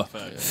Biggie. Oh,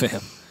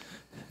 fam.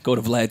 Go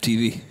to Vlad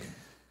TV.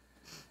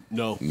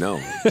 No. No.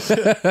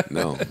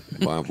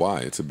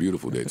 Why? It's a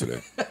beautiful day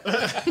today.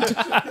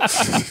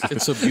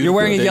 It's a beautiful You're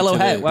wearing a day yellow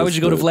today. hat. Why would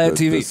you go to Vlad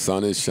TV? The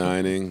sun is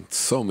shining.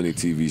 So many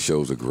TV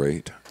shows are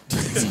great.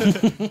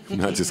 I'm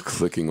not just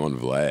clicking on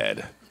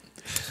Vlad.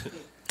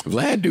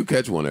 Vlad do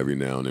catch one every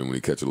now and then when he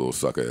catch a little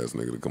sucker ass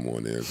nigga to come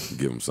on there and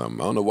give him something.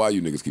 I don't know why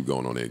you niggas keep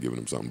going on there and giving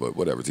him something, but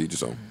whatever.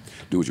 Teach your own.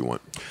 Do what you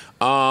want.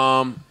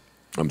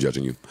 I'm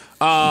judging you.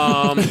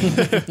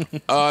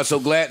 So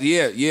glad.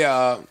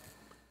 Yeah.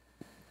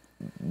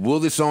 Will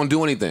this song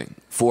do anything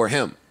for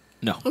him?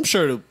 No. I'm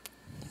sure to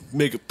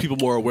make people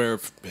more aware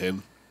of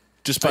him.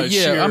 Just by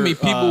Yeah, sheer I mean,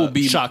 people will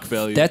be- shock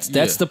value. That's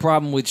Yeah. the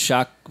problem with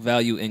shock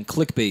value and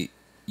clickbait.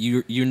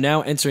 You're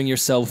now entering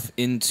yourself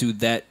into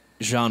that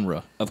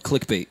genre of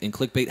clickbait, and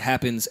clickbait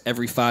happens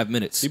every 5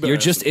 minutes. You better You're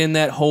have just some- in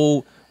that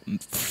whole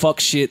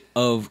fuck shit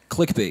of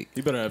clickbait.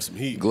 You better have some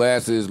heat.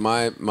 Glasses,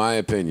 my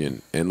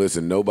opinion. And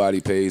listen, nobody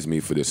pays me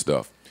for this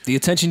stuff. The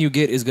attention you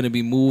get is going to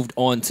be moved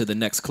on to the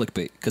next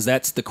clickbait because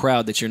that's the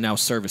crowd that you're now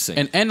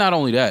servicing. And not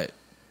only that,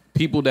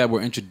 people that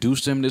were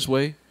introduced to him this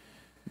way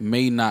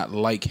may not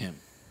like him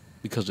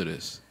because of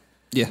this.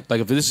 yeah, Like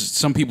if this is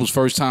some people's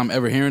first time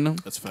ever hearing him,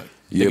 That's a fact.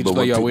 They can just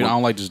like, yo, wait, I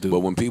don't like this dude. But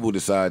when people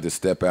decide to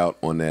step out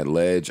on that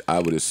ledge, I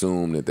would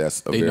assume that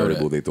that's a They know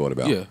variable that. they thought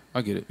about. yeah,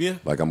 I get it. Yeah.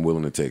 Like, I'm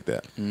willing to take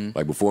that.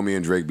 Like, before me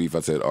and Drake beef, I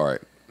said, all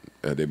right,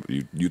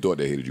 you thought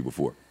they hated you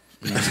before.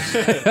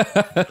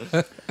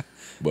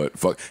 But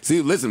fuck.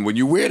 See, listen, when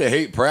you wear the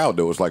hate proud,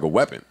 though, it's like a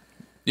weapon.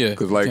 Yeah,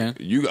 Because, like,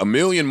 you a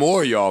million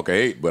more of y'all can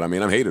hate, but I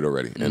mean, I'm hated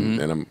already, and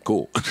I'm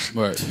cool. can.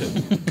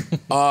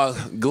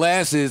 Right.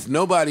 Glasses,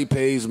 nobody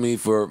pays me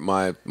for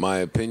my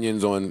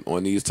opinions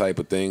on these type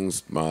of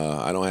things.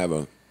 I don't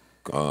have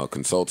a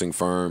consulting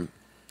firm.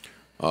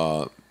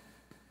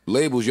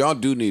 Labels, y'all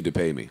do need to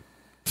pay me.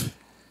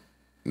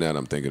 Now that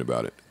I'm thinking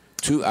about it.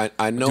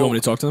 I know. Do you want me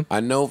to talk to them? I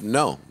know,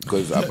 no,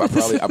 because I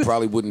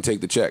probably wouldn't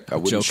take the check. I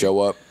wouldn't Joking. show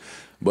up.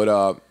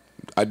 But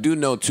I do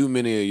know too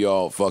many of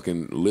y'all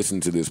fucking listen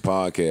to this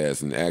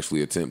podcast and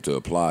actually attempt to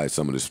apply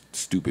some of this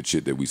stupid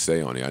shit that we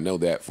say on here. I know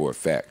that for a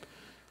fact.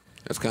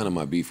 That's kind of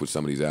my beef with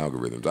some of these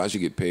algorithms. I should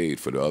get paid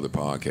for the other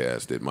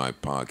podcasts that my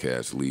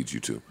podcast leads you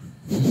to.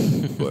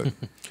 But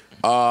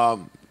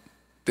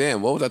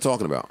damn, what was I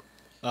talking about?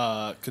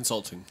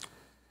 Consulting.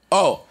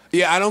 Oh,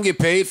 yeah, I don't get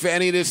paid for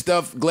any of this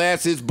stuff,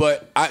 Glasses,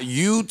 but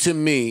you, to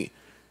me,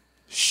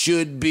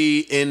 should be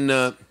in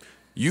the...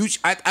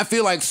 I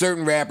feel like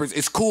certain rappers,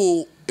 it's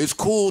cool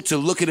to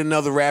look at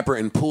another rapper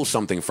and pull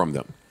something from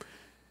them.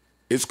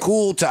 It's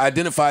cool to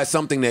identify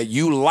something that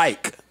you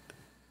like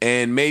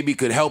and maybe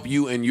could help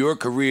you in your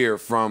career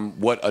from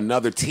what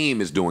another team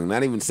is doing.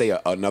 Not even say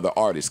another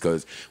artist,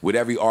 because with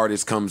every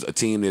artist comes a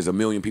team, there's a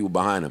million people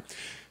behind them.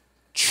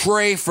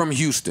 Trey from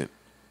Houston.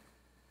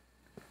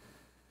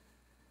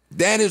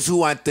 That is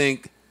who I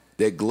think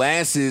that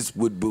Glasses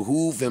would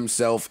behoove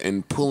himself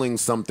in pulling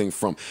something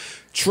from.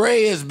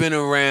 Trey has been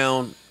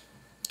around.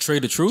 Trey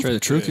the Truth? Trey the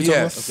Truth?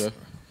 Yes. Okay.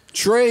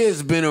 Trey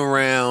has been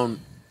around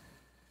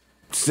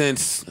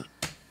since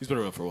He's been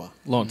around for a while.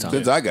 Long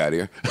time. I got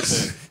here.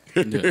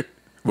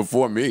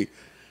 Before me.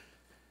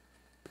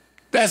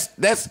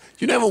 That's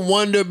you never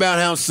wonder about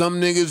how some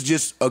niggas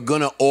just are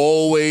gonna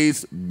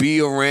always be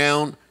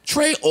around.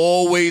 Trey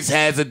always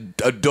has a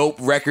dope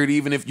record,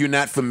 even if you're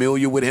not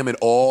familiar with him at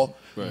all.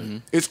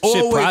 Right. It's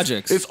always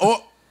projects. It's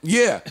all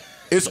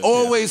It's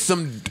always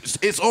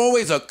It's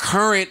always a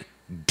current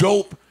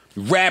dope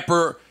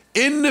rapper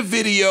in the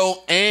video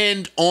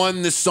and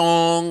on the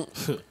song.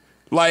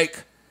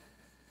 Like,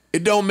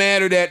 it don't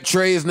matter that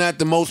Trey is not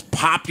the most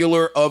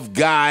popular of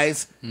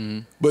guys,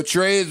 but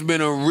Trey has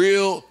been a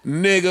real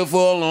nigga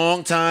for a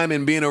long time,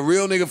 and being a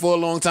real nigga for a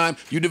long time,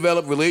 you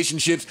develop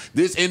relationships.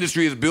 This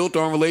industry is built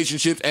on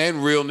relationships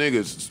and real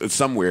niggas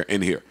somewhere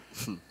in here.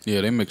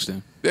 Yeah, they mixed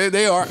in.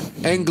 They are.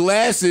 And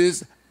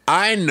Glasses,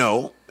 I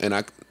know,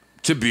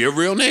 to be a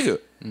real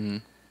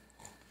nigga.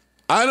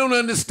 I don't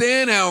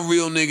understand how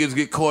real niggas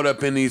get caught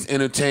up in these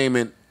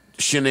entertainment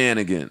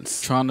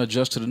shenanigans. Trying to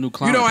adjust to the new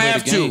climate. You don't play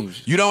have the to.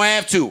 games. You don't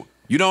have to.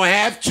 You don't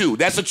have to.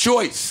 That's a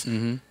choice.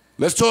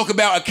 Let's talk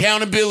about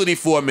accountability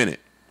for a minute.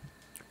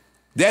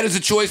 That is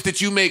a choice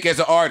that you make as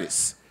an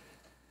artist.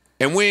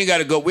 And we ain't got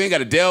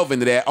to delve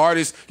into that.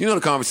 Artists, you know the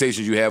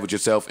conversations you have with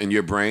yourself in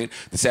your brain,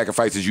 the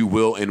sacrifices you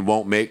will and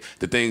won't make,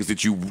 the things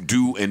that you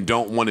do and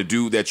don't want to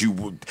do that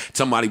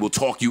somebody will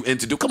talk you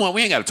into do. Come on,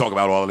 we ain't got to talk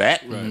about all of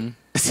that. Right.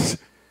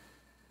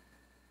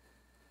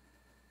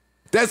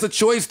 That's a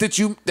choice that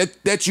you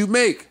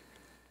make.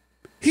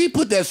 He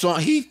put that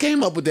song, he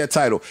came up with that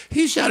title.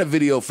 He shot a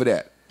video for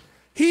that.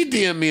 He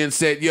DM'd me and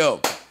said,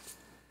 yo,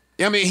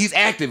 I mean, he's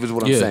active is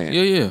what I'm saying.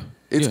 Yeah.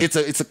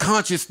 It's a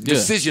conscious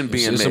decision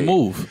being made. It's a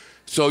move.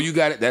 So you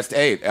got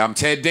it. I'm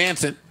Ted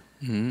Danson.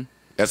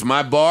 That's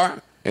my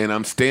bar, and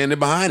I'm standing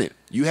behind it.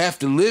 You have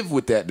to live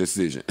with that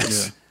decision.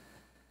 Yeah.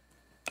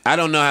 I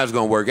don't know how it's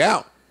going to work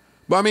out.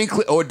 But I mean,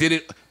 or did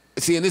it...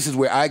 See, and this is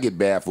where I get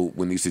baffled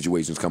when these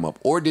situations come up.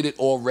 Or did it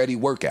already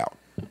work out?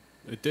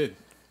 It did.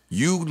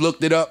 You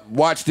looked it up,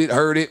 watched it,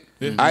 heard it.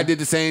 I did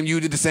the same. You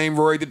did the same.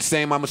 Rory did the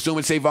same. I'm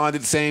assuming Savon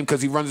did the same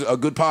because he runs a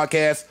good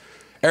podcast.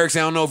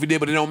 Erickson, I don't know if he did,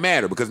 but it don't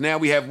matter because now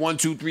we have 1,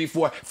 2, 3,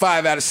 4,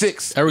 5 out of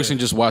 6. Erickson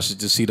just watched it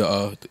to see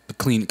the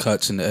clean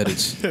cuts and the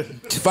edits.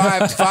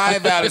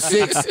 5 out of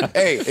 6.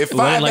 Hey, if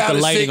 5 like out the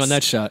of lighting 6, on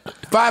that shot.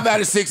 5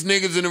 out of 6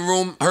 niggas in the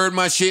room heard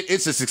my shit,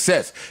 it's a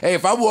success. Hey,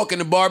 if I walk in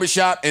the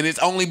barbershop and it's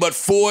only but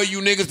 4 of you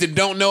niggas that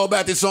don't know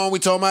about this song we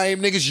talking about, hey,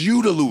 niggas,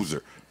 you the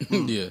loser.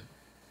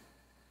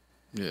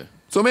 Yeah.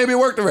 So maybe it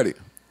worked already.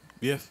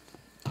 Yeah.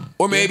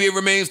 Or maybe it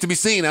remains to be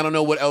seen. I don't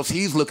know what else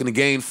he's looking to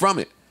gain from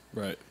it.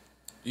 Right.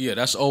 Yeah,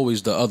 that's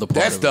always the other part.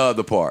 That's of the it.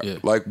 other part. Yeah.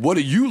 Like, what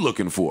are you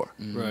looking for?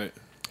 Right.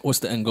 What's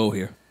the end goal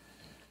here?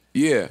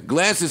 Yeah,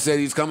 Glances said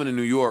he's coming to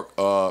New York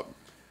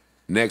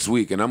next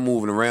week, and I'm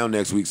moving around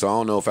next week, so I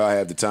don't know if I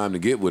have the time to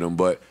get with him,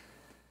 but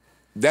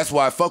that's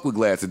why I fuck with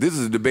Glasses. This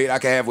is a debate I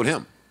can have with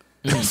him.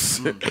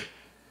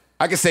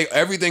 I can say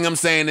everything I'm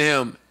saying to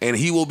him, and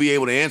he will be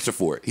able to answer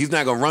for it. He's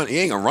not gonna run. He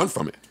ain't gonna run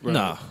from it. Right.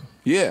 Nah.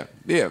 Yeah.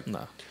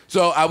 Nah.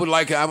 So I would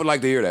like to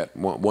hear that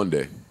one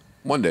day.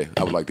 One day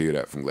I would like to hear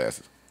that from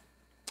Glasses.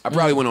 I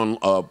probably went on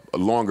a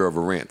longer of a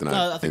rant than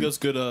I think it was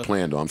good.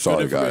 Planned on. I'm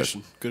sorry, guys.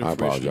 Good I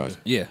information. apologize.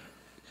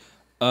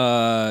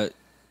 Yeah.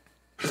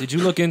 Did you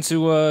look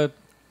into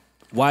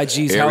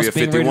YG's Area house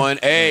being 51.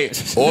 Hey,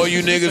 all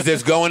you niggas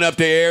that's going up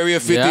to Area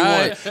 51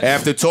 Yeah.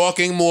 after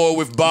talking more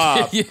with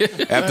Bob.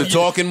 After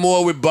talking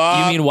more with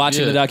Bob. You mean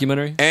watching the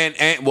documentary? And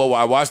well,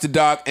 I watched the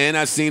doc and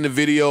I seen the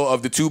video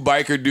of the 2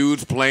 biker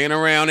dudes playing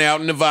around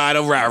out in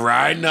Nevada,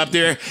 riding up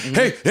there.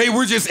 Hey,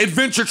 we're just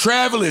adventure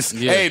travelers.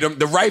 Yeah. Hey,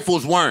 the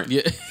rifles weren't.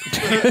 Yeah.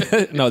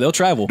 No, they'll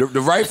travel.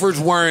 The rifles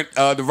weren't.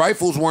 The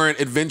rifles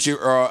weren't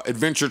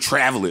adventure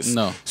travelers.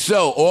 No.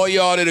 So all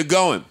y'all that are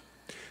going,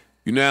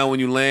 you know, when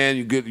you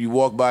land, you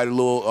walk by the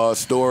little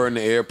store in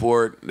the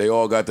airport. They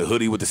all got the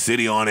hoodie with the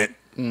city on it.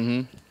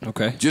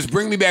 Okay. Just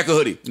bring me back a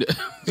hoodie.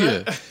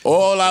 Yeah.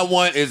 All I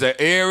want is an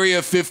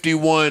Area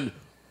 51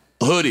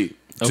 hoodie.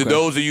 To Okay.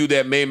 those of you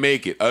that may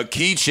make it, a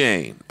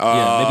keychain,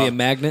 Yeah, maybe a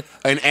magnet.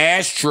 an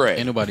ashtray.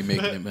 Ain't nobody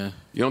making it, man.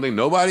 You don't think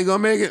nobody gonna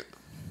make it?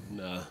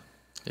 Nah.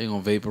 They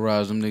gonna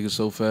vaporize them niggas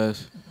so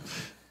fast.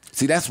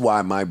 See, that's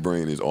why my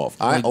brain is off.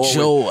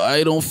 Joe,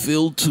 I don't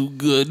feel too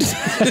good.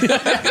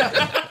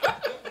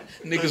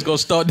 Niggas gonna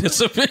start this.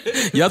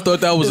 Y'all thought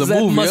that was a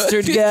movie.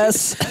 mustard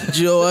gas?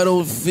 Joe, I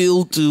don't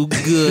feel too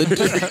good.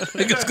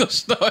 Niggas gonna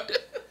start.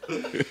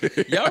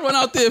 Y'all run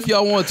out there if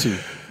y'all want to.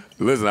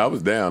 Listen, I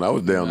was down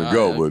to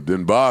go, but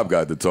then Bob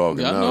got to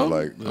talking. Y'all I know. was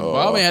like,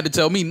 Bob ain't had to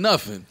tell me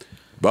nothing.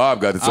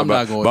 Bob got to talk I'm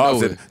not about. going Bob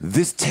nowhere. said,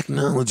 "This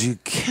technology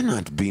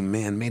cannot be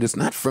man-made. It's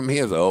not from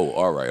here." So,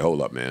 all right,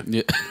 hold up, man.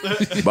 Yeah.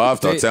 Bob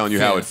started telling you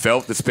how it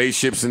felt, the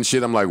spaceships and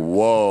shit. I'm like,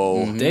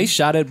 whoa. They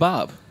shot at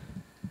Bob.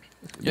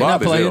 You're Bob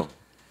not is playing. ill.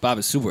 Bob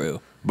is super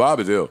ill. Bob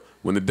is ill.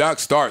 When the doc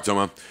starts, I'm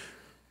like,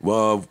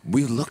 well,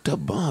 we looked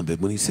up Bob, but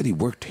when he said he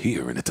worked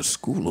here and at the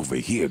school over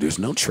here, there's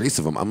no trace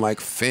of him. I'm like,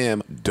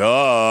 fam,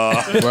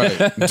 duh. Right.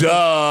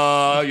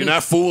 Duh. You're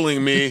not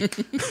fooling me.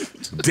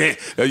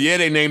 Yeah,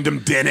 they named him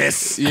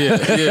Dennis. Yeah.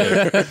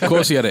 Of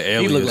course he had an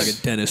alias. He looked like a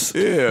dentist.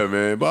 Yeah,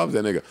 man. Bob's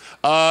that nigga.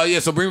 Yeah,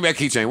 so bring me back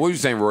Keychain. What were you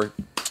saying, Rory?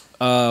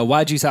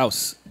 YG's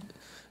house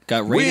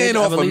got raided. We ain't I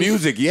off of believe.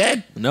 music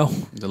yet. No.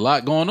 There's a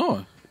lot going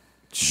on.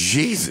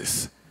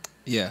 Jesus.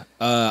 Yeah.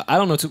 I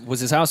don't know. Was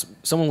his house?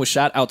 Someone was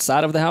shot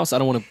outside of the house. I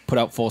don't want to put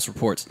out false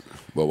reports.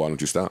 Well, why don't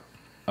you stop?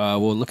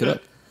 We'll look it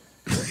up.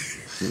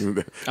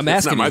 I'm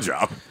That's asking not my you.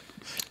 job.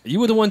 You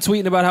were the one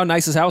tweeting about how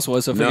nice his house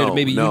was, so I figured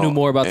maybe you knew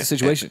more about the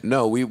situation.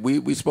 No,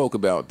 we spoke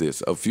about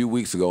this a few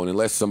weeks ago, and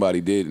unless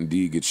somebody did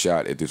indeed get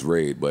shot at this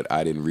raid, but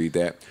I didn't read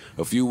that.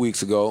 A few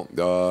weeks ago,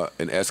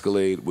 an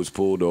Escalade was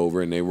pulled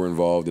over, and they were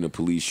involved in a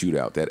police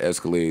shootout. That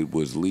Escalade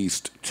was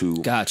leased to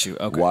Got you.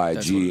 Okay.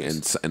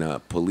 YG, and a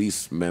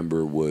police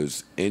member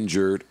was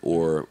injured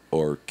or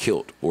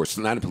killed, or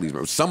not a police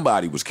member.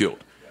 Somebody was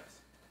killed.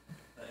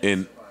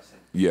 And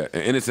yeah,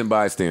 an innocent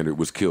bystander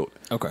was killed.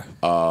 Okay.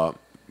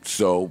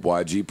 So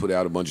YG put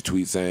out a bunch of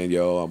tweets saying,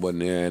 "Yo, I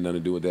wasn't there, had nothing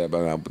to do with that," but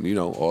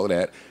all of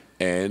that,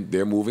 and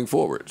they're moving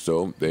forward.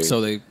 So they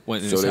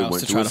went in his house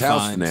to try his to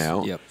house find.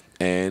 now, Yep.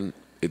 and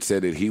it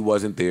said that he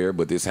wasn't there,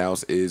 but this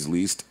house is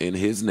leased in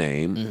his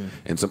name,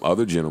 and some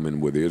other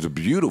gentlemen were there. It's a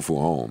beautiful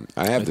home.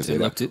 I have to say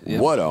that.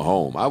 What a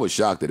home! I was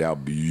shocked at how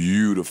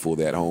beautiful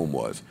that home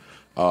was.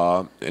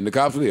 And the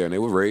cops were there, and they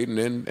were raiding,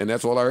 and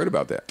that's all I heard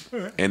about that.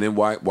 Right. And then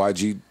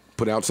YG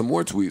put out some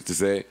more tweets to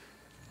say.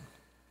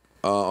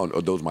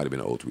 Those might have been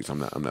old tweets. I'm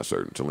not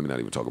certain. So let me not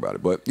even talk about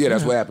it. But yeah,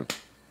 that's what happened.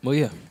 Well,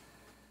 yeah.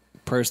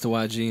 Prayers to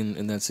YG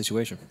in that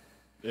situation.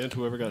 And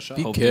whoever got shot.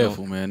 Be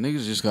careful, man.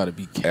 Niggas just gotta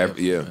be careful.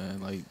 Yeah.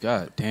 Man. Like,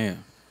 god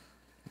damn.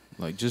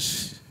 Like,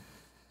 just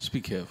be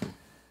careful.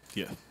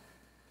 Yeah.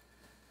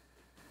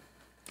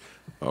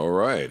 All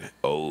right.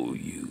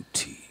 OUTSTAND.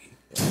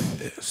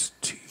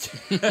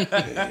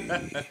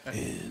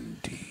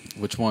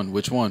 Which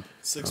one?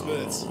 6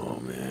 minutes. Oh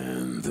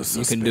man, the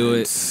suspense. You can do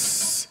it.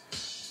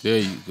 There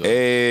you go.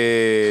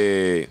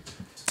 Hey.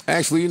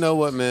 Actually, you know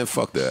what, man?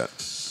 Fuck that.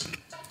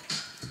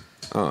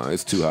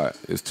 It's too hot.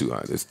 It's too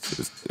hot. It's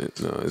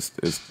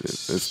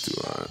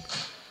too hot.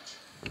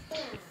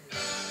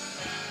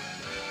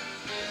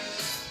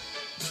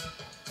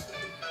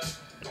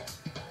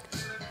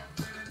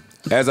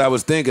 As I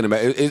was thinking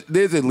about it,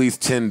 there's at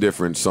least 10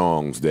 different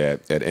songs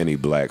that at any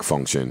black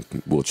function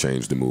will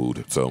change the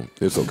mood. So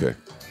it's okay.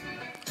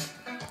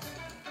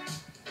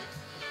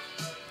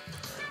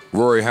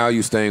 Rory, how are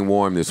you staying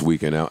warm this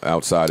weekend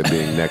outside of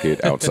being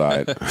naked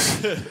outside?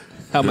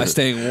 How am I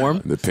staying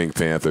warm? The Pink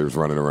Panthers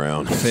running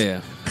around.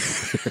 Yeah.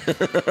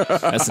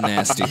 That's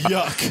nasty.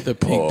 Yuck. The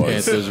Pink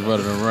Panthers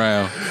running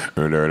around.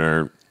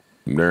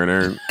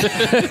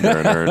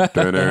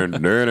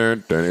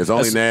 It's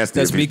only nasty.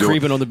 That's me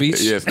creeping on the beach.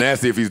 Yeah, it's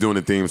nasty if he's doing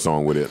the theme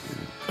song with it.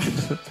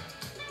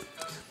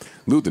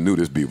 Luther knew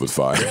this beat was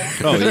fire.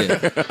 Oh,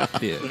 yeah.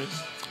 Yeah.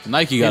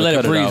 Nike got to let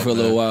cut it breathe out, for a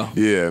little man. while.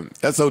 Yeah,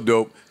 that's so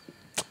dope.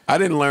 I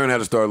didn't learn how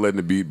to start letting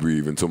the beat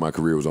breathe until my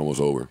career was almost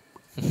over.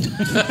 All right,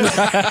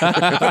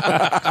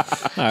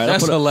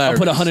 That's hilarious. I'll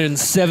put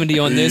 170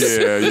 on this.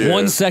 Yeah.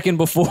 1 second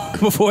before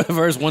the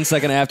verse, 1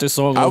 second after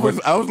song I over.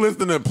 was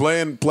listening to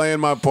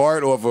playing my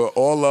part off of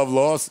All Love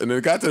Lost, and then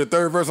it got to the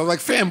third verse. I was like,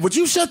 fam, would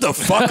you shut the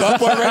fuck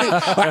up already?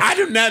 Like, I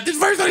do not. This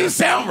verse don't even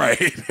sound right.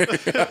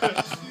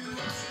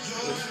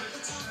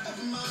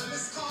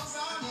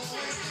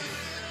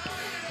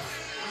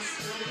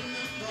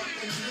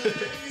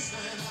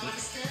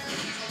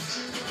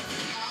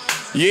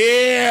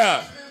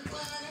 Yeah.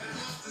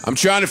 I'm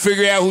trying to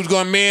figure out who's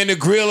going to man the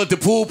grill at the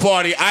pool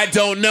party. I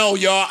don't know,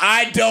 y'all.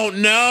 I don't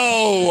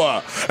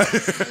know.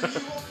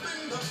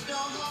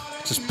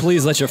 Just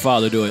please let your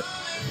father do it.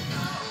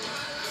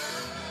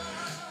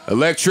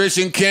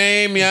 Electrician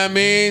came, you know what I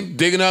mean?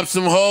 Digging up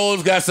some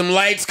holes, got some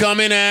lights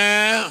coming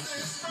out.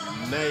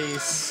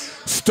 Nice.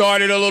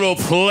 Started a little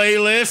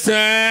playlist.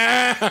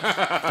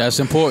 That's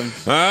important.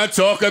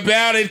 Talk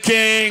about it,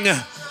 King.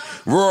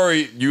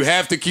 Rory, you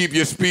have to keep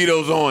your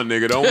Speedos on,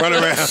 nigga. Don't run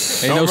around.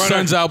 Ain't no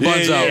sun's out,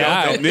 buns out. Yeah,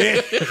 all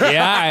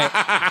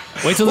right.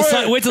 Wait till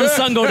the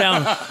sun go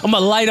down. I'm gonna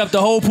light up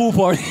the whole pool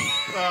party.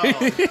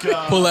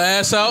 Oh, Pull the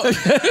ass out.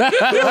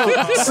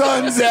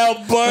 Sun's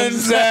out,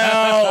 buns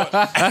out.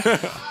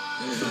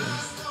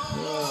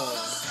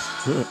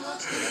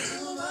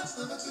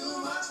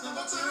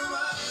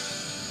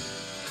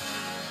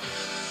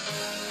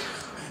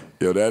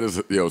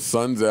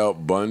 Sun's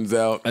out, buns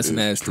out. That's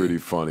nasty. Pretty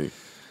funny.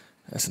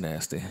 That's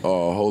nasty.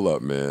 Oh, hold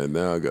up, man.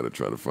 Now I got to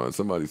try to find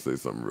somebody say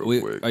something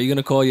real quick. Are you going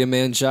to call your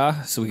man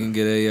Ja so we can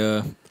get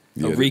a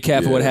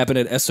recap of what happened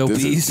at SOBs?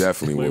 This is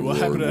definitely what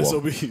happened at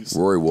SOBs.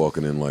 Rory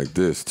walking in like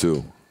this,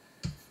 too.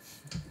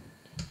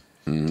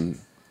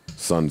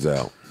 Sun's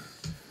out.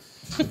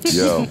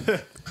 Yo,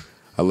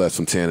 I left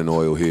some tanning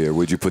oil here.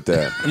 Where'd you put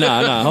that?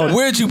 Nah, hold on.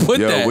 Where'd you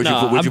put that? I'm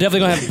definitely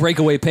going to have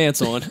breakaway pants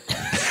on.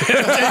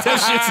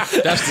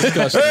 That's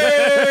disgusting.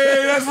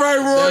 Hey, that's right,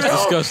 Rory.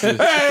 That's disgusting.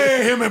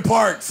 Hey, him and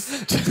Parks.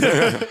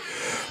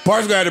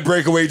 Parks got the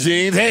breakaway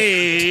jeans.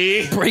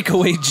 Hey.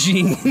 Breakaway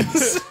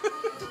jeans.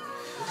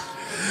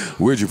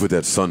 Where'd you put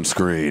that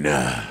sunscreen?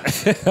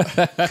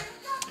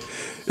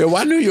 Yeah,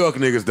 why New York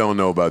niggas don't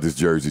know about this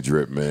Jersey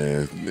drip,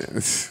 man?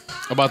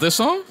 About this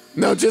song?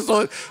 No, just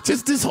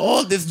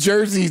this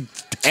Jersey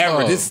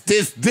era. Oh.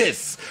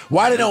 This.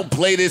 Why they don't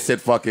play this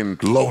at fucking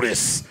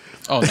Lotus?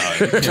 Oh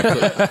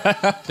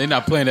no, they're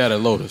not playing that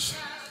at Lotus.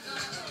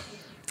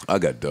 I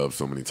got dubbed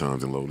so many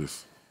times in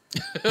Lotus.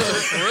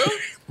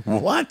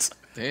 What?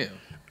 Damn.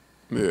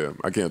 Yeah,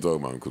 I can't talk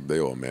about them because they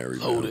all married.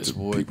 Lotus, to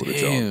boy, people that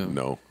damn. y'all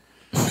know.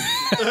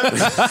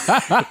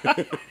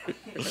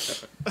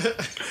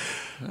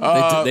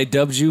 They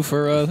dubbed you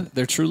for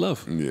their true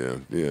love.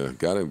 Yeah.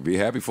 Gotta be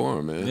happy for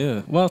them, man.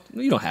 Yeah. Well,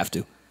 you don't have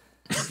to.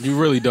 You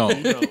really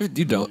don't.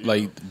 You don't.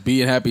 Like,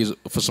 being happy is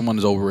for someone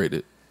is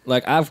overrated.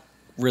 Like, I've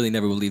really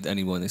never believed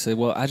anyone. They say,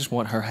 well, I just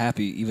want her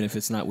happy even if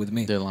it's not with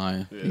me. They're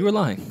lying. You were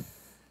lying.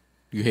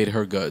 You hate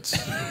her guts.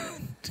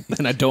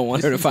 And I don't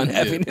want her to find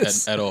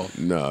happiness. At all.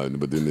 No,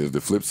 but then there's the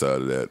flip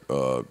side of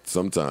that.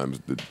 Sometimes,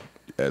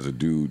 as a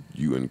dude,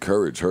 you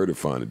encourage her to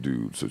find a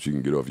dude so she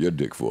can get off your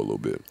dick for a little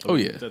bit. Oh,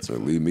 yeah. So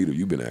leave me to,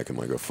 you've been acting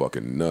like a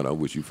fucking nut. I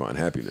wish you find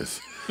happiness.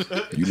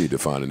 You need to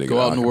find a nigga. Go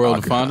out in the world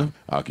and find him?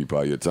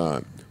 Occupy your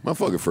time. My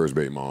fucking first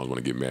baby moms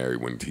want to get married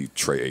when he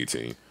Trey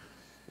 18.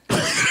 Like,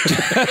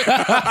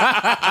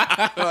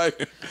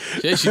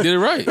 Yeah, she did it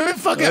right.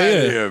 fuck out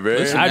of here, man.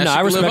 Listen, I now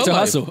know. she I can live respect her her life.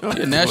 hustle.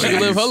 Yeah, now she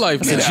can live her life.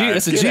 That's a G-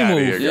 that's a Get G outta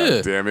move. here, Yeah.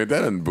 God damn it. That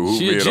doesn't behoove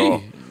She me a at G.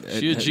 all.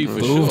 She a G for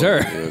Behooved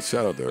sure. her. Yeah,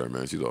 shout out to her,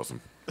 man. She's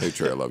awesome. Hey,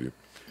 Trey, I love you.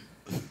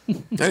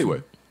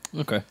 Anyway,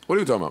 Okay. what are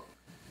you talking about?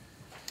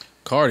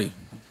 Cardi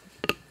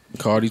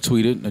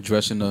tweeted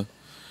addressing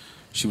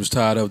she was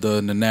tired of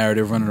the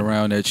narrative running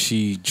around that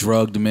she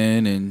drugged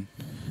men and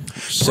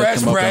set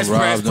them up and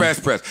robbed them.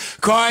 Press.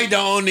 Cardi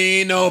don't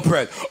need no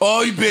press.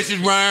 All you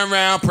bitches running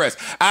around press.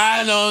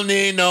 I don't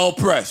need no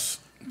press.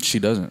 She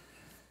doesn't.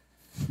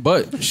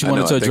 But she I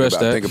wanted know, to I think address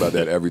about- I that. think about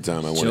that every time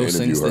I want Joe to interview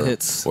sings the her,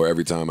 hits. or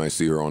every time I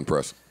see her on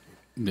press.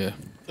 Yeah.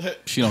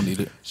 She don't need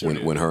it.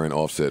 When her and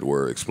Offset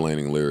were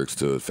explaining lyrics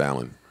to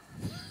Fallon.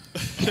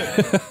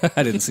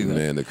 I didn't see that.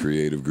 Man, the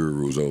creative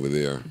gurus over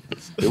there.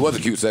 It was a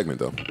cute segment,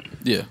 though.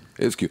 Yeah.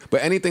 It's cute.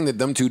 But anything that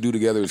them two do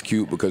together is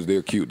cute because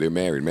they're cute. They're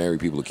married. Married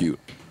people are cute.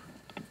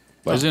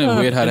 Isn't it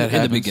weird how that in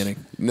happens? the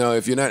beginning. No,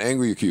 if you're not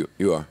angry, you're cute.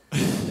 You are.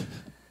 Married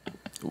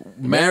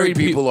Married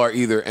people are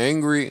either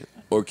angry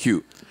or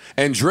cute.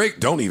 And Drake,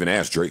 don't even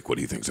ask Drake what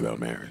he thinks about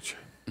marriage.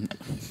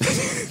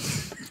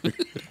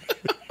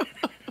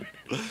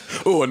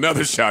 Oh,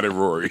 another shot at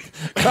Rory.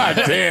 God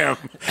damn.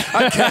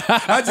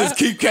 I just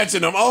keep catching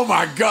them. Oh,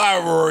 my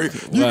God, Rory.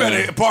 You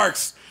better,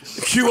 Parks,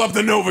 cue up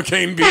the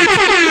Novocaine beat.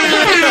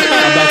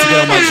 I'm about to get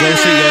on my Joe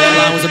shit. Yo, that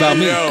line was about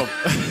me. Yo,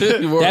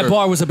 That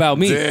bar was about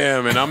me.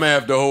 damn, and I'm going to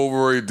have to hold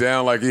Rory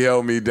down like he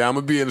held me down. I'm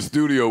going to be in the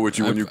studio with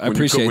you I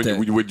appreciate that.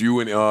 with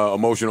you and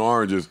Emotional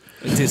Oranges.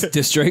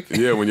 Diss Drake.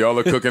 Yeah, when y'all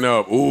are cooking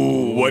up.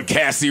 Ooh, what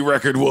Cassie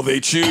record will they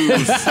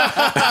choose? Some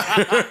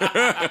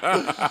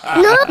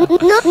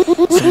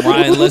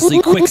Ryan Leslie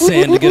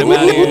quicksand to get him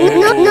out of here.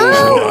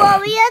 No,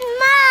 Rory and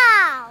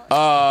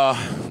Mouse.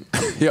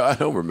 Yeah, I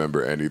don't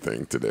remember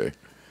anything today.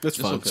 That's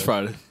fine. It's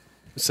Friday.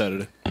 It's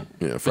Saturday.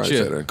 Yeah, But Friday,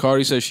 yeah, Saturday.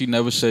 Cardi said she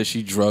never said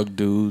she drugged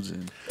dudes.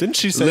 And Didn't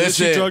she say that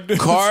she Listen, drugged it?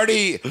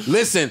 Cardi,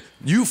 listen,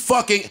 you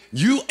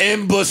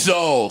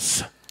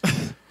imbeciles.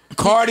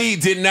 Cardi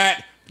did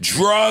not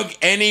drug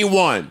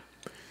anyone.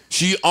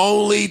 She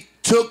only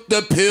took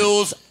the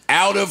pills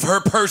out of her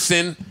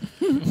person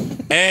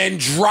and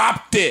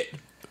dropped it.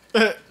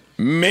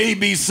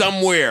 Maybe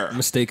somewhere.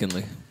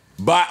 Mistakenly.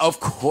 But of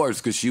course,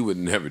 because she would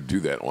never do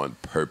that on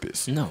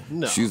purpose. No.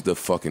 She's the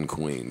fucking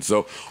queen.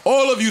 So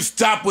all of you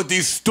stop with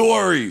these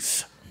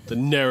stories. The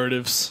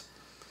narratives.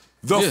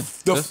 The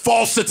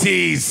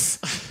falsities.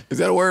 Is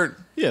that a word?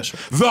 Yeah, sure.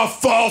 The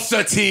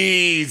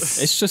falsities.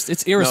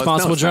 It's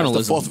irresponsible It's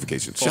journalism. the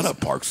falsification. Shut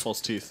up, Parks.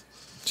 False teeth.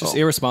 Just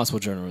irresponsible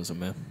journalism,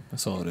 man.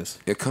 That's all it is.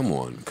 Yeah, come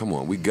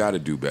on. We got to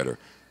do better.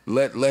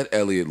 Let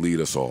Elliot lead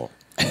us all.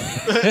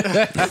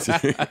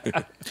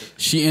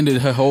 she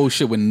ended her whole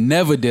shit with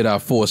never did I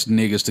force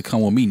niggas to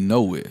come with me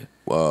nowhere.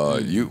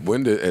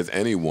 When has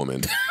any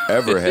woman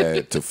ever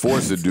had to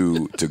force a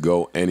dude to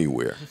go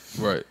anywhere?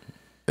 Right.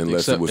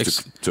 Unless it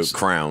was to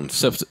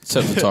Crowns.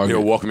 Except the Target.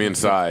 Walk me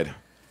inside.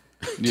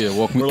 Yeah,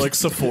 walk me. Or like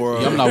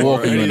Sephora. Yeah, I'm not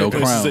walking you in no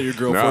places Crown. that your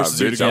girl Nah,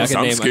 forces you to bitch, go.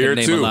 I'm I can scared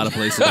name too. a lot of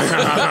places.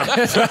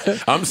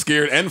 I'm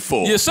scared and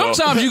full. Yeah,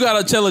 sometimes you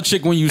gotta tell a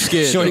chick when you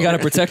scared. Sure, you though. got to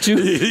protect you.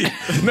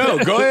 No,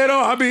 go ahead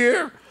on. I'll be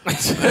here.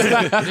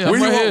 Yeah,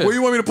 Where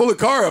you want me to pull the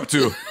car up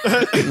to?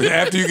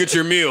 After you get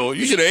your meal.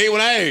 You should have ate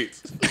when I ate.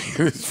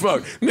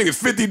 Fuck.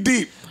 Niggas 50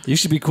 deep. You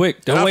should be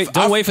quick. Don't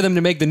wait for them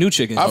to make the new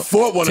chicken. I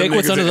fought one of them Take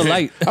what's niggas under the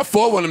light. I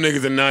fought one of them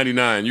niggas in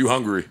 99. You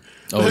hungry?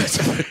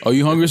 Oh,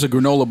 you hungry? It's a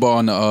granola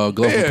bar in the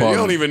glove Yeah, you compartment.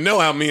 don't even know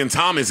how me and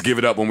Thomas give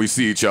it up when we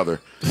see each other.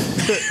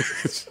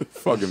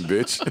 Fucking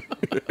bitch.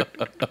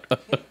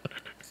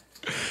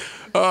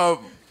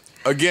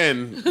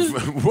 again,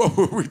 what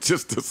were we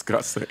just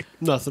discussing?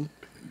 Nothing.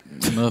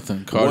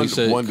 Cardi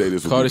said. One day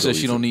this will Cardi be said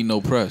she don't need no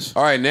press.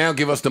 All right, now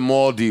give us the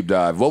mall deep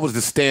dive. What was the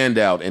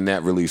standout in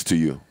that release to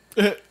you?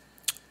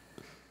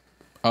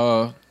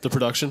 The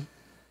production.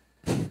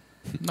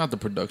 Not the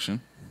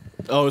production.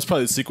 Oh, it's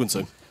probably the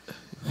sequencing.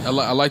 I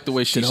like the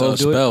way she Ho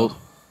do it? spelled.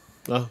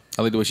 Oh,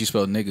 I like the way she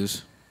spelled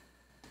niggas.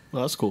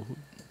 well, that's cool.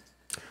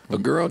 A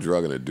girl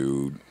drugging a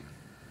dude.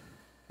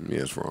 Yeah,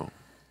 it's wrong.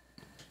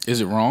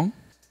 Is it wrong?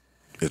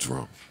 It's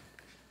wrong.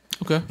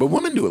 Okay. But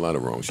women do a lot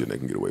of wrong shit and they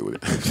can get away with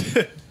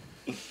it.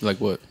 Like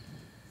what?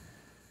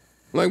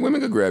 Like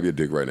women could grab your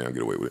dick right now and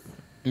get away with it.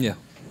 Yeah.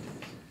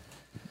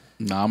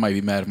 Nah, I might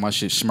be mad if my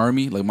shit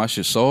smurmy, like my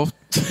shit soft.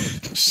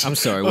 I'm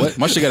sorry. What?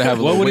 My shit gotta have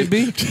a What little would it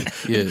weight.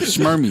 be? Yeah,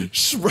 smurmy.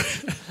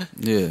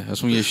 Yeah,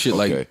 that's when your shit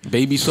Okay. like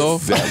baby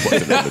soft. That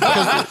wasn't in the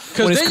document.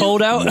 When it's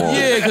cold out?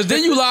 Yeah, because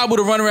then you liable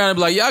to run around and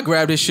be like, "Yeah, I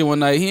grabbed this shit one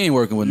night. He ain't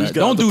working with that."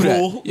 got Don't the do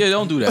pool. that. Yeah,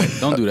 don't do that.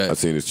 Don't do I that.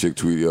 seen this chick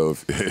tweet, yo,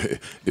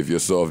 if your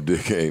soft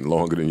dick ain't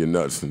longer than your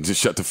nuts, then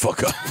just shut the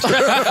fuck up.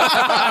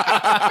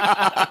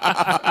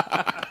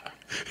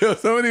 Yo,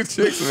 some of these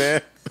chicks,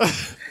 man.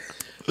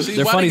 See,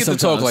 They're why funny they get to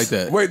talk sometimes. like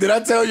that? Wait, did I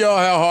tell y'all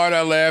how hard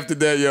I laughed at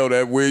that? Yo,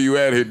 that where you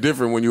at hit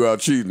different when you out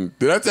cheating.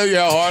 Did I tell you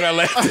how hard I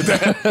laughed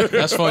at that?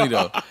 That's funny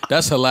though.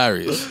 That's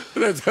hilarious.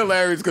 That's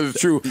hilarious because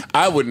it's true.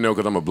 I wouldn't know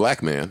because I'm a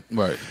black man.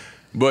 Right.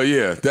 But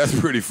yeah, that's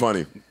pretty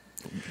funny.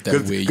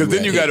 That Because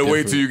then you got to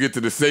wait till you get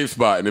to the safe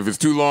spot. And if it's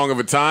too long of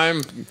a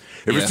time,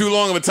 it's too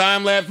long of a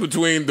time lapse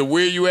between the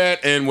where you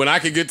at and when I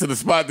can get to the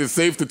spot that's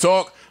safe to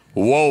talk,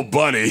 whoa,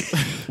 buddy.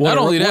 Not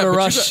only that, what a but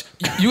rush.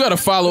 you got to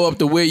follow up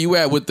the where you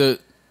at with the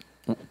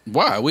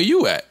why? Where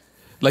you at?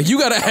 Like you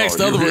got to ask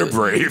the other You're one.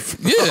 brave.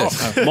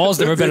 Yeah. Maul's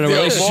never been in a Yo,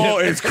 relationship. Maul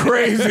is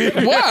crazy.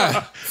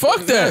 Why?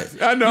 Fuck that.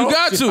 I know. You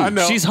got to. I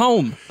know. She's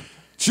home.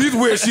 She's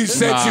where she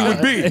said she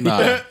would be.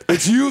 Nah.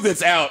 It's you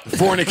that's out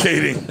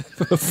fornicating.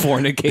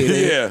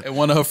 Fornicating. Yeah. And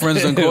one of her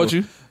friends done caught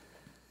you?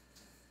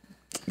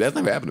 That's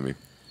never happened to me.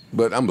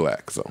 But I'm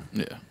black, so.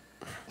 Yeah.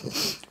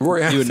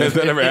 Rory, has that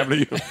never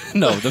happened to you?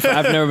 No,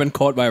 I've never been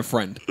caught by a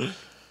friend.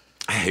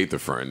 I hate the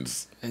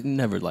friends. I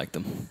never liked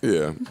them.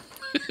 Yeah.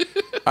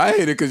 I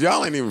hate it because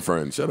y'all ain't even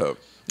friends. Shut up.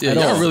 Yeah,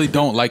 y'all really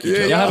don't like each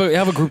other. You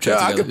have a group chat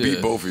Yeah, I together. could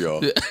beat both of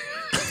y'all.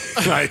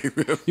 Like,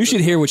 You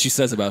should hear what she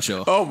says about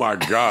y'all. oh my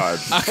God.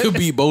 I could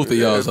beat both of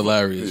y'all. It's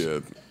hilarious. Yeah.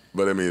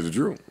 But I mean, it's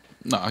true.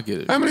 No, I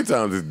get it. How many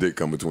times does dick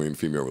come between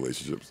female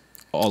relationships?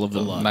 All of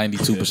them.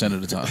 92%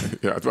 of the time.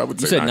 Yeah, I would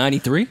say You said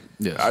 93?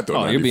 Yes. I thought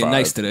Oh, 95. you're being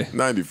nice today.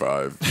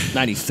 95.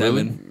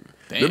 97.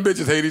 Them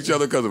bitches hate each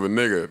other because of a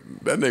nigga.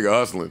 That nigga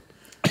hustling.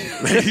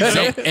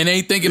 And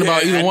ain't thinking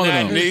about either one of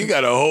them. He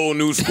got a whole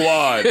new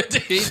squad.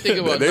 They ain't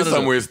thinking about They none of them.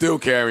 somewhere still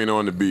carrying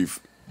on the beef.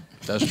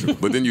 That's true.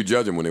 But then you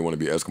judge them when they want to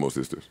be Eskimo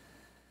sisters.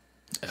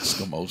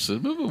 Eskimos.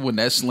 Remember when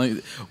that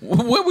slang?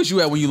 Where was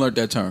you at when you learned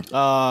that term?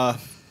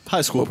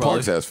 High school, Well, probably.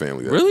 Parks has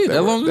family. Really?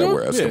 That long That ago?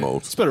 were Yeah, Eskimos.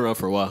 it's been around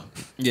for a while.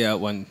 Yeah,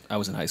 when I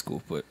was in high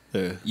school, but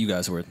Yeah. you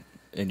guys were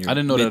in your I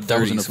didn't know that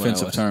was an mid-30s when I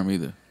offensive was. term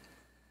either.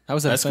 How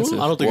was that That's cool. offensive?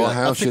 I don't think. Well, I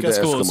how think should the that's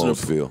cool.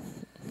 Eskimos feel?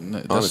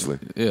 That's- Honestly.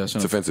 Yeah, It's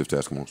offensive to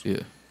Eskimos.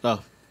 Yeah.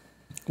 Oh,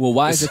 Well,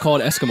 why is it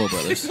called Eskimo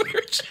Brothers?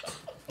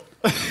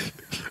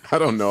 I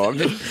don't know. I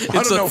It's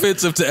don't know.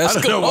 offensive to I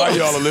don't know why Eskimos.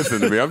 y'all are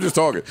listening to me. I'm just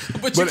talking.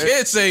 But you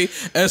can't say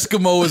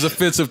Eskimo is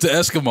offensive to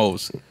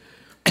Eskimos.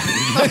 You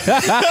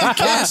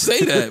can't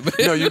say that,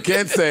 man. No, you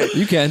can't say.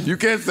 You can. You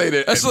can't say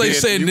that. That's like being-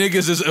 saying you-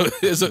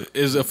 niggas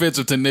is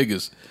offensive to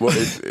niggas. Well,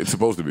 it's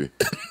supposed to be.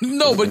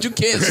 No, but you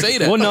can't say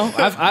that. Well, no.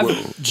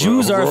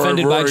 Jews are Rory-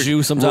 offended by Rory- Jews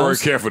Rory,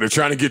 sometimes. careful. They're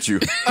trying to get you.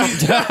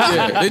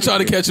 Yeah, they try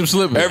to catch him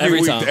slipping.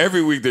 Every time.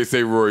 Every week they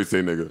say Rory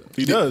say nigga.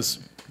 he does.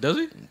 Does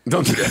he?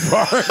 Don't do that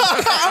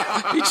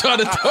part. He trying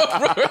to throw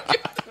Rory.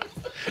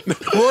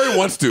 Rory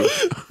wants to. Rory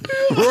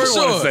wants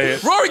to say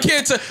it. Rory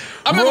can't say.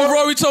 I remember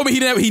Rory told me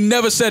he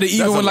never said it, even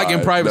That's a when like in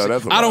lie. privacy. No,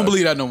 that's a I don't lie.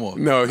 believe that no more.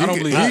 No, I don't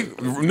believe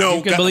that. no.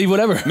 You can believe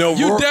whatever. No,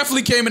 You Rory-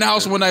 definitely came in the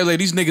house one night like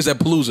these niggas at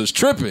Palooza's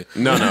tripping.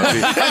 No. See,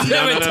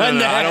 no, done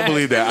that. I don't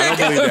believe that. I don't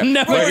believe that.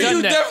 Never Rory, done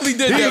you that. definitely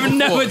did that You've before.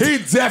 never He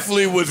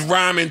definitely was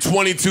rhyming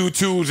 22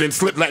 twos and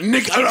slipped like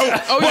nigga.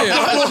 Oh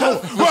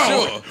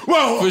yeah,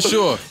 Whoa. for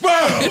sure.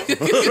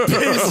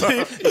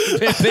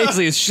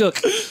 Paisley is shook.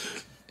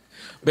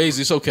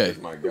 Basically, it's okay.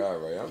 My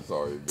God, right? I'm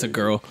sorry. It's a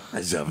girl. We're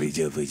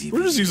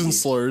just using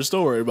slurs.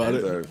 Don't worry about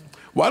it.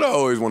 Why do I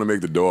always want to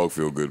make the dog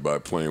feel good by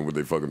playing with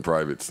their fucking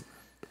privates?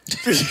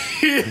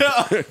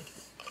 Yeah.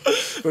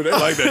 But they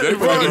like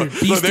that.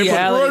 They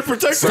Bestiality. Rory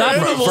protects our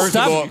animals. First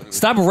of all,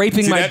 Stop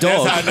raping my That's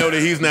dog. how I know that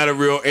he's not a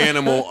real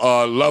animal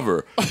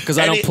lover. Because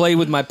I don't play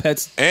with my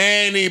pets.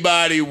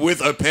 Anybody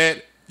with a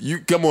pet, You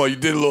come on, you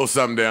did a little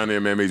something down there,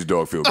 man. Made your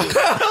dog feel good.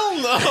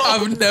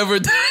 I've never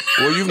done it.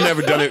 Well, you've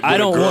never done it with I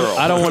don't a girl. want.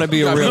 I don't want to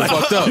be a real.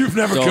 Fucked up. You've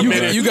never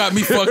committed. You got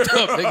me fucked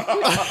up.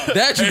 Nigga.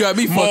 That you got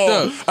me fucked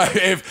up.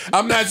 If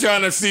I'm not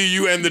trying to see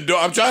you and the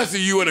dog, I'm trying to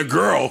see you and a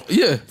girl.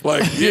 Yeah.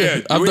 Like,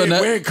 yeah, I've done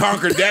that. We ain't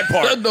conquered that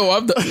part. No,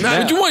 I've done.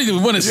 Nah,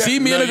 you want to see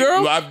me and a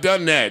girl? I've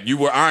done that. You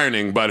were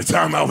ironing by the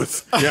time I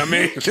was. You know what I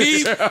mean?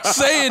 Keep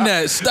saying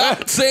that.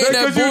 Stop saying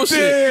that bullshit.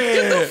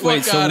 Get the fuck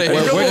Wait, so out of here.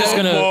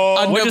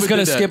 we're just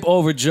gonna skip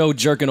over Joe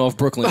jerking off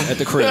Brooklyn at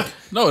the crib.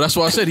 No, that's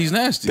why I said he's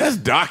nasty. That's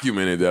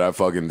documented that I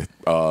fucking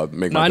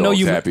make my I know dogs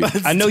you. happy.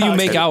 I know you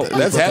make out.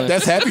 That's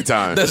happy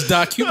time. That's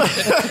documented.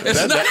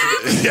 It's not.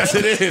 Yes,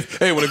 it is.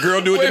 Hey, when a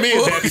girl do it to me,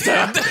 it's happy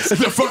time. What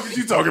the fuck is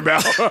you talking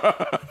about?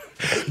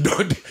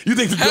 You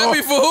think the dog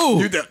Happy for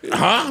who?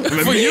 Huh?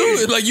 For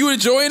you? Like you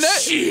enjoying that?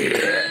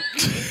 Shit.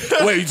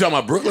 Wait, you talking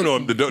about Brooklyn or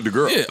the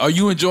girl? Yeah. Are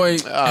you enjoying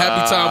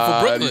happy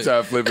time for Brooklyn? You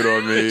trying to flip it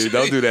on me.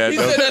 Don't do that. He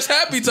said that's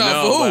happy time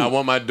No, for who? I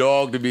want my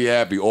dog to be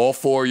happy. All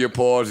 4 of your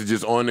paws are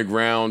just on the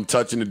ground,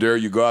 touching the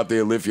dirt. You go out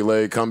there, lift your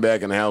leg, come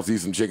back in the house, eat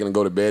some chicken, and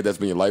go to bed. That's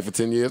been your life for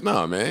 10 years?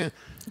 Nah, man.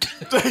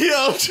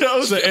 Yo,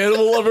 Joe's an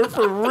animal lover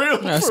for real.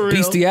 That's for real.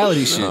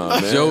 bestiality shit. Nah,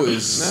 man. Joe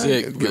is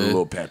sick, Give him a man.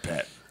 little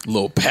pat.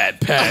 Little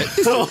pat.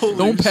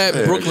 Don't pat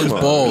Brooklyn's Come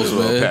on, balls, a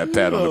little man.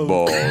 pat on the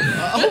balls.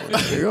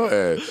 Go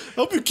ahead.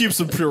 Hope you keep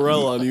some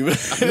Purell on you,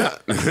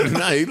 man.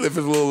 Nah, he lift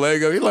his little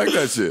leg up. He like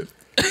that shit.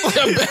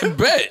 I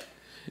bet.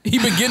 He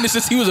been getting it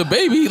since he was a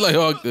baby. He like,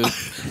 oh,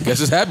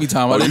 guess it's happy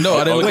time. I didn't know.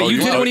 Wait, you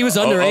did it when he was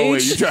underage?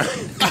 Wait, you try,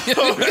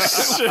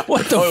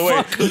 What the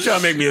fuck? you trying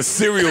to make me a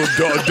serial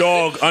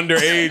dog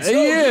underage?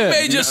 You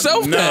made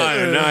yourself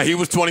that. Nah, he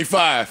was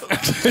 25.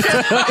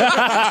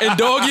 In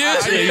dog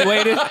years? Yeah, you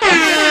waited.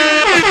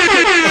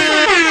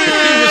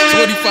 He was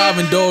 25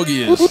 in dog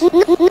years.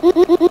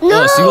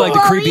 Oh, so you like the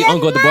creepy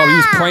uncle at the bar? He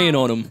was preying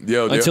on him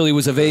until he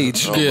was of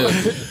age. Yeah.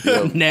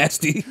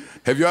 Nasty.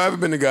 Have you ever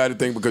been the guy to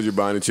think because you're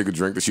buying a chick a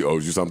drink that she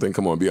owes you something?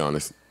 Come on, be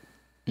honest.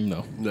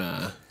 No.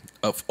 Nah.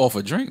 Off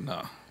a drink?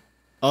 Nah.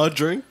 A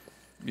drink?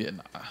 Yeah,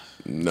 nah.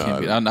 No.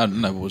 Can't be. I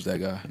never was that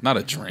guy. Not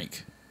a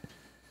drink.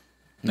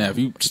 Now, if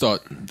you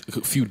start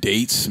a few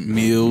dates,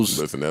 meals.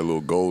 Listen, that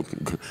little gold.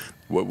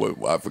 What?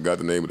 I forgot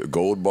the name of the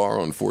Gold Bar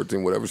on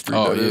 14, whatever street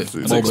Oh, that yeah. is.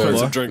 It's an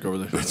expensive drink over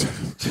there.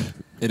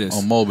 It is.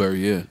 On Mulberry,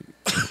 yeah.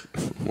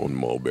 On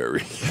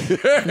Mulberry.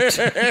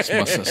 That's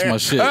my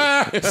shit.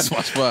 That's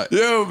my spot.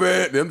 Yo,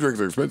 man, them drinks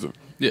are expensive.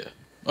 Yeah.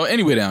 Oh,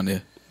 anywhere down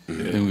there. Yeah.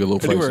 Then we get a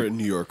little Anywhere pricey. in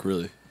New York,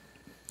 really.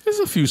 There's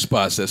a few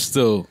spots that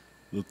still.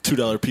 The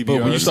 $2 PBR.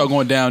 But when you start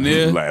going down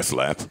there, Last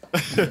lap.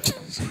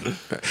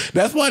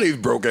 That's why these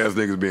broke ass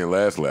niggas being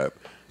last lap.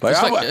 Like,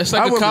 it's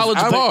like a college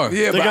bar.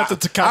 Yeah, They but got the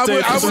Tecate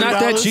It's not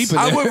that cheap in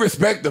I there. would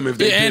respect them if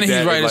they Yeah, did and that.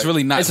 he's right. It's Like,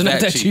 really not. It's not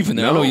that cheap in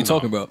there. I know what you're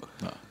talking about.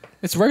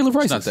 It's regular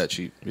prices. It's not that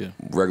cheap. Yeah.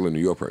 regular New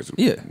York prices.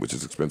 Yeah. Which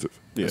is expensive.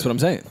 That's what I'm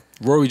saying.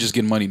 Rory just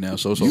getting money now,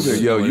 so it's okay.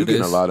 You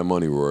getting a is. lot of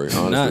money, Rory.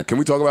 Honestly, Not. can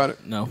we talk about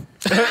it? No.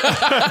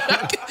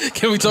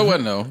 Can we talk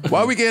about it? No?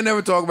 Why we can't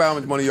never talk about how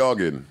much money y'all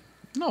getting?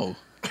 No.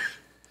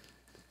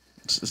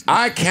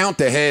 I count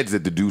the heads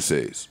at the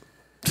Duces,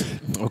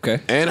 Okay.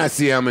 and I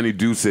see how many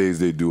Duces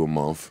they do a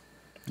month,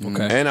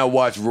 Okay. and I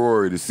watch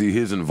Rory to see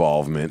his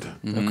involvement.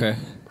 Okay.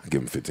 I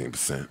give him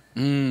 15%,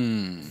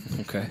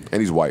 Okay.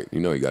 and he's white. You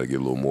know, you got to get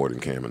a little more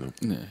than Cam and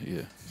him.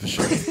 Yeah, for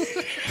sure.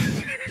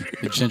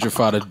 The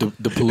gentrified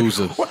the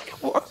Palooza.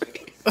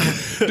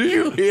 Do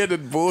you hear the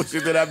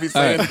bullshit that I be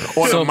saying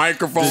on a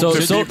microphone to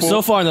people?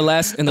 So far in the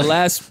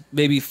last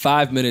maybe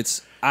 5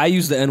 minutes, I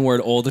use the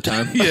N-word all the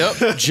time.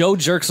 Yep. Joe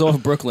jerks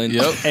off Brooklyn.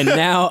 Yep. And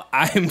now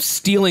I'm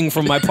stealing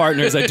from my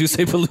partners. I do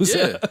say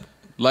Palooza. Yeah.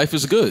 Life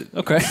is good.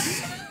 Okay.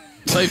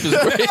 Life is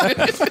great.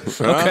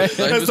 Okay.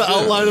 That's the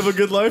outline of a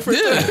good life right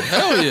Yeah, there.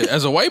 hell yeah.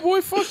 As a white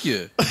boy, fuck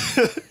yeah.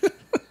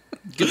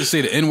 Get to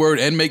say the N-word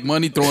and make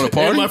money throwing a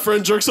party. And my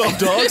friend jerks off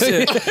dogs.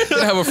 Yeah.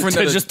 Have a friend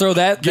that Just throw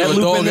that give a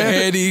loop dog in a there.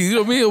 head. You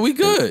know what I mean? We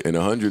good. In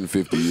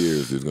 150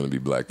 years, there's going to be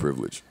black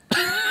privilege.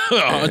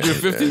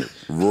 150?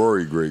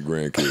 Rory great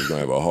grandkids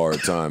gonna have a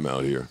hard time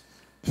out here.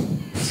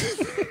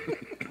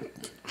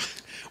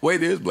 Wait,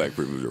 there's black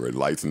privilege already.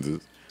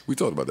 Licenses. We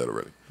talked about that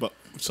already. But,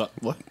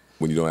 what?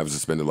 When you don't have a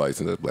suspended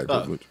license, that's black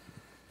privilege.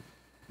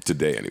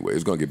 Today, anyway.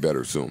 It's gonna get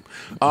better soon.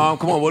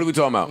 Come on, what are we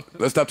talking about?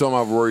 Let's stop talking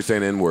about Rory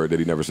saying the N-word that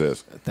he never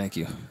says. Thank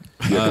you.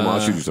 Yeah, come on,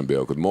 I'll shoot you some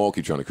bail because Maul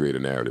keep trying to create a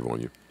narrative on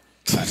you.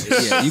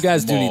 Yeah, you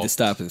guys do Small. need to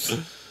stop this.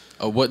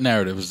 What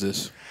narrative is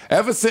this?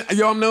 Ever since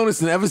I'm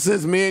noticing, ever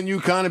since me and you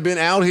kind of been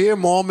out here,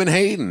 Maul been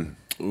hating.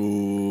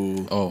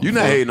 Ooh. Oh, You're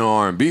not hating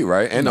on R&B,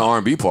 right? And the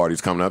R&B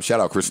party's coming up. Shout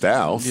out Chris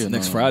Styles. Yeah,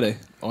 Next no. Friday,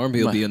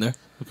 R&B will be in there.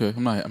 Okay,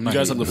 I'm not. You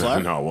guys have the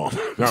flyer? No, I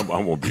won't. I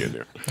won't be in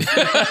there.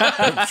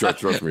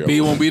 Trust me. I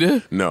B won't be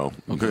there. No,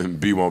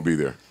 B won't be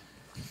there.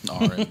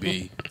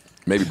 R&B.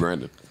 Maybe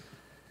Brandon.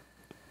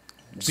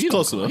 B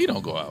close don't, enough. he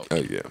don't go out.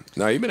 Yeah.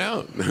 No, he been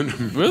out.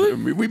 Really?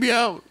 we be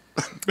out.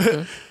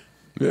 Yeah.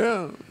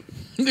 Yeah.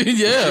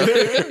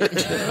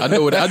 I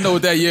know what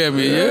that yeah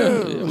mean.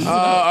 Yeah.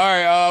 All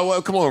right.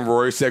 Well, come on,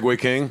 Rory, Segway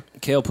King.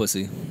 Kale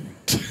pussy.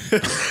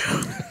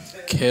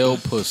 Kale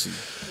pussy.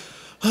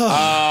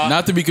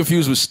 Not to be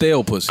confused with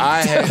stale pussy.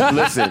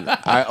 Listen,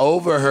 I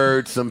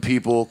overheard some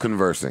people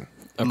conversing.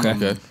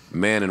 Okay.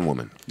 Man and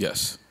woman.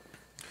 Yes.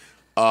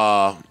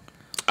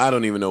 I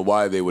don't even know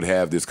why they would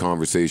have this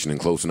conversation in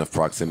close enough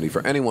proximity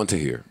for anyone to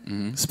hear.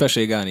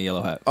 Especially a guy in a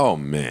yellow hat. Oh,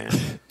 man.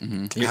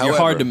 You're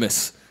hard to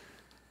miss.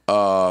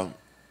 The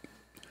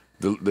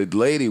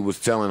lady was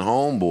telling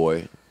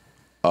homeboy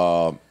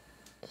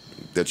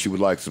that she would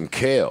like some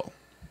kale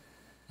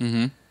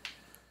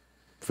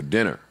for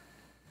dinner.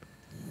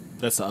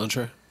 That's the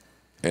entree?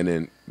 And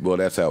then, well,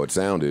 that's how it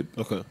sounded.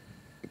 Okay.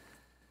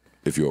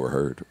 If you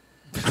overheard.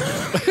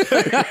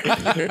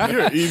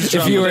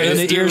 If you were in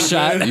the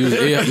earshot. You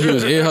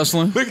was ear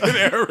hustling? Look at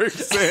Eric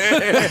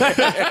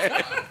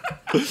saying.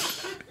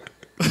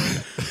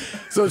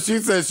 So she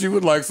said she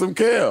would like some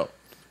kale.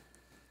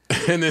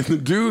 And then the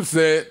dude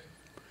said,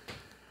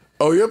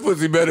 oh, your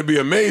pussy better be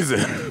amazing.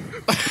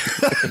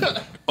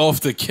 Off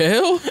the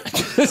kale?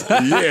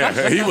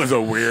 Yeah, he was a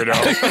weirdo.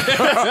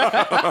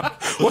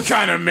 What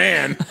kind of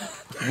man?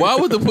 Why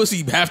would the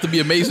pussy have to be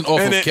amazing off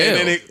of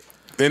kale?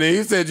 And then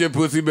he said, your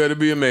pussy better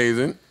be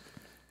amazing.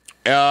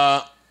 And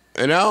I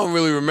don't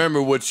really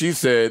remember what she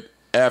said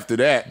after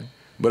that.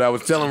 But I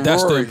was telling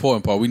That's Rory. the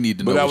important part. We need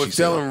to know. But I what was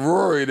she telling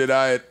Rory that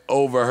I had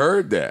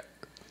overheard that.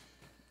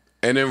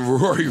 And then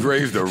Rory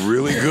raised a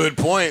really good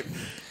point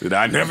that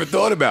I never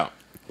thought about.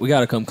 We got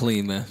to come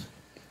clean, man.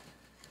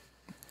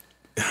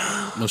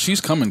 No,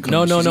 she's coming.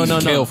 No.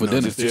 Kale for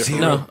dinner. Just hear,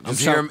 No,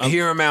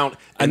 hear him out.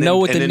 I know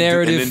what the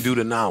narrative. And then do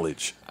the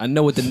knowledge. I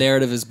know what the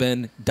narrative has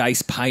been.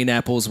 Diced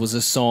Pineapples was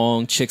a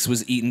song. Chicks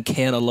was eating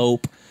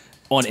cantaloupe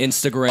on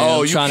Instagram.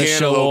 Oh, you trying to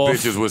show cantaloupe off,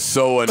 bitches was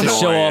so annoying. to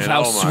show off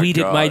how Oh my sweet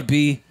God. it might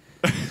be.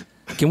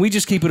 Can we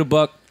just keep it a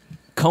buck?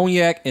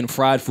 Cognac and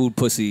fried food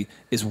pussy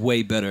is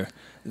way better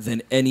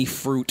than any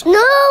fruit, No,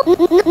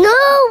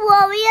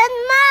 Rory and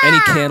Ma. any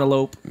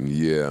cantaloupe,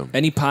 Yeah.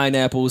 any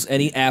pineapples,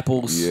 any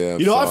apples. Yeah.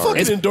 You know, I sorry.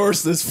 fucking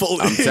endorse this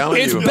fully. I'm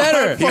telling It's you.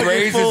 better. He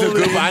raises a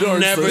good I endorse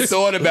never this.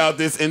 thought about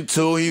this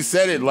until he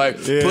said it. Like,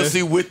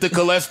 pussy with the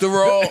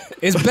cholesterol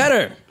It's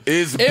better.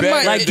 is better.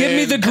 might- Like, give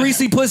me the than-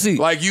 greasy pussy.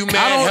 Like, you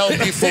mad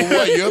healthy for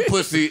what? Your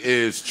pussy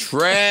is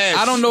trash.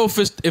 I don't know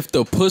if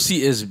the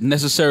pussy is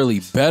necessarily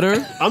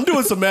better, I'm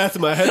doing some math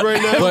in my head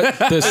right now.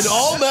 but and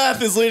all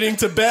math is leading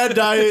to bad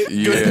diet,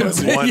 good Yeah,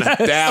 pussy.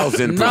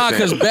 1,000%. nah,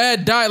 because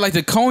bad diet, like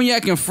the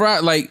cognac and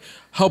fried, like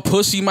her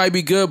pussy might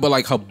be good, but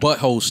like her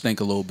butthole stink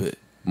a little bit.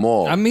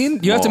 More. I mean,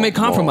 you have to make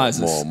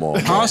compromises. More.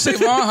 Huh, Savon?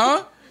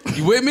 Huh?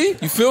 You with me?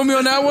 You feel me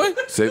on that one?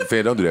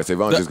 Faye, don't do that.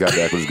 Savon just got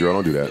back with his girl.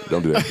 Don't do that.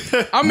 Don't do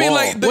that. I mean, More.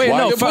 like the, Wait, the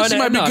no, pussy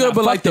might be good,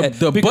 but like the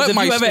because butt if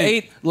might you ever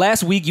stink. ate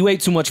last week, you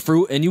ate too much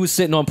fruit and you was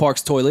sitting on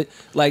Park's toilet.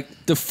 Like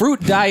the fruit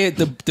diet,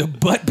 the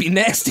butt be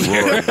nasty. Rory,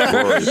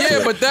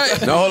 Yeah, but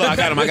that. No, hold on. I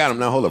got him.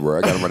 Now, hold up, bro.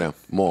 I got him right now.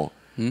 More.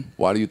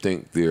 Why do you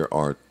think there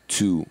are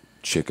 2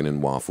 chicken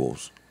and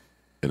waffles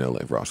in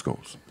L.A.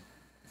 Roscoe's?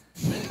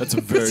 That's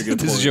a very good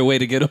This point. is your way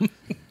to get them.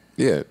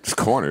 Yeah, it's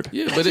cornered.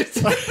 Yeah, but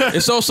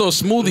it's also a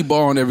smoothie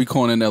bar on every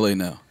corner in LA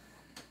now.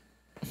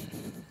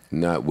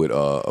 Not with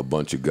a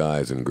bunch of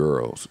guys and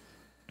girls.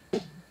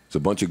 It's a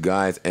bunch of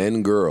guys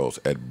and girls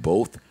at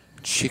both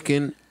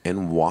chicken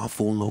and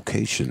waffle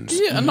locations.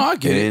 Yeah, no, I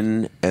get it.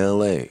 in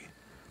L.A.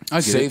 I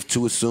get Safe it.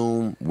 to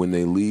assume when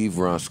they leave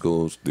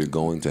Roscoe's, they're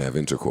going to have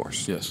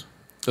intercourse. Yes,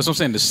 that's what I'm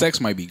saying. The sex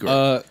might be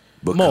great.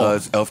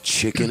 Because of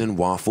chicken and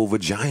waffle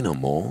vagina,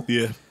 Mo.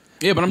 Yeah.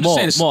 Yeah, but I'm just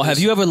saying. Maul, have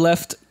you ever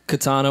left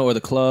Katana or the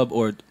club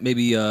or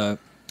maybe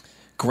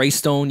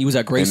Greystone? You was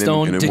at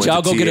Greystone. And then Did went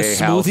y'all to go get a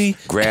TA house,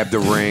 smoothie? Grab the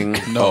ring.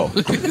 No.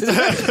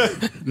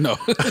 No,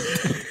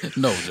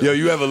 no. Yo,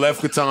 you ever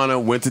left Katana,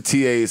 went to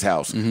TA's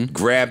house,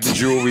 grabbed the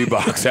jewelry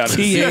box out of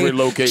the TA secret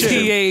location?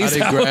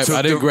 TA's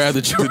I didn't grab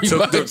the jewelry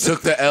box.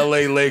 Took the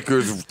LA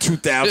Lakers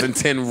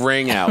 2010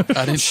 ring out,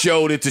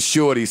 showed it to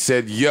Shorty,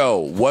 said, yo,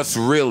 what's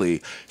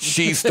really?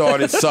 She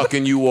started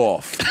sucking you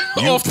off.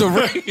 Off the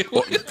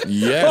ring.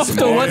 Yes, Off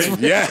the man. what's-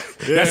 Yeah,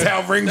 that's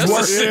how rings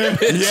work. sick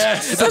bitch.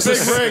 Yes, That's a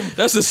big ring.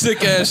 That's a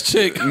sick ass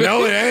chick.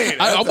 No, it ain't.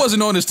 I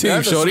wasn't on this team,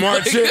 That's a shorty.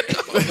 smart chick.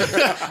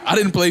 I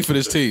didn't play for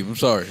this team. I'm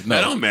sorry. No,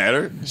 That don't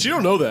matter. She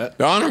don't know that.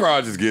 The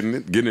entourage is getting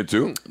it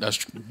too. that's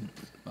true.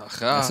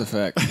 That's a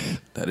fact.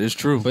 That is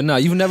true. But no,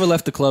 you've never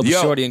left the club with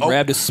Yo, Shorty and oh.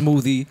 grabbed a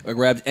smoothie or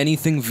grabbed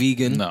anything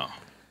vegan. no.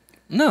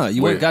 No,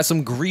 you went Wait. and got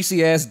some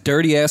greasy ass,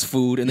 dirty ass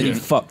food and then you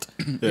fucked.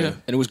 Yeah.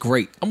 And it was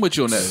great. I'm with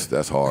you on that.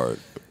 That's hard.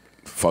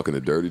 Fucking a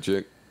dirty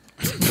chick.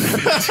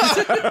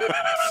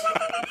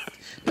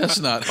 That's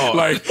not hard.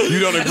 Like, you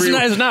don't agree.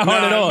 It's not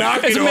hard at all.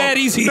 Knock It's it mad off.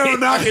 easy. No,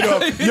 knock it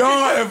off.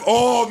 Y'all have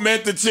all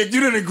met the chick.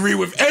 You didn't agree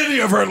with any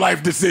of her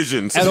life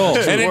decisions. At all.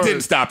 And it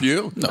didn't stop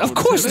you. Of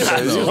course not.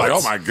 She was like,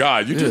 oh my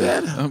God, you do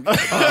that?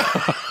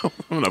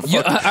 I'm gonna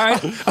fuck. All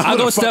right, I'll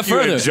go a step fuck you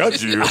and further.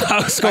 judge you.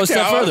 I'll go a step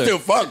I'll further. still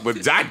fuck,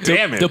 but god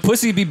damn it. The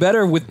pussy be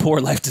better with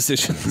poor life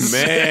decisions.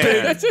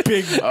 Man.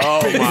 Big.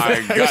 Oh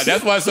my God.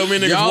 That's why so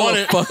many niggas Y'all want are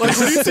it. fucking Like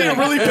when you see a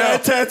really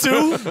bad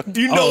tattoo,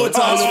 you know what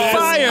time it is.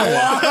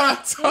 Fire.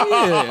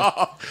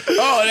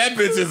 Oh, that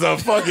bitch is a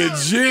fucking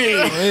G.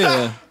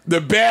 Yeah. The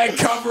bad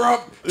cover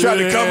up, trying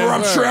to cover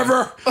up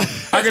Trevor.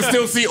 I can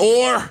still see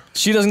Orr.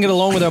 She doesn't get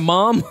along with her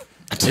mom.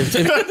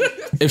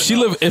 If she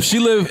live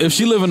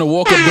in a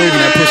walk-up building,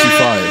 that pussy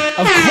fire.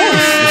 Of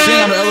course. If she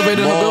ain't on the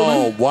elevator in the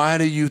building. Why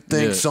do you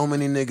think Yeah. so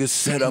many niggas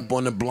set up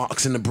on the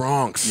blocks in the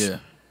Bronx? Yeah,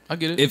 I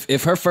get it.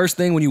 If her first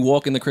thing when you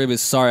walk in the crib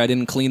is sorry I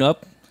didn't clean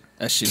up,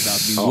 that shit about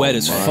to be wet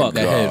as fuck.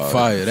 That head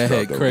fire. That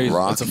head crazy.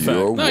 That's a fact.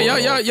 No,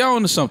 y'all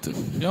onto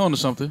something. Y'all onto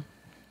something.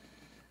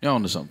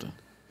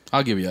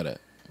 I'll give y'all that.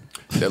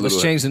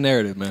 Let's change the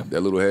narrative, man.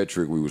 That little head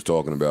trick we was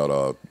talking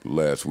about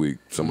last week,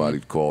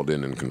 somebody called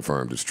in and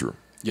confirmed it's true.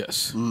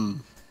 Yes,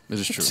 this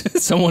is true.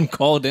 Someone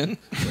called in.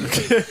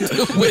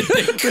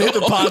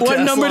 What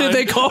number did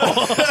they call?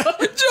 Joe's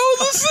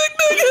a sick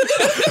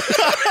nigga.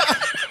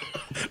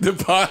 The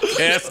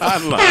podcast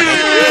hotline.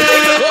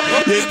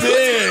 They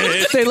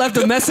did. They left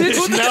a message?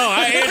 No,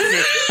 I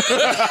answered.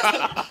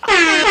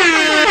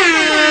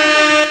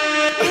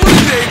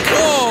 They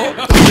called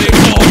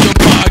the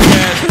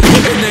podcast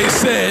and they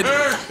said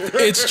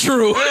it's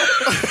true.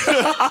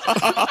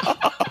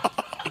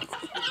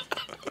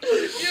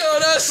 Yo,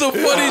 that's some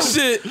funny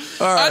shit.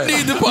 I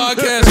need the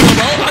podcast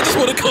number. I just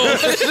want to call.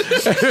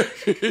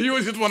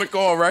 You just want to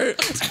call, right?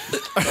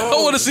 I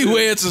want to see who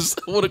answers.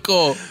 I want to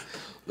call.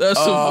 That's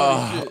some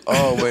funny shit.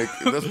 Oh, wait.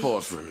 Let's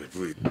pause for a minute,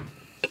 please.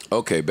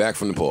 Okay, back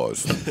from the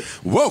pause.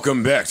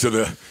 Welcome back to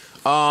the...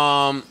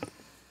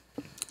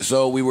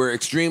 So we were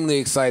extremely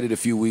excited a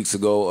few weeks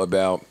ago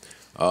about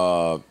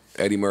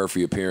Eddie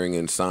Murphy appearing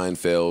in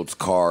Seinfeld's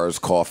Cars,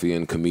 Coffee,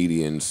 and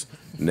Comedians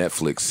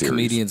Netflix series.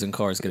 Comedians in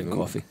cars getting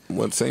coffee.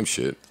 Well, same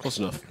shit. Close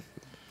enough.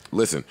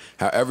 Listen,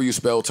 however you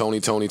spell Tony,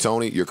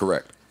 you're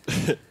correct.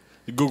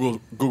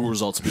 Google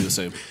results be the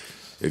same.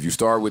 If you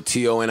start with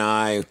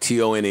Toni,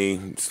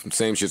 Tone,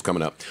 same shit's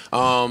coming up.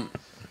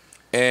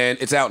 And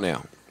it's out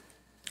now.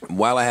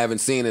 While I haven't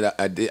seen it,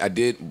 I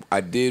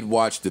did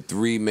watch the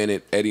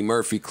 3-minute Eddie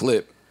Murphy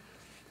clip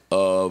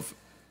of,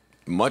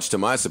 much to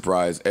my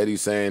surprise, Eddie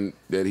saying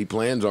that he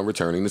plans on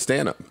returning to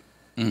stand-up.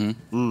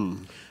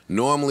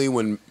 Normally,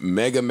 when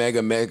mega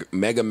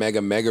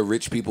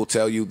rich people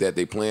tell you that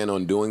they plan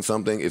on doing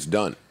something, it's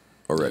done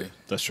already.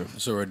 That's true.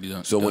 It's already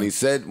done. So when he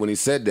said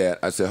that,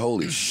 I said,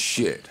 "Holy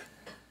shit,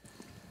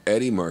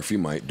 Eddie Murphy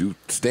might do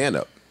stand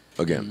up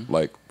again,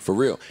 like for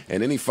real."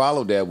 And then he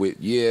followed that with,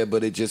 "Yeah,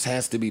 but it just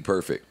has to be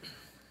perfect,"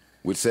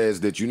 which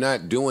says that you're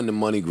not doing the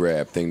money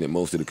grab thing that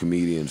most of the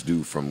comedians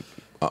do from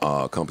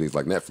companies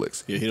like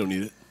Netflix. Yeah, he don't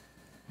need it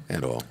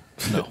at all.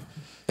 No,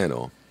 at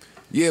all.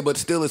 Yeah, but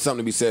still, it's something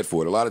to be said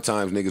for it. A lot of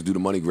times, niggas do the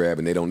money grab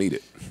and they don't need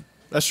it.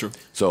 That's true.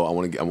 So I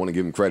want to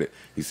give him credit.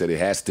 He said it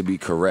has to be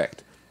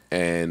correct.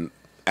 And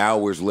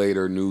hours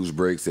later, news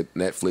breaks that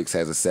Netflix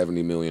has a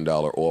 $70 million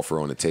offer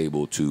on the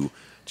table to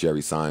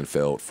Jerry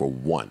Seinfeld for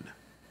one.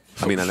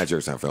 I mean, not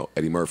Jerry Seinfeld,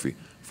 Eddie Murphy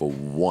for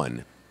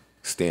one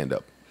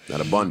stand-up.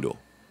 Not a bundle.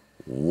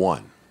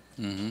 One.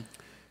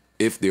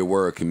 If there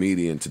were a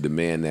comedian to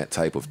demand that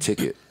type of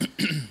ticket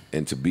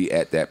and to be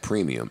at that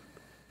premium,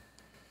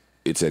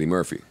 it's Eddie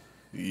Murphy.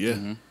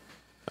 Yeah.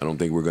 I don't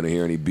think we're going to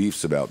hear any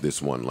beefs about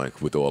this one, like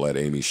with all that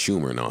Amy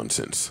Schumer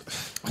nonsense.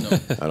 No.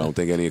 I don't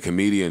think any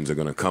comedians are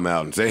going to come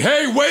out and say,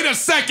 "Hey, wait a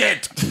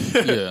second!"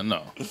 Yeah,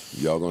 no.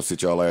 Y'all going to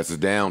sit y'all asses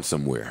down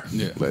somewhere.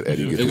 Yeah. Let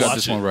Eddie get They this. got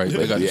this one right.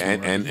 They got this one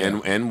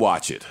right. And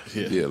watch it.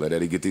 Yeah. Let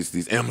Eddie get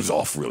these M's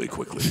off really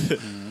quickly.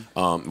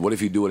 What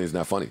if he do it and it's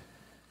not funny?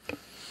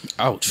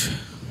 Ouch.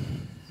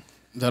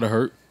 That'll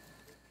hurt.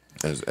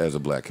 As a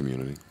black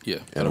community. Yeah.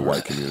 And a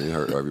white community. It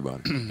hurt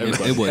everybody.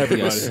 it would.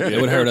 Yes. It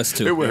would hurt us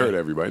too. It would hurt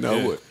everybody. No,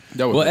 it would.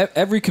 Well,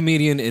 every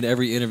comedian in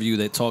every interview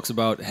that talks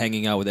about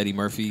hanging out with Eddie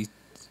Murphy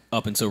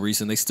up until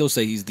recent, they still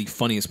say he's the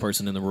funniest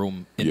person in the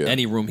room. In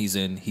any room he's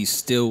in, he's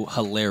still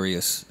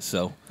hilarious.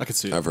 So I can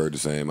see it. I've heard the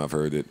same. I've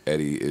heard that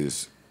Eddie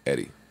is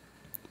Eddie.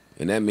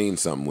 And that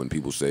means something when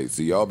people say,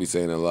 see, y'all be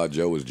saying a lot,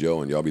 Joe is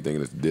Joe, and y'all be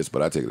thinking it's this,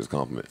 but I take it as a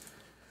compliment.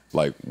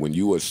 Like, when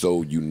you are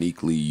so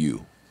uniquely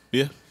you,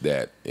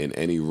 that in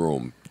any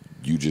room,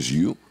 you just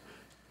you.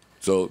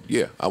 So,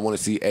 yeah, I want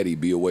to see Eddie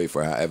be away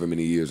for however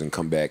many years and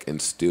come back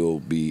and still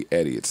be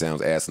Eddie. It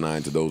sounds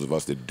asinine to those of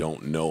us that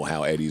don't know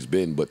how Eddie's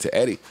been, but to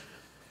Eddie,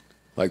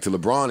 like to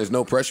LeBron, there's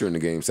no pressure in the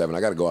Game 7. I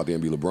got to go out there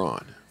and be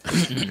LeBron.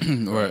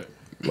 Right.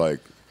 Like,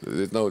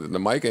 there's no, the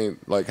Mike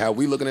ain't, like, how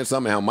we looking at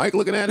something, how Mike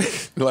looking at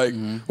it. Like,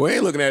 we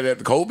ain't looking at it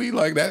at Kobe.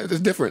 Like, that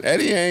is different.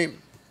 Eddie ain't,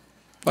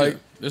 like,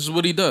 this is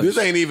what he does. This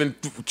ain't even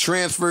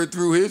transferred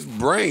through his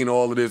brain,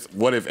 all of this.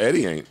 What if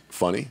Eddie ain't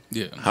funny?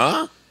 Yeah.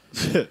 Huh?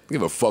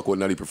 Give a fuck what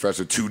Nutty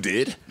Professor 2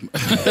 did.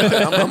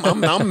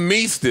 I'm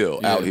me still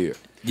out here.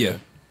 Yeah.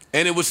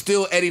 And it was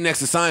still Eddie next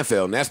to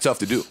Seinfeld, and that's tough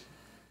to do.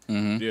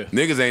 Yeah.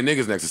 Niggas ain't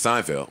niggas next to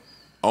Seinfeld.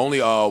 Only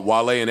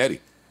Wale and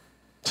Eddie.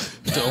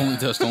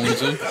 That's the only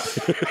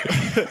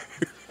two.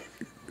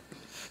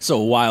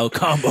 So wild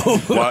combo.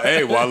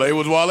 Hey, Wale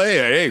was Wale.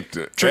 Hey,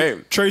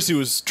 Tracy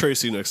was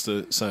Tracy next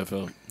to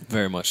Seinfeld.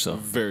 Very much so.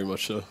 Very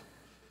much so.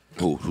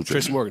 Who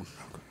Tracy Morgan.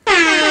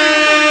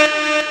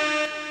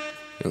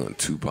 You're on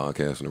 2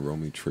 podcasts in a row,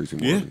 me, Tracy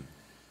Morgan.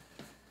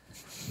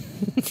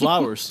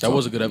 Flowers. That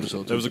was a good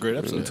episode. That was a great I'm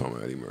episode. talking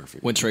about Eddie Murphy.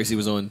 When Tracy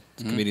was on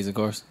Comedians in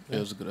Cars. Yeah, it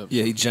was a good episode.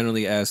 Yeah, he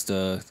generally asked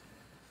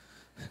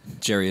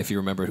Jerry if you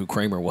remember who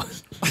Kramer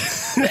was.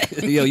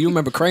 Yo, you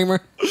remember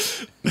Kramer?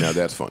 Now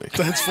that's funny.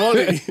 That's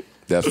funny.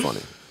 That's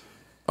funny.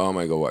 Oh, I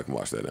might go back and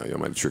watch that now. You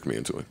might trick me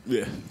into it.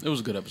 Yeah. It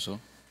was a good episode.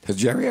 Has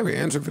Jerry ever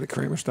answered for the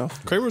Kramer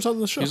stuff? Kramer's on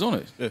the show. He's on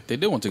it. Yeah. They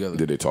did one together.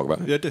 Did they talk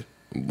about it? Yeah, I did.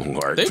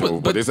 All right, They so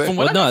would, what they say? from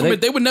what I No, know, they-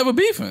 they would never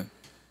beefing.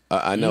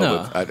 I know,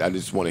 No. but I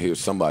just want to hear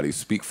somebody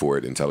speak for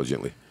it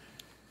intelligently.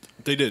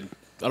 They did.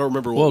 I don't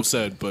remember what was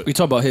said, but we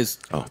talk about his.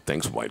 Oh,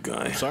 thanks, white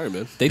guy. sorry,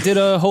 man. They did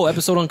a whole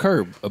episode on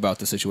Curb about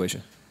the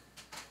situation.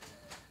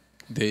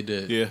 They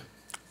did. Yeah.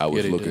 I was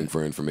Yeah, they looking did.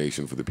 for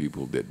information for the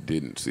people that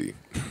didn't see.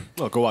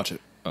 Oh, go watch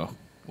it. Oh,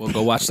 well,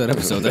 go watch that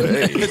episode.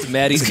 It's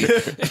mad easy.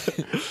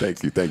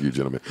 Thank you,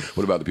 gentlemen.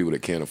 What about the people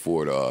that can't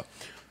afford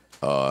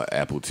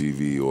Apple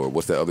TV or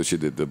what's that other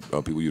shit that the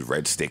people use?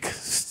 Red stick,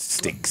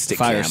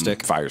 Fire cam?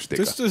 Stick. Fire stick.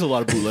 There's a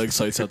lot of bootleg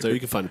sites out there. You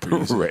can find it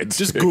pretty easy. Red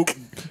Just stick.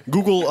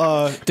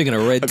 Google Thinking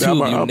of Red Tube,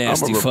 you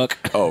nasty fuck.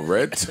 Oh,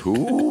 Red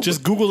Tube.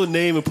 just Google the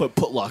name and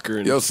put Locker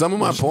in. Yo, some of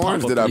my Just pop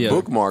porns up. that I Yeah.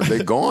 bookmarked,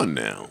 they gone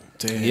now.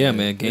 Damn. Yeah,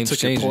 man, They game's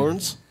took your changing.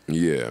 porns?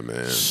 Yeah,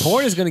 man.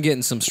 Porn is gonna get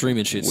in some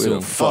streaming shit Where the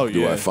soon. fuck do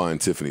yeah. I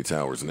find Tiffany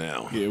Towers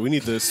now? Yeah, we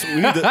need this. We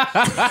need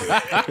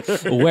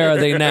the Where are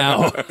they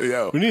now?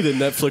 Yo. we need the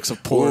Netflix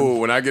of porn. Ooh,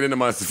 when I get into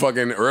my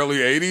fucking early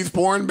 80s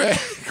porn bag.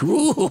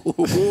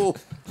 Ooh.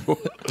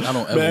 I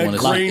don't ever Man,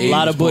 want to green. see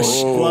Lot of bush.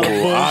 A lot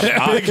of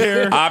bush, big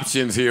hair.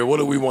 Options here. What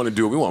do we want to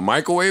do? We want to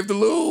microwave the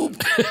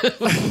lube?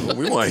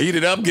 We want to heat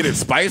it up, get it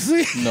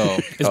spicy? No.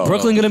 Is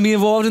Brooklyn gonna be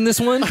involved in this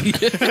one?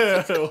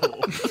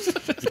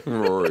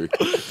 Rory.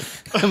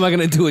 Am I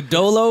gonna do a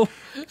dolo?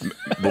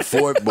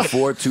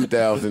 Before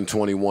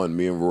 2021,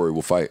 me and Rory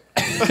will fight.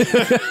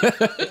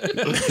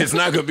 It's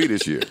not gonna be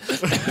this year.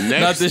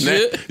 Not this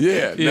year?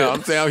 Yeah, Yeah. no,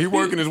 I'm saying he's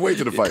working his way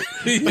to the fight.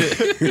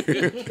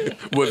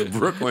 Was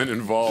Brooklyn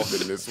involved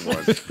in this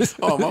one?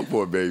 Oh, my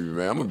poor baby,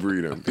 man. I'm gonna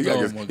breed him. He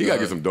gotta Oh, my get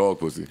God. some dog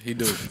pussy. He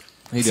do.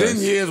 He 10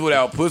 does. years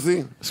without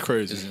pussy? It's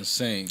crazy. It's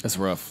insane. That's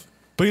rough.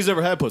 But he's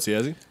never had pussy,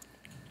 has he?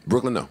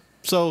 Brooklyn, no.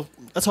 So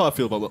that's how I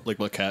feel about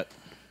my cat.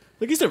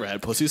 Like he's never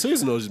had pussy, so he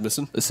doesn't know what he's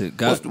missing. Listen,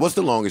 God, What's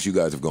the longest you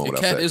guys have gone A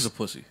without cat sex? is a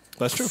pussy.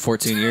 That's true.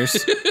 14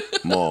 years.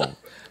 Maul,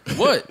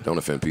 What? don't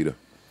offend Peter.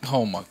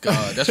 Oh my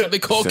God. That's what they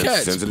call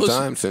cats. Sensitive pussy.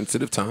 time.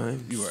 Sensitive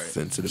time. You right.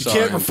 Sensitive Sorry.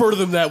 time. Can't refer to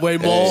them that way,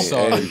 Maul.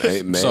 Sorry.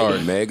 Hey, Meg,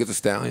 Sorry. Meg is a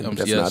stallion.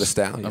 That's yes. not a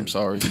stallion. I'm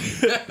sorry.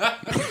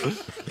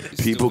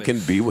 People can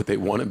be what they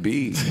want to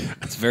be.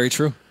 It's very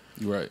true.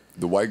 You're right.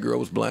 The white girl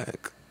was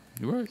black.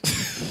 You're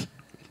right.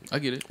 I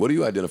get it. What do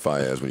you identify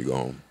as when you go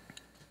home?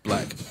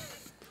 Black.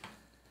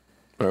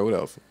 All right, what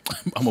else?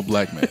 I'm a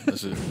black man.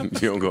 That's it.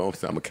 You don't go home and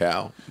say, I'm a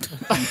cow.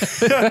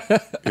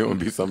 You want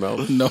to be something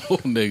else? No,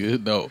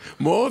 nigga, no.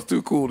 Maul's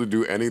too cool to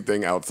do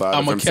anything outside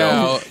I'm of a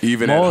himself, cow.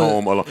 even Maul- at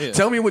home alone. yeah.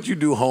 Tell me what you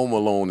do home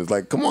alone. It's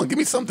like, come on, give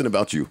me something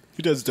about you.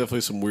 He does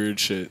definitely some weird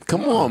shit.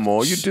 Come on,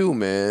 Maul, you do,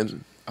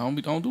 man. I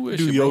don't do weird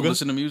Do shit, yoga? bro.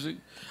 Listen to music.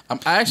 I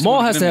actually Maul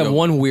wanna has get to have into yoga.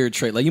 one weird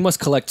trait. Like you must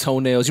collect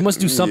toenails. You must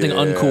do something Yeah,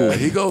 uncool.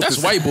 He goes That's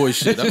to white boy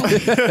shit. I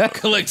don't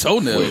collect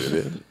toenails.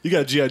 You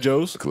got G.I.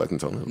 Joe's? collecting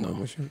toenails.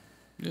 No.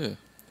 Yeah.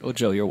 Oh,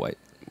 Joe, you're white.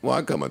 Well,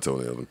 I cut my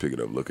toenails and pick it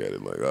up, look at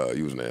it like,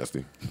 you was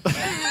nasty.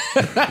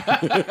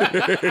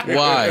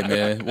 Why,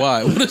 man?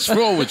 Why? What is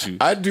wrong with you?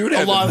 I do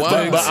that, A lot of but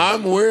things.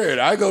 I'm weird.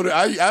 I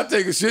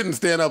take a shit and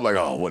stand up like,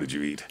 oh, what did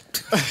you eat?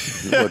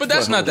 But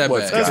that's not that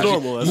What's bad. That's got you?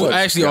 normal. That's You What's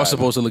actually got are you?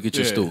 supposed to look at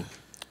your Yeah. stool.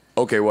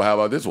 Okay, well, how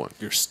about this one?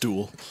 Your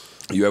stool.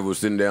 You ever was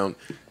sitting down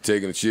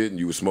taking a shit and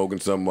you were smoking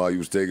something while you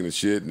was taking a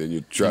shit and then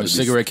you tried And to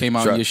the cigarette came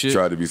out in your shit?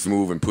 Tried to be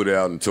smooth and put it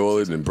out in the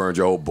toilet and burned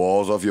your whole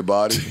balls off your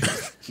body?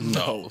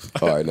 No.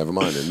 All right, never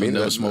mind. Then. Me never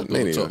neither. smoked Me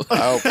on the neither.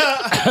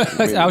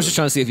 toilet. I was just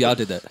trying to see if y'all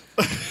did that.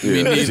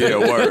 Yeah,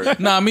 word.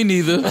 Nah, me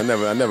neither. I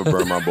never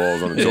burned my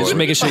balls on the Yeah, toilet. just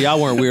making sure y'all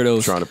weren't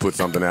weirdos. Trying to put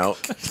something out.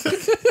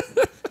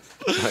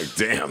 Like,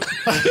 damn.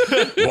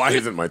 Why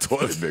isn't my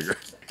toilet bigger?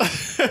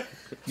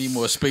 Need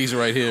more space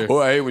right here.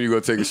 Boy, I hate when you go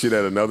take a shit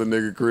at another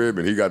nigga crib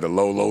and he got the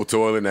low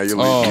toilet. Now,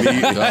 Oh,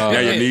 my God. now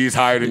your knees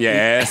higher than your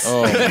ass.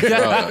 Oh my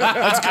God.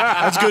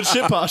 That's good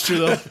shit posture,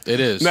 though. It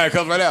is. Nah, it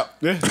comes right out.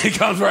 It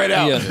comes right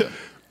out. Yeah.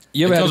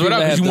 You It ever had comes the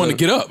right out people because that you have want to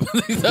get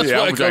up. That's Yeah,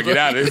 why I'm it trying to comes get right-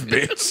 out of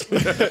this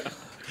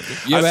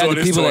bitch. You ever I had saw the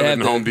this people that toilet have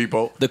in Home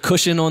Depot. the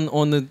cushion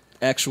on the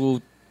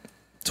actual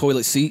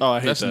toilet seat? Oh, I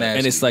hate That's that. nasty.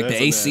 and it's like That's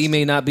the AC nasty.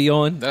 may not be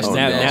on. That's now,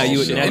 nasty. now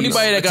you Shit. now you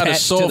Anybody that got a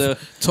attached to soft the-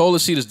 toilet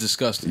seat is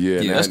disgusting. Yeah,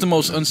 that's now- the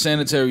most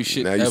unsanitary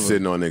shit Now ever. you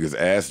sitting on niggas'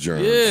 ass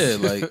germs. Yeah,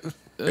 like,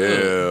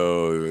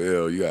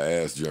 Ew, you got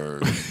ass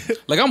germs.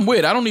 like I'm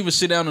weird. I don't even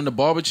sit down in the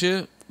barber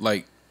chair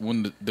like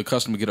when the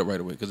customer get up right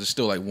away because it's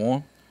still like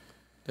warm.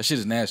 That shit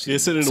is nasty. Yeah,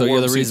 sitting in So a you're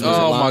warm the seat. reason is it's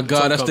Oh allowed. my it's God,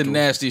 that's the uncomfortable.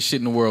 nastiest shit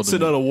in the world. to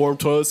Sitting me. on a warm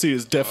toilet seat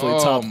is definitely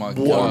Oh, top my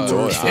warm.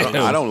 God.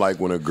 I don't like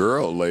when a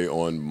girl lay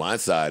on my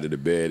side of the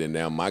bed and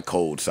now my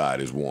cold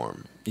side is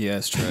warm. Yeah,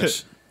 it's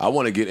trash. I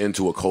want to get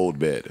into a cold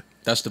bed.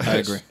 That's the I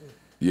best. agree.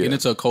 Yeah. Getting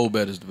into a cold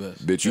bed is the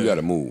best. Bitch, you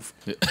gotta move.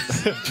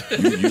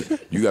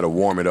 you gotta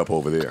warm it up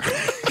over there.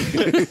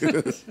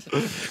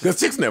 Because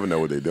chicks never know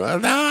what they're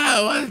doing.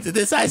 No,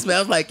 this ice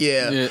smells like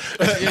Yeah. Come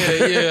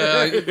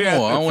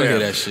on, I don't want to hear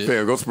that shit.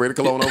 Fair, go spray the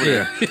cologne over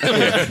there.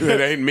 It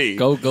ain't me.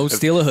 Go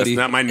steal a hoodie. It's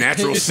not my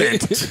natural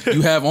scent.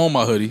 You have on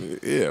my hoodie.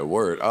 Yeah,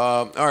 word.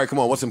 All right, come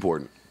on. What's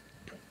important?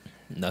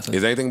 Nothing.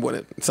 Is anything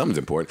important? Something's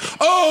important.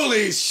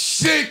 Holy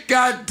shit!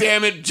 God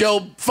damn it,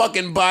 Joe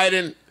fucking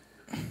Biden.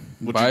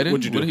 Biden?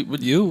 What'd you do?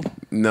 What you?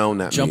 No,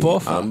 not Jump me.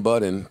 off? I'm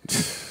Budden.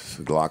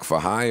 Glock for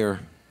hire.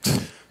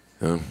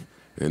 In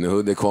the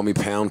hood, they call me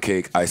Pound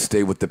Cake. I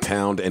stay with the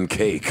pound and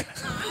cake.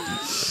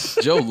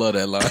 Joe love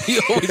that line. He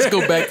always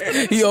go back.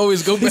 He's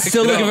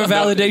still looking for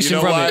validation You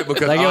know from why? it.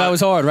 Because Like, that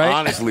was hard, right?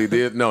 Honestly,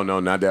 no,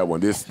 not that one.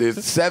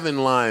 There's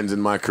 7 lines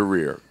in my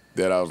career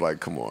that I was like,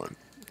 come on.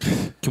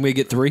 Can we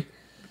get 3?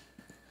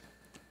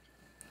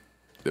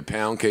 The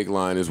Pound Cake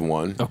line is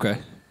 1. Okay.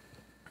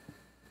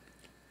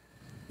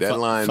 That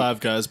line. Five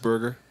Guys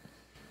burger.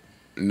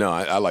 No,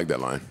 I like that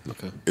line.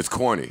 Okay. It's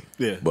corny.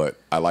 Yeah. But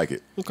I like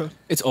it. Okay.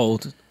 It's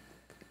old.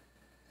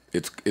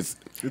 It's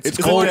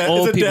old- corny.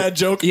 old It's a people- dad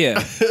joke.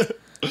 Yeah.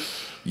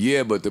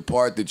 Yeah, but the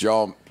part that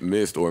y'all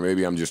missed, or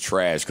maybe I'm just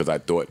trash because I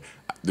thought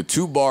the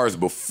 2 bars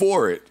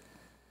before it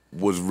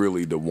was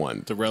really the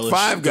one. The relish-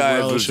 Five the Guys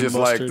relish was and just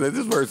like, mustard.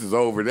 this verse is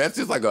over. That's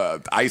just like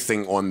a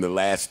icing on the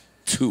last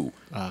 2.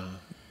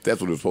 That's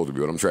what it was supposed to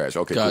be, but I'm trash.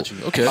 Okay, Got cool.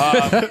 you. Okay.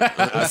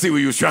 I see what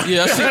you was trying.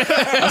 Yeah,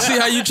 I see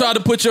how you try to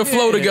put your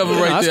flow together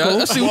right that's there.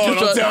 cool. I see what you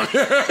try.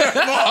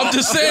 I'm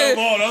just saying.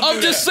 Don't do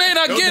that.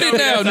 I Don't get tell it me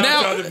now. that's how I'm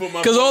Now, trying to put my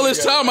because flow all this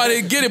together. time I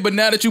didn't get it, but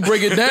now that you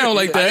break it down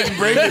like that,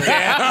 Break it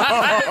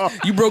down.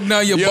 you broke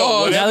down your Yo,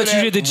 bars. whatever Now that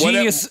you did the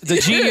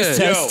genius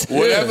test. Yo,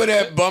 whatever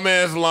that bum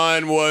ass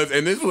line was,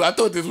 and I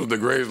thought this was the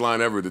greatest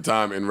line ever at the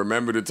time. And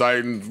Remember the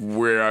Titans,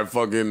 where I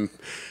fucking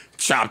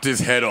chopped his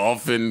head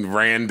off and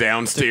ran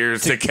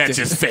downstairs to catch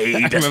his fade.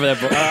 I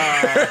remember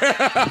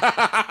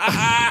that.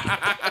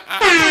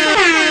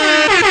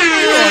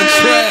 You are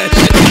trash.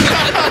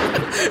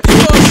 You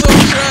are so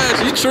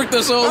trash. You tricked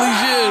us all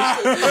these years.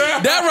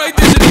 That right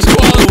there should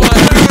disqualify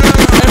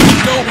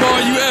every dope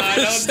bar you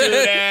ever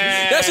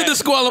said. That should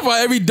disqualify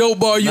every dope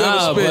bar you ever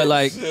Nah, spit. but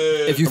like,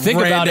 if you think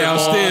ran about it,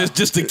 downstairs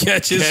just to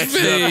catch his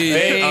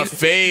fade. A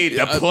fade,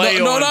 a play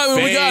No, on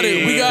we got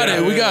it. We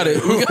got it.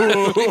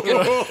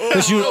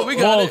 because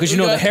you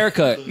know the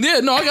haircut. Yeah,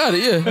 no, I got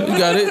it. Yeah, you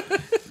got it.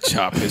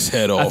 Chop his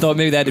head off. I thought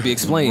maybe that had to be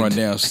explained. Run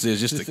downstairs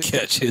just to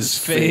catch his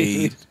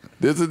fade.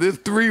 There's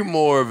 3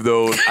 more of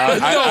those.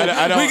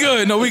 I don't, we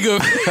good. No, we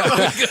good.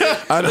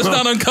 Let's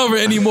not uncover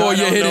any more I of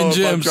your don't know hidden if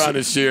I'm gems. trying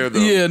to share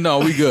them Yeah, no,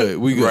 we good.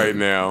 We good. right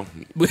now.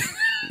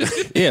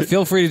 Yeah,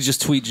 feel free to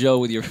just tweet Joe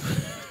with your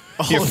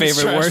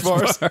favorite worst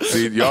bars.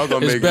 See, y'all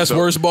gonna His make best it so,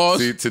 worst bars?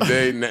 See,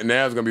 today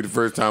now is gonna be the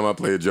first time I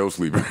play a Joe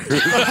sleeper. All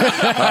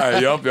right,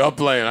 y'all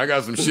playing. I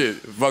got some shit.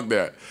 Fuck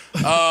that.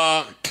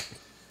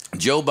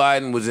 Joe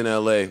Biden was in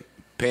L.A.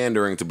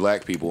 pandering to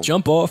black people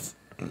Jump off.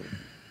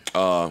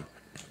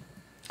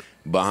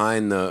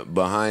 behind the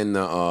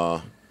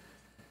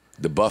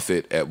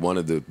buffet at one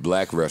of the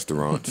black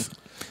restaurants,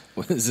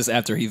 Is this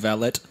after he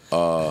valet?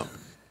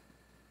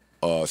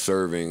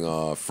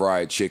 serving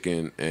fried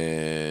chicken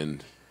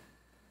and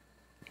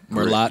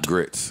Merlot.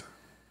 grits.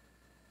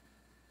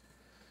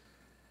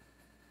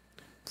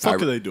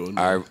 Fuck are they doing?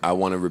 man? I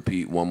want to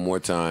repeat one more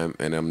time,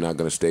 and I'm not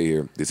going to stay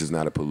here. This is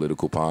not a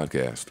political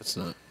podcast. It's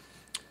not.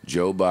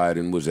 Joe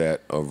Biden was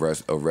at a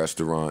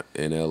restaurant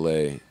in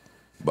L.A.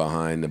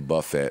 behind the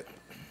buffet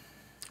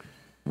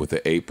with an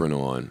apron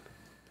on,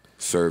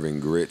 serving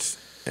grits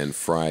and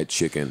fried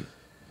chicken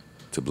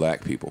to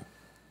black people.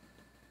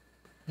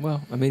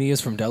 Well, I mean, he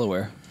is from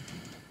Delaware.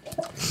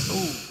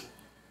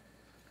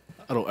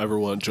 I don't ever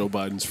want Joe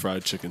Biden's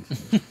fried chicken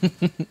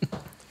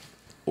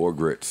Or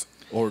grits.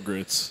 or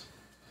grits.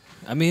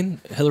 I mean,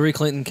 Hillary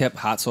Clinton kept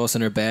hot sauce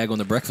in her bag on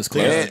the Breakfast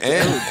Club.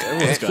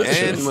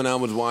 And when I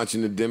was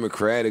watching the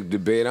Democratic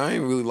debate, I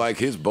didn't really like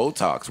his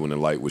Botox when the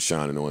light was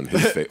shining on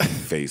his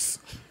face.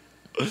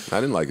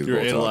 I didn't like his You're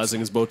Botox. analyzing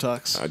his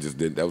Botox. I just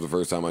did. That was the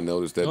first time I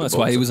noticed that. Oh, the that's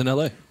why he was in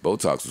L.A.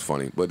 Botox was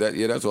funny. But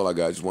that's all I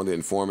got. I just wanted to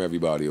inform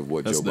everybody of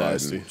what That's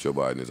nasty. Joe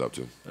Biden is up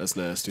to. That's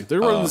nasty.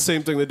 They're running the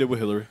same thing they did with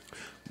Hillary.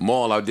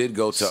 Maul, I did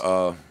go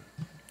to.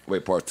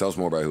 Wait, Parks, tell us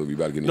more about Hillary. You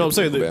about to get No, I'm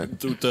saying back.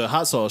 the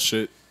hot sauce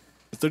shit.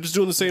 They're just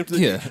doing the same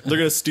thing. Yeah. They're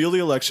gonna steal the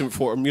election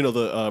for him. You know,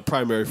 the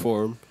primary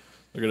for him.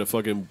 They're gonna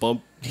fucking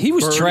bump. He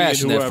was Bernie trash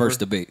in and that whoever. first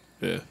debate.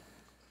 Yeah.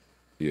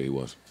 Yeah, he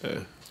was.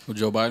 Yeah. With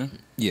Joe Biden?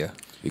 Yeah.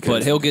 He But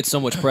could've- he'll get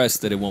so much press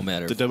that it won't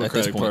matter. The at this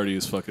Democratic point. Party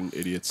is fucking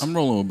idiots. I'm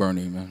rolling with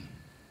Bernie, man.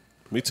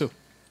 Me too.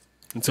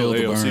 Until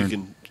Feel the AOC burn.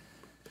 can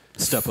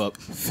step up.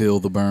 Feel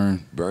the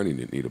burn. Bernie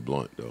didn't need a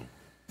blunt though.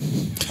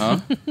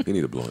 Huh? He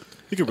need a blunt.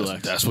 He can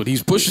relax. That's what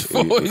he's pushing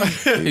for.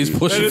 He's That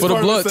pushing is for the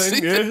part of blunts.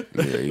 thing, yeah.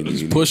 Yeah,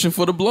 he Pushing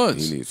for the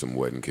blunts. He needs some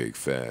wedding cake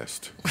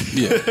fast.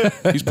 Yeah,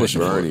 he's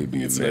pushing for Bernie it.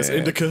 be It's nice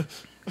indica. mad.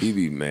 He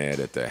be mad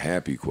at the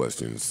happy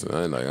questions.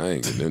 I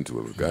ain't getting into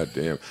it. But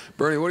goddamn,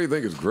 Bernie, what do you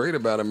think is great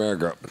about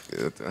America?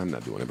 I'm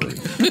not doing it,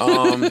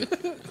 Bernie.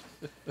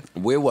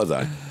 Where was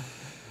I?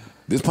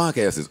 This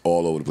podcast is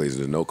all over the place.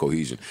 There's no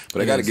cohesion.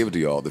 But I got to give it to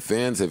y'all. The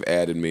fans have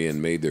added me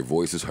and made their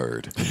voices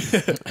heard.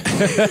 They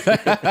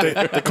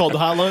called the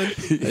hotline?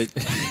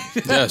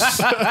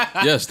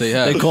 Yes, they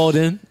have. They called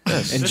in,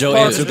 and Joe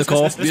answered the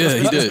call. Yeah,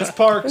 he did.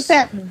 What's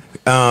happening?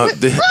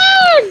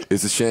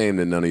 It's a shame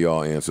that none of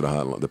y'all answer the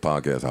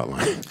podcast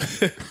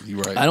hotline. You're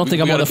right. I don't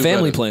think I'm on a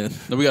family plan.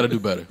 plan. No, we got to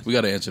do better. We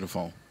got to answer the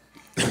phone.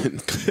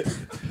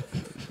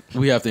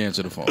 We have to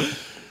answer the phone.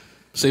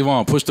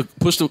 Savon, push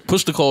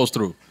the calls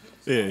through.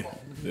 Yeah.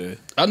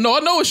 I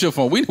know it's your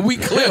phone. We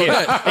clear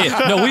that.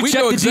 Yeah. No, we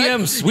checked the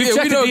DMs. We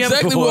checked we know the DMs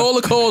exactly before. where all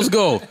the calls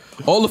go.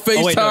 All the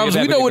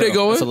FaceTimes, we know where they're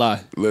going. That's a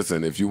lie.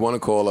 Listen, if you want to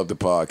call up the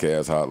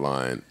podcast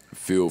hotline,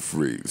 feel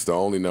free. It's the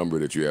only number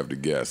that you have to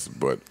guess,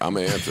 but I'm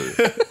going to answer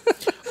it.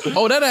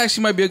 Oh, that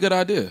actually might be a good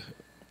idea.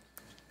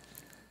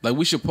 Like,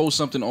 we should post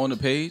something on the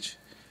page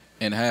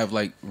and have,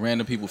 like,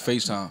 random people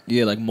FaceTime.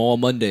 Yeah, like Mall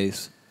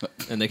Mondays.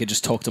 And they could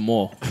just talk to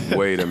Mall.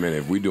 Wait a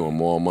minute. If we doing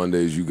Mall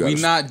Mondays, you got We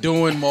not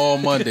doing Mall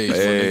Mondays.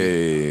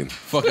 Hey.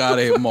 Fuck out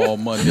of here, Mall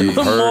Mondays.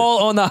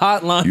 Mall on the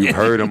hotline. You've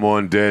heard him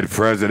on Dead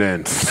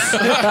Presidents.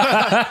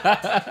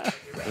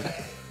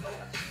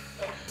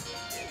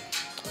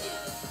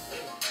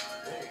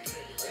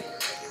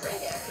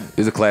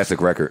 It's a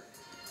classic record.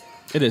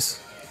 It is.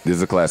 This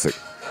is a classic.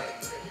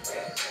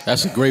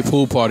 That's a great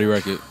pool party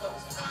record.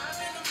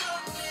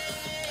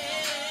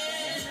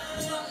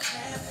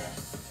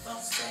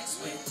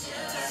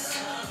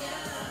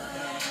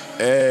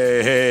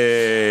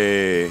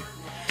 Hey.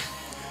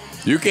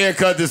 You can't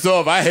cut this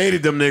off. I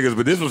hated them niggas,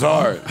 but this was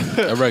hard.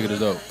 That record is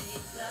dope.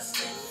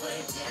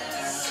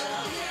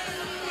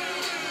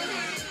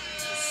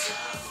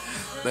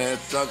 Man,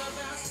 suck.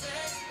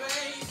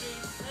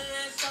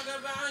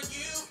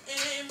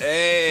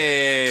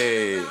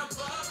 Hey.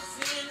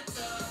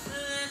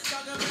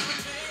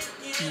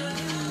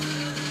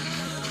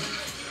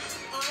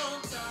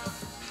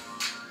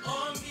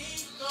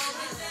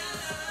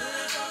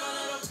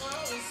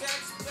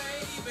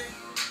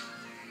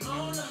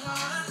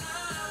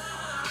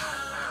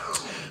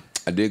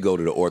 I did go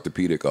to the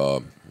orthopedic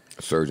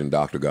surgeon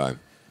doctor guy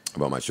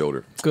about my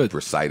shoulder. Good.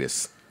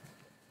 Bursitis.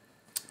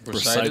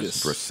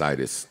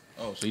 Bursitis.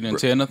 Oh, so you didn't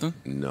tear nothing?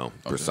 No.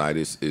 Okay.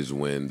 Bursitis is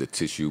when the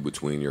tissue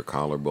between your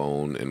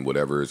collarbone and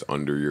whatever is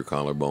under your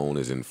collarbone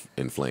is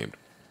inflamed.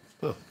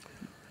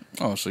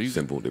 Oh, so you...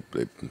 Simple. They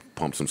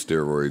pumped some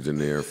steroids in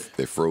there.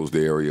 They froze the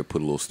area,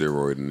 put a little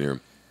steroid in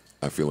there.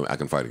 I feel I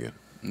can fight again.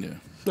 Yeah.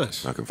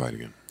 Nice. I can fight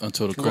again.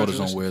 Until the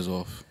cortisone wears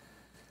off.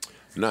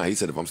 Nah, he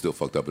said if I'm still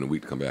fucked up in a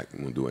week to come back,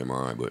 I'm going to do an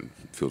MRI, but it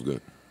feels good.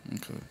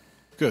 Okay.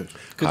 Good.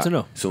 Good to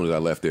know. As soon as I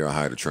left there, I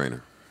hired a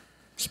trainer.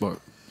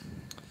 Smart.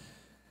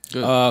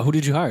 Good. Who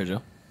did you hire,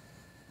 Joe?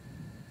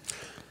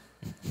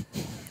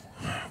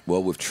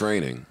 Well, with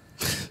training,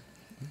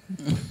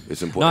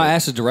 it's important. No, I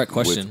asked a direct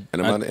question.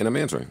 And I'm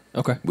answering.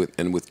 Okay.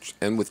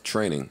 With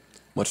training,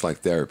 much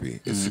like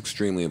therapy, it's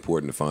extremely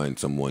important to find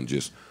someone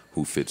just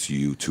who fits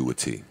you to a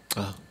T.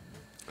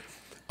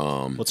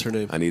 What's her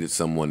name? I needed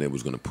someone that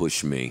was going to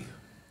push me,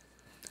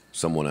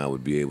 someone I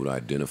would be able to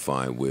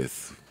identify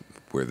with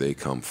where they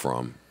come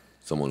from,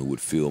 someone who would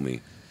feel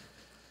me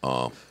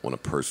on a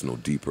personal,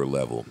 deeper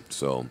level.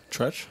 So,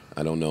 Tretch?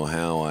 I don't know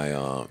how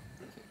I...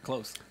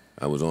 Close.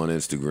 I was on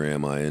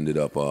Instagram. I ended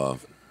up on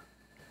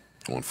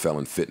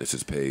Felon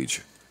Fitness's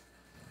page.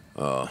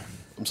 I'm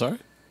sorry?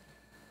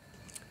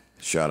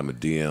 Shot him a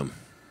DM.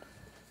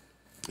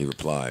 He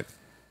replied.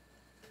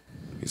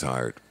 He's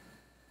hired.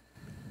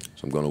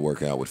 So I'm going to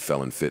work out with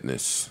Felon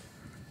Fitness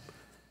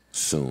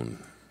soon.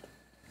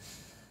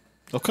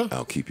 Okay.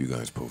 I'll keep you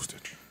guys posted.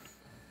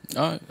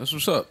 All right, that's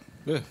what's up.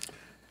 Yeah.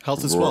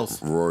 Health is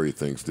wealth. Rory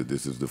thinks that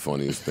this is the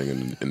funniest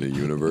thing in the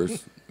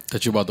universe.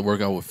 That you're about to work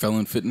out with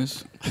Felon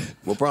Fitness?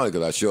 Well, probably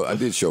because I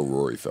did show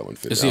Rory Felon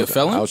Fitness. Is he a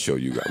felon? I'll show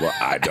you guys. Well,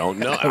 I don't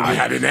know.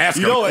 I didn't ask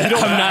him.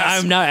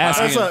 I'm not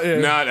asking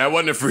him. No, that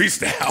wasn't a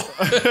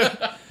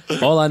freestyle.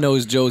 All I know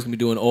is Joe's gonna be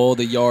doing all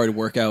the yard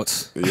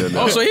workouts. Yeah,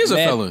 no. Oh, so he's a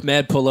felon.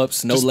 Mad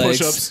pull-ups, no Just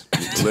legs.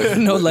 push-ups.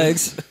 No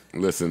legs.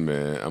 Listen,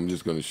 man, I'm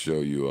just going to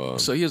show you.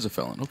 So he is a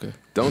felon. Okay.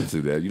 Don't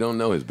do that. You don't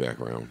know his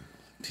background.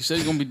 He said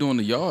he's gonna be doing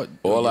the yard.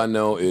 All I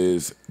know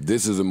is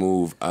this is a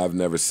move I've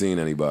never seen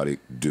anybody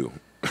do.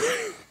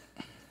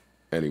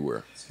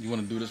 Anywhere. You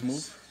want to do this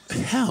move?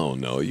 Hell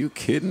no. Are you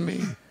kidding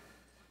me?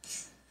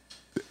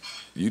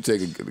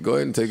 Go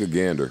ahead and take a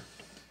gander.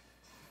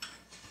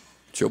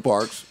 Chill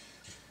Parks.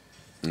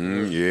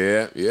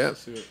 Yeah. Yeah.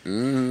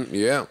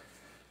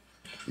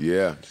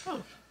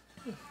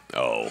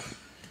 Oh.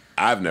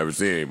 I've never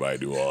seen anybody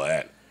do all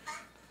that.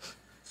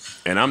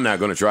 And I'm not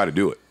going to try to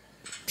do it.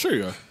 Sure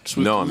you are. Just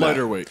with I'm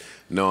lighter not. weight.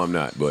 No, I'm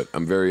not. But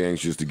I'm very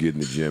anxious to get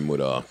in the gym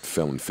with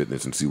Felon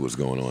Fitness and see what's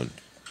going on.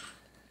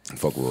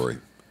 Fuck Rory.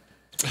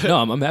 No,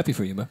 I'm happy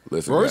for you, man.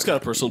 Listen, Rory's got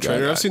a personal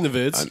trainer. I've seen the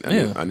vids.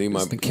 I need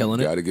my. He's been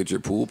killing it. Got to get your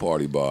pool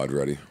party bod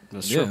ready.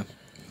 That's true. Yeah.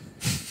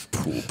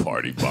 Pool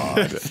party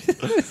bod.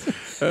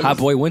 Hot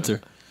boy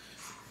winter.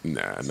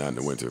 Nah, not in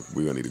the winter.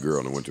 We're gonna need a girl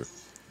in the winter.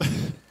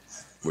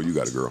 Well, you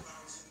got a girl.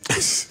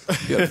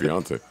 You got a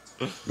fiance.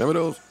 Remember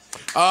those?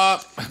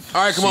 All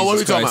right, come on. What are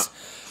we talking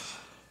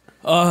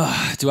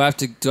about? Do I have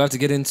to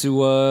get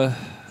into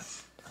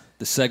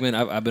the segment?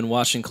 I've been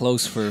watching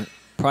close for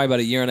probably about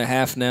a year and a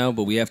half now,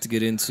 but we have to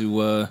get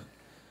into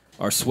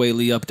our Sway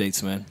Lee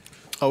updates, man.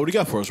 Oh, what do you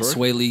got for us, Rory?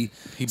 Sway Lee,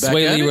 back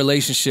at it?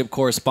 relationship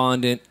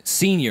correspondent,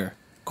 senior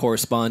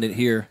correspondent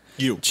here.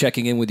 You.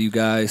 Checking in with you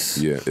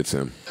guys. Yeah, it's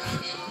him.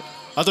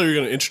 I thought you were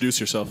going to introduce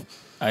yourself.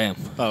 I am.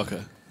 Oh,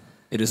 okay.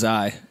 It is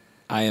I.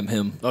 I am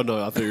him. Oh, no,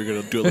 I thought you were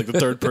going to do it like the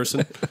third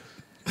person.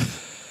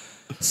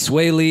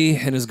 Sway Lee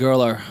and his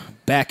girl are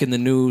back in the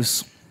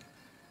news.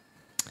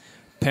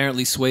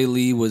 Apparently, Sway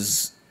Lee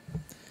was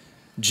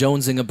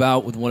jonesing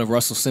about with one of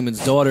Russell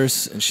Simmons'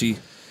 daughters, and she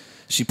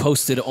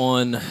posted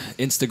on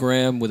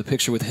Instagram with a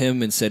picture with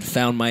him and said,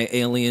 "Found my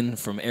alien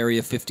from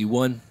Area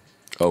 51."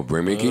 Oh,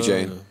 bring me a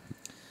keychain.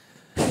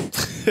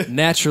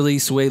 Naturally,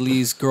 Sway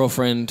Lee's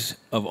girlfriend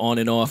of on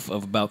and off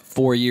of about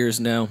 4 years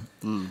now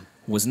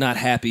was not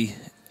happy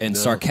and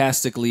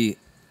sarcastically,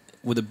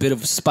 with a bit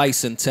of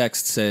spice in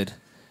text, said,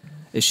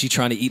 "Is she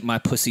trying to eat my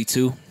pussy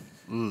too?"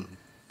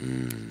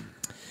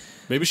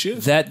 Maybe she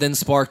is. That then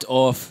sparked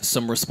off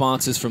some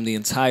responses from the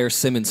entire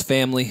Simmons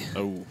family.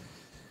 Oh.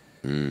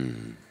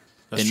 And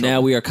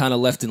now we are kind of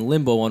left in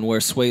limbo on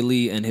where Sway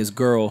Lee and his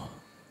girl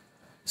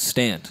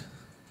stand.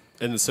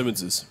 And the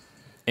Simmonses.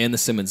 And the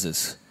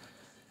Simmonses.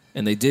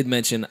 And they did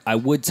mention, "I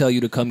would tell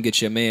you to come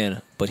get your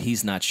man, but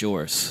he's not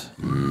yours."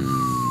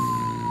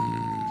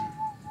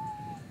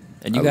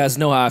 And you guys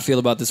know how I feel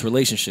about this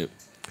relationship.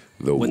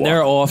 When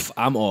they're off,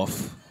 I'm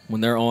off. When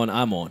they're on,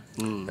 I'm on.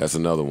 That's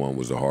another one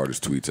was the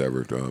hardest tweets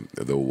ever.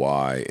 The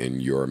why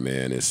and your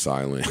man is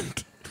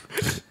silent.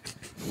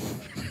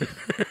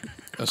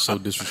 That's so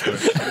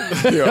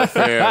disrespectful. Yeah,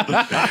 fam.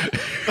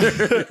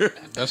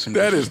 That's some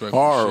That is disrespectful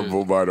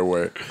horrible, by the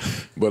way.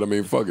 But I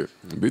mean, fuck it.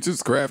 Bitch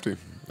is crafty.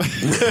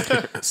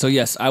 So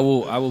yes, I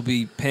will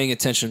be paying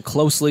attention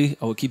closely.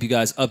 I will keep you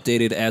guys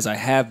updated as I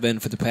have been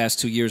for the past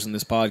 2 years on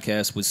this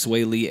podcast with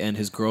Sway Lee and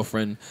his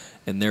girlfriend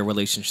and their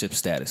relationship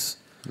status.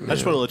 I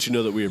just want to let you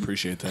know that we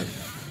appreciate that.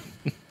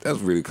 That's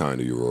really kind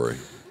of you, Rory.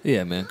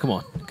 Yeah, man, come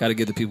on. Got to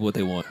give the people what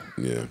they want.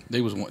 Yeah.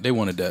 They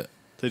wanted that.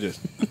 They did.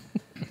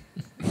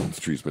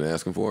 Street's been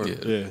asking for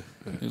it. Yeah.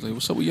 He was like,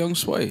 "What's up with Young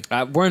Sway?"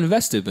 We're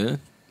invested,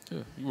 man. Yeah,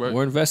 you right.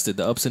 We're invested.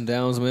 The ups and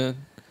downs, man.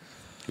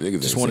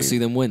 Niggas Just ain't want to see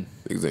them win.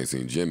 Niggas ain't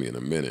seen Jimmy in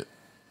a minute.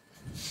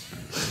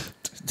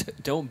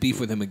 Don't beef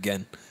with him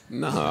again.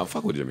 Nah, I'll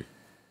fuck with Jimmy.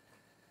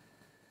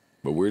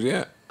 But where's he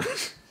at?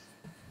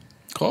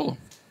 Call him.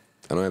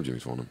 I don't have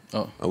Jimmy's phone number.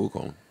 Oh, I will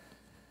call him.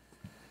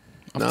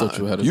 I thought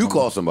you had a You phone.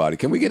 call somebody.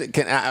 Can we get it?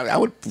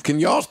 Can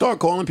y'all start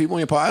calling people on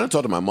your pod? I don't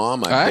talk to my mom,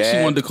 my dad. I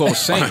actually wanted to call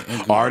Saint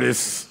and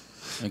artists.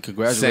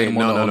 congratulate Say him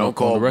no, on the don't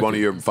call record. one of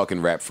your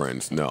fucking rap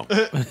friends. No,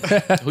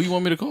 Who you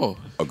want me to call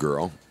a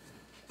girl.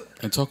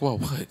 and talk about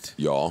what?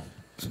 Y'all.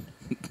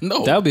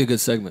 No, That would be a good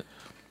segment.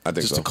 I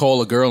think just so. to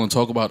call a girl and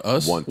talk about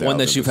us. 1,000%. One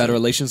that you've had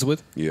relations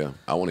with. Yeah,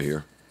 I want to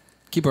hear.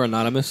 Keep her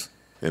anonymous.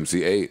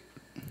 MC8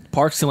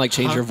 Parks can like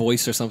change her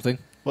voice or something.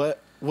 What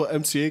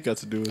MC8 got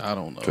to do with it? I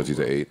don't know. because he's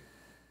an 8.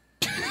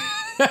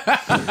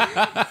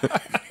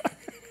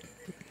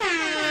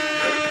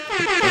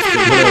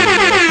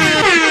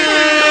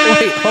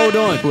 Wait, hold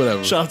on.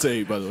 Whatever. Shout out to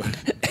 8, by the way.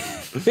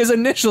 His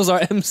initials are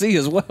MC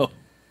as well.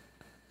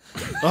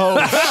 Oh,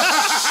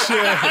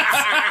 shit.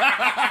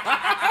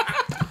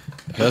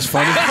 That's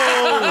funny.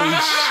 Holy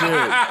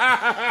shit.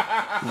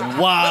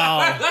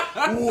 Wow.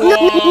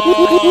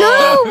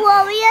 No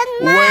worrying,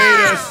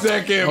 Wait a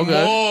second,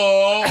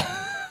 Okay.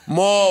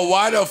 Maul,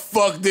 why the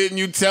fuck didn't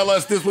you tell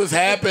us this was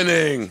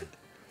happening?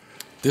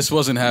 This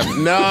wasn't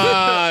happening.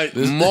 Nah,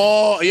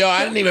 Maul, yo,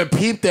 I didn't even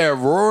peep that.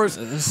 Roars.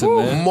 Listen,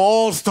 man.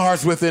 Maul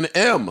starts with an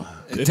M.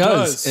 It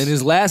does. And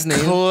his last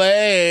name.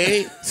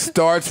 Clay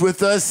starts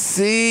with a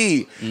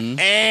C.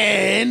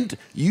 And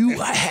you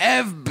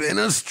have been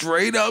a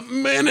straight up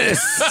menace.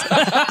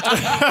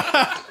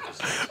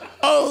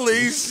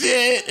 Holy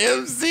shit,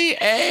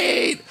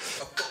 MC8.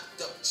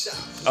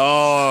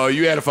 Oh,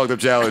 you had a fucked up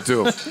childhood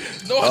too.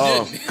 No,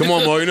 I didn't. Come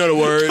on, Mo, you know the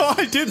word. Oh,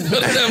 I didn't. I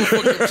didn't have a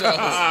fucking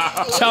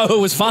childhood.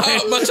 Childhood was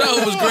fine. My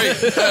childhood was great.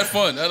 I had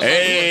fun. I had a lot of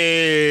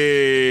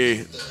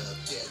Hey.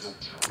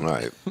 All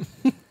right.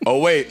 Oh,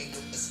 wait.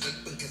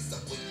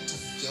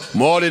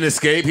 Maul didn't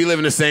escape. He live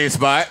in the same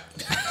spot.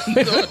 fun.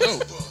 No.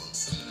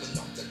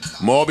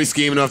 Maul be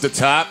scheming off the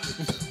top.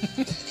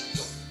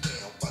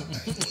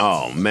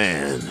 Oh,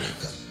 man.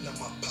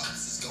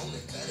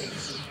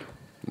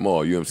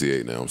 Maul, you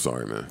MC8 now. I'm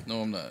sorry, man.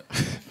 No, I'm not.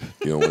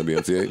 You don't want to be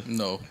MC8?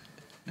 No.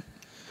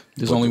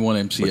 There's only one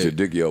MC. But your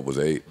dick yelp was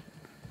 8.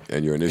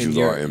 And your initials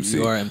And are MC.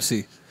 You are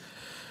MC.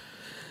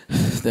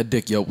 That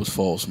dick yelp was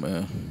false,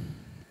 man.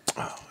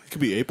 It could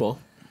be 8 Ball.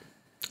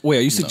 Wait,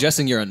 are you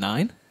suggesting you're a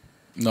 9?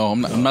 No,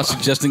 I'm not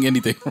suggesting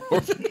anything.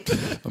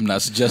 I'm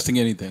not suggesting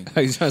anything.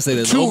 Are you trying to say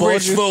that? Too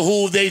rich for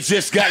who they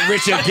just got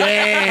rich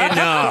again.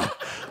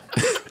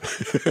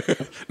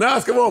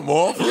 Nah, come on,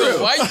 Maul. For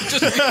real. Why you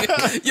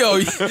just, yo,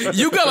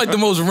 you got like the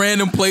most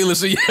random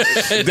playlist of your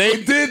head.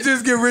 They did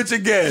just get rich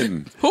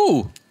again.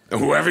 Who?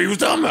 Whoever he was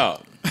talking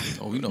about.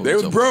 Oh, we know They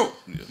was broke.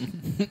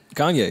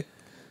 Kanye.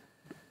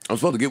 I'm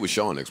supposed to get with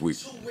Sean next week.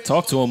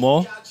 Talk to them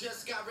all.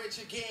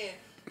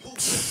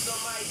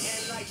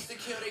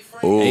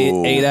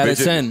 Oh, 8 out of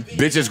bitches- 10.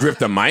 Bitches grip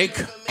the mic.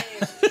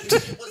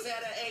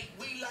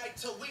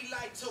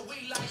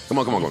 Come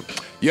on.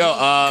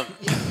 Yo,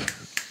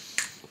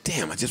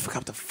 damn, I just forgot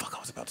what the fuck I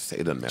was about to say.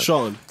 It doesn't matter.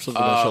 Sean.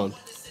 Something about Sean.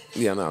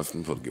 Yeah, no, I'm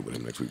supposed to get with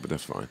him next week, but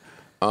that's fine.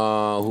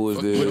 Who is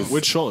this?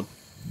 Which Sean?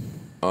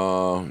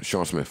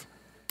 Sean Smith.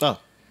 Oh.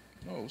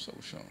 Oh, what's up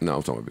with Sean? No,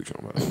 I'm talking about Big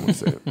Sean, but I don't want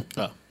to say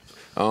it.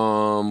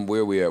 Oh.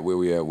 Where we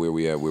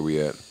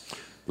at?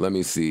 Let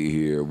me see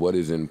here. What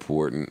is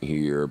important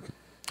here?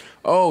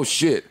 Oh,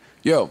 shit.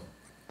 Yo,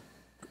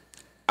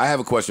 I have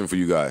a question for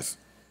you guys.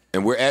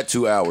 And we're at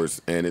 2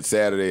 hours, and it's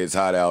Saturday, it's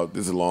hot out.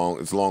 It's a long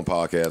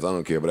podcast. I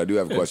don't care, but I do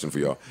have a question for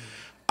y'all.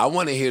 I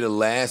want to hear the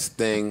last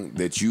thing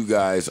that you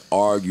guys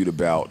argued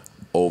about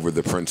over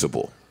the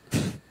principle.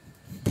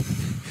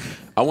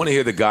 I want to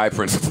hear the guy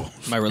principle.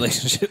 My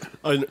relationship.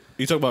 You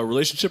talking about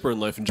relationship or in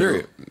life in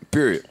general?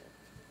 Period.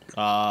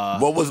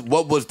 What was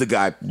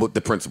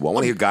the principle? I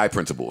want to hear guy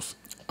principles.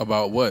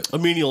 About what? A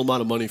menial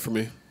amount of money for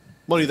me.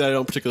 Money that I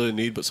don't particularly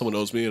need, but someone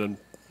owes me and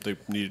they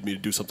needed me to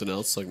do something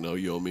else. Like, no,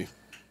 you owe me.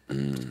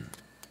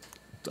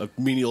 A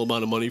menial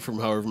amount of money from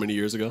however many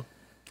years ago.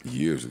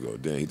 Years ago.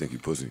 Damn, you think you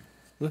pussy?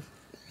 Yeah.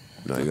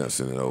 No, you got to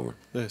send it over.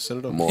 Yeah, send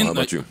it over. Mo, how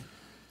about you?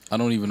 I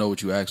don't even know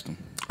what you asked him.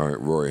 All right,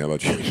 Rory, how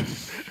about you?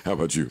 How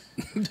about you?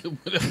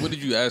 What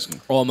did you ask him?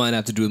 All mine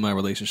have to do with my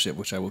relationship,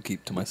 which I will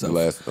keep to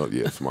myself.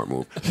 Smart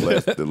move.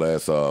 The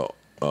last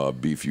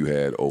beef you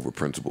had over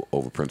principle.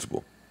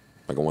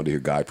 Like, I wanted to hear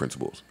guy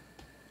principles.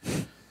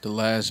 The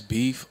last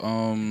beef,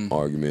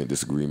 Argument,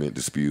 disagreement,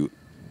 dispute.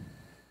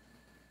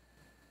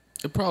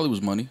 it probably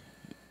was money.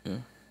 Yeah,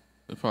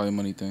 it's probably a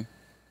money thing.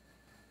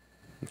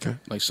 Okay.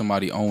 Like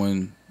somebody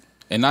owing,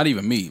 and not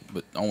even me,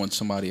 but owing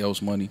somebody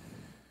else money.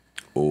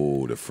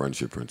 Oh, the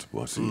friendship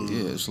principle. I see.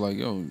 Yeah, it's like,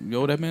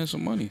 yo that man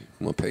some money.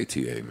 I'm gonna pay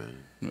TA, man.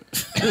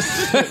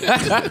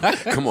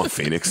 Come on,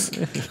 Phoenix.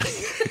 They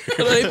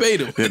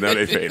paid him. Yeah, no,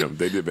 they paid him.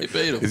 They did pay. They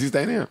paid him. Is he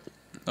staying there?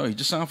 Oh, he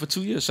just signed for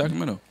 2 years,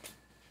 Sacramento.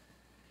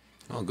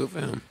 Oh, good for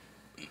him.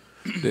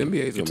 The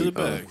NBA's Get to the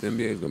bag. the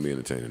NBA's gonna be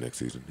entertaining next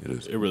season. It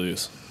is. It really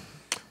is.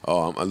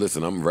 Oh,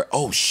 listen,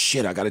 oh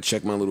shit! I gotta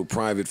check my little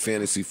private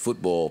fantasy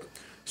football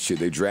shit.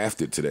 They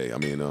drafted today. I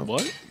mean,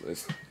 What?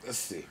 Let's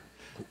see.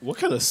 What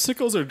kind of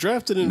sickos are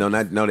drafted in? No,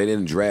 they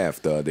didn't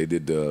draft. They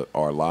did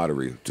our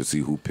lottery to see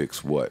who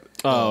picks what.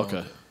 Oh,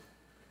 okay.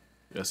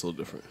 That's a little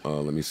different.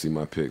 Let me see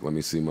my pick.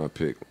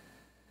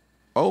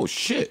 Oh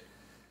shit!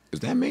 Is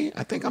that me?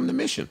 I think I'm the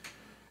mission.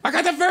 I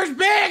got the first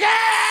pick.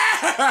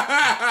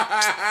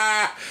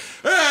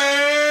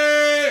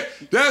 Hey,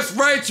 that's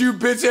right, you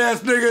bitch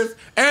ass niggas.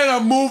 And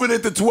I'm moving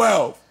it to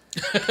 12.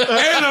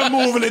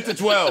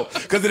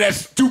 Because of that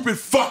stupid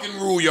fucking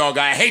rule y'all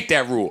got. I hate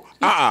that rule.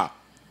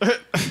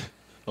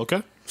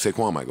 Okay.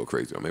 Saquon might go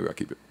crazy. Or maybe I'll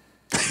keep it.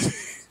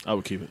 I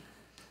would keep it.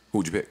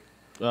 Who'd you pick?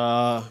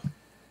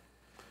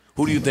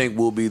 Who do you think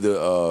will be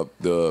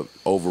the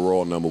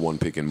overall number one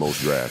pick in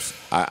most drafts?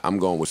 I'm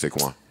going with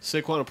Saquon.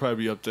 Saquon will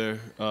probably be up there.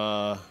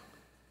 I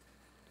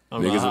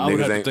would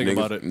have to think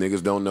about it.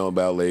 Niggas don't know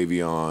about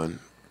Le'Veon.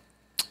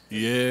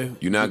 Yeah.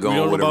 You're not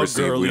going with a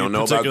receiver. We don't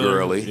know about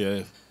Gurley.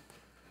 Yeah.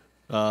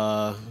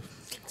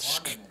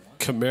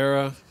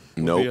 Kamara.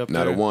 Nope,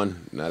 not a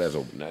one. Not at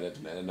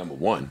number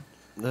one.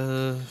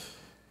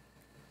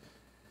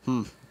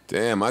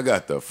 Damn, I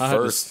got the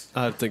first.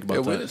 I had to think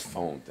about Where that. this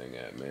phone thing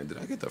at, man? Did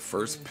I get the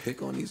first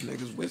pick on these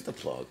niggas? Where's the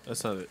plug?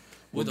 That's not it.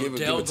 With give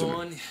it Odell to me.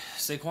 going,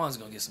 Saquon's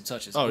going to get some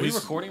touches. Oh, Are we he's-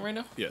 recording right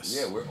now? Yes.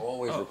 Yeah, we're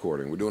always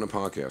recording. We're doing a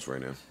podcast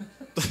right now.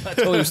 I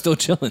thought we were still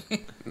chilling.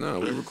 No,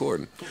 we're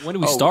recording. When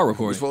did we start We're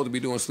recording? supposed to be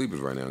doing sleepers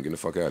right now. Getting the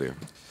fuck out of here.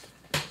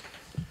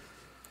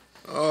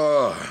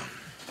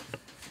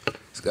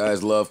 These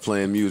guys love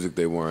playing music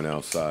they weren't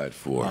outside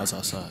for. I was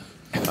outside.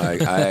 I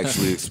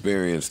actually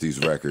experienced these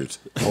records.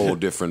 Whole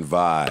different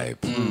vibe.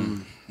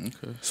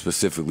 Okay.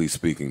 Specifically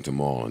speaking to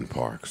Marlon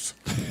Parks.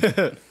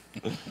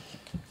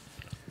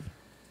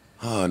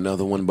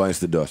 Another one bites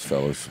the dust,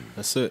 fellas.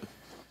 That's it.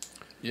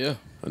 Yeah.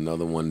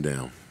 Another one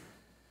down.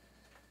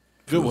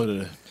 Good one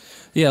today.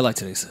 Yeah, I like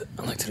today's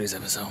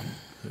episode.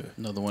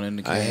 Another one in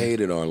the can. I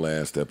hated our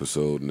last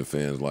episode, and the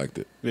fans liked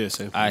it. Yeah,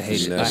 same. I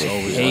hated Never-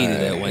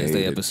 that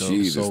Wednesday hated- episode.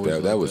 Jesus, It's always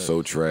that like was that.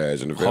 so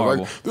trash. And the fans were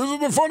Horrible. like, this is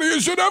the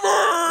funniest shit ever.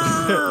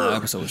 That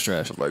episode was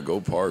trash. Like, go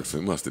Parks.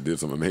 He must have did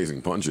some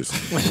amazing punches.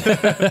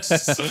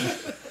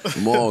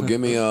 Maul,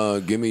 give me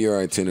your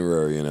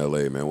itinerary in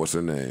L.A., man. What's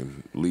her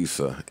name?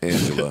 Lisa,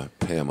 Angela,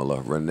 Pamela,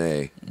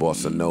 Renee,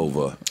 Bossa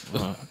Nova.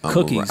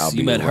 Cookies.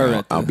 You met her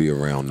at I'll the be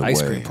around the ice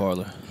way. cream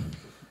parlor.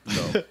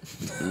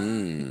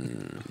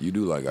 You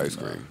do like ice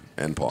cream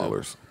and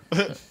parlors.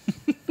 I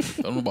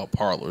don't know about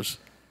parlors.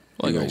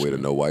 You gonna wear the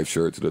no wife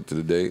shirt to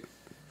the date?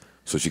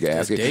 So she can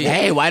ask you, date.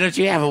 hey, why don't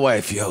you have a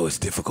wife? Yo, it's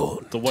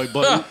difficult. The white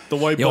button. The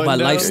white Yo, button my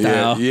down.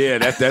 lifestyle. Yeah,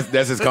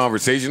 that's his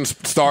conversation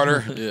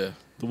starter. Yeah.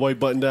 The white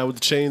button down with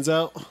the chains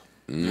out.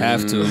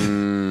 Have to.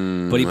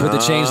 But he put the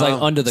chains like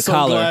under the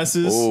collar.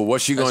 Sunglasses, Oh,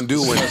 what's she gonna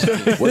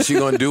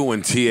do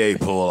when TA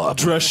pull up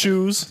dress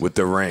shoes. with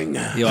the ring?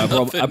 Yo,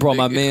 I brought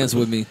my mans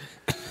with me.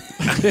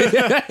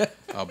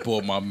 I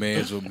brought my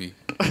mans with me.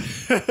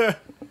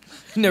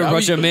 You never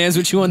brought your mans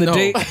with you on the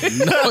date?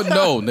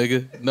 No,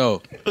 nigga.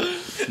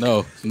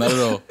 No, not at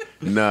all.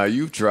 Nah,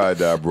 you've tried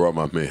that. I brought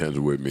my mans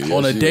with me.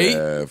 On Yes, a you date?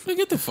 have. Man,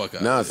 get the fuck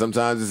out. Nah,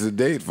 sometimes it's a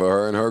date for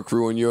her and her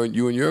crew and you and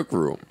your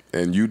crew.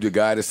 And you the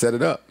guy to set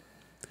it up.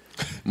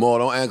 Mo,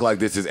 don't act like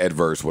this is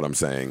adverse what I'm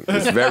saying.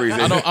 It's very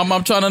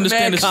I'm trying to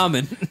understand Mad this.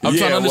 common. I'm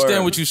trying to understand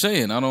word. what you're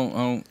saying. I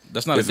don't.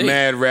 That's not There's a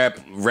date. mad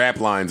rap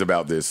lines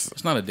about this.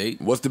 It's not a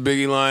date. What's the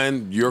Biggie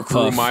line? Your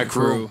crew, Puff, my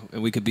crew.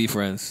 and we could be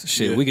friends.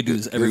 Shit, we could do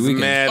this every There's weekend.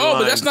 mad Oh, but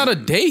lines. that's not a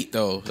date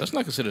though. That's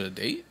not considered a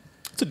date.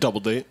 It's a double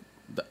date.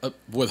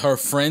 With her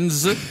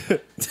friends,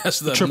 that's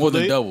the Triple more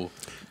than date? double.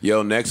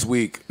 Yo, next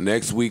week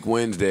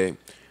Wednesday,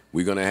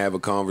 we're gonna have a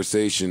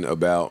conversation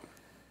about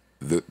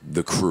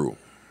the crew.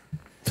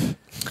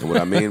 And what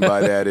I mean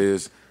by that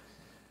is,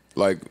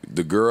 like,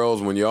 the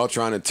girls, when y'all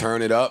trying to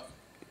turn it up,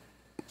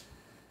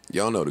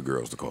 y'all know the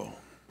girls to call.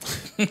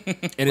 And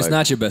it's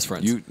not your best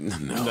friends. You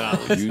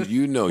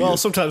know Well, your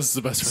sometimes it's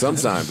the best friend.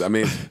 sometimes, I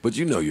mean, but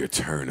you know your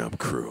turn up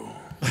crew.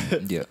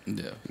 yeah.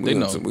 They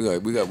know.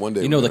 We got one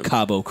day. You know we're the gonna-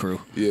 Cabo crew.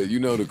 Yeah, you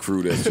know the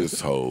crew that's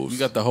just hoes. You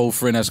got the whole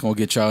friend that's gonna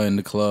get y'all in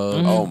the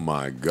club. Oh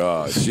my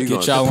God, she Get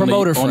gonna y'all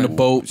Promoter on the friend.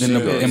 boat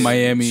in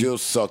Miami. She'll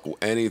suck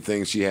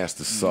anything she has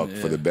to suck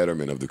for the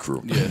betterment of the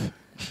crew.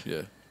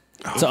 Yeah,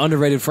 It's an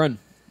underrated friend.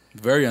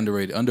 very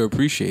underrated,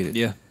 underappreciated.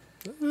 Yeah.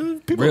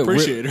 People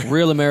appreciate her.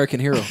 Real American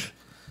hero.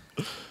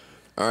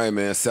 All right,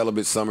 man.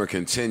 Celibate summer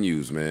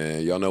continues,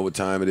 man. Y'all know what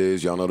time it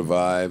is. Y'all know the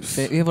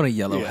vibes. You have on a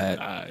yellow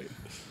hat.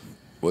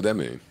 What that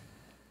mean?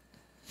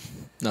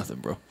 Nothing,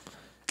 bro.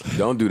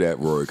 Don't do that,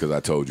 Rory, because I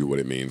told you what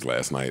it means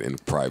last night in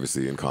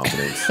privacy and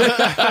confidence.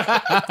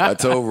 I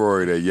told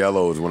Rory that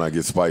yellow is when I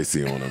get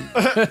spicy on him.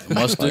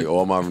 Mustard. Like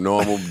all my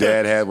normal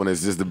dad had when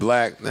it's just the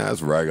black. Nah,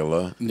 it's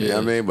regular. You know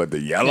what I mean? But the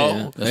yellow,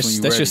 Yeah. when That's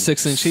you your ready.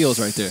 6-inch heels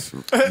right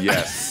there.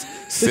 yes.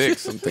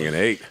 6. I'm thinking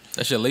 8.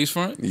 That's your lace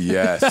front.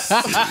 Yes.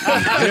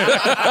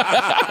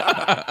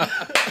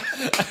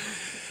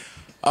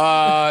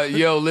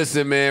 Yo,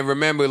 listen, man.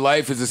 Remember,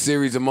 life is a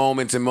series of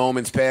moments and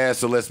moments pass,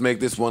 so let's make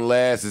this one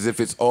last as if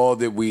it's all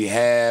that we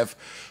have.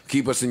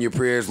 Keep us in your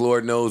prayers.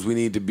 Lord knows we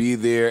need to be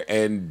there,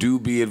 and do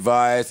be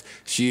advised,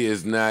 she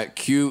is not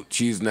cute.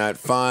 She's not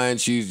fine.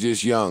 She's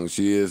just young.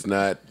 She is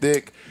not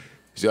thick.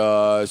 She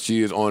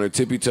is on her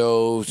tippy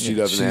toes. She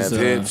doesn't have she's,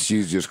 hips.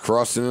 She's just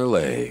crossing her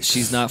legs.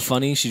 She's not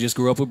funny. She just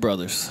grew up with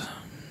brothers.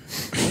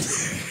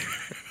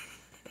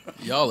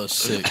 Y'all are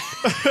sick.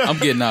 I'm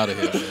getting out of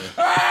here, man.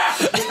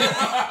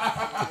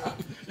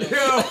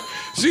 Yo,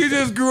 she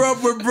just grew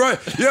up with brother.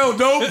 Yo,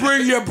 don't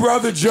bring your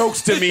brother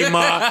jokes to me,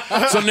 ma.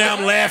 So now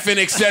I'm laughing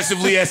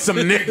excessively at some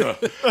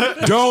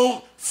nigga.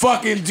 Don't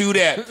fucking do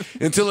that.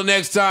 Until the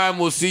next time,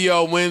 we'll see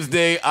y'all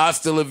Wednesday.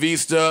 Hasta la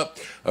vista.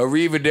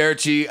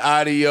 Arrivederci.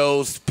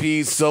 Adios.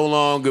 Peace. So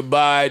long.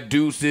 Goodbye.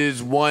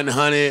 Deuces.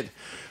 100.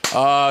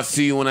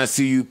 See you when I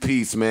see you.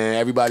 Peace, man.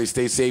 Everybody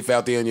stay safe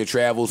out there on your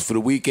travels for the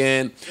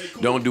weekend.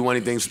 Don't do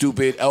anything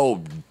stupid.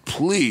 Oh,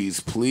 please,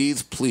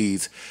 please,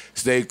 please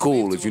stay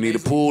cool. If you need a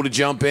pool to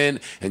jump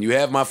in and you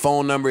have my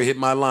phone number, hit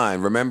my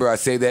line. Remember, I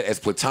say that as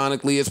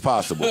platonically as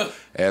possible.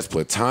 As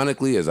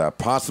platonically as I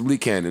possibly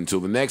can. Until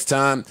the next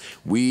time,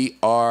 we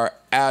are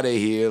out of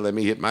here. Let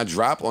me hit my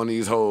drop on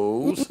these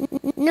hoes.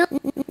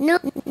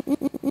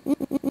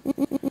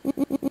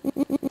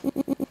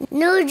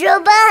 No,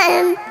 Joe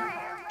Budden.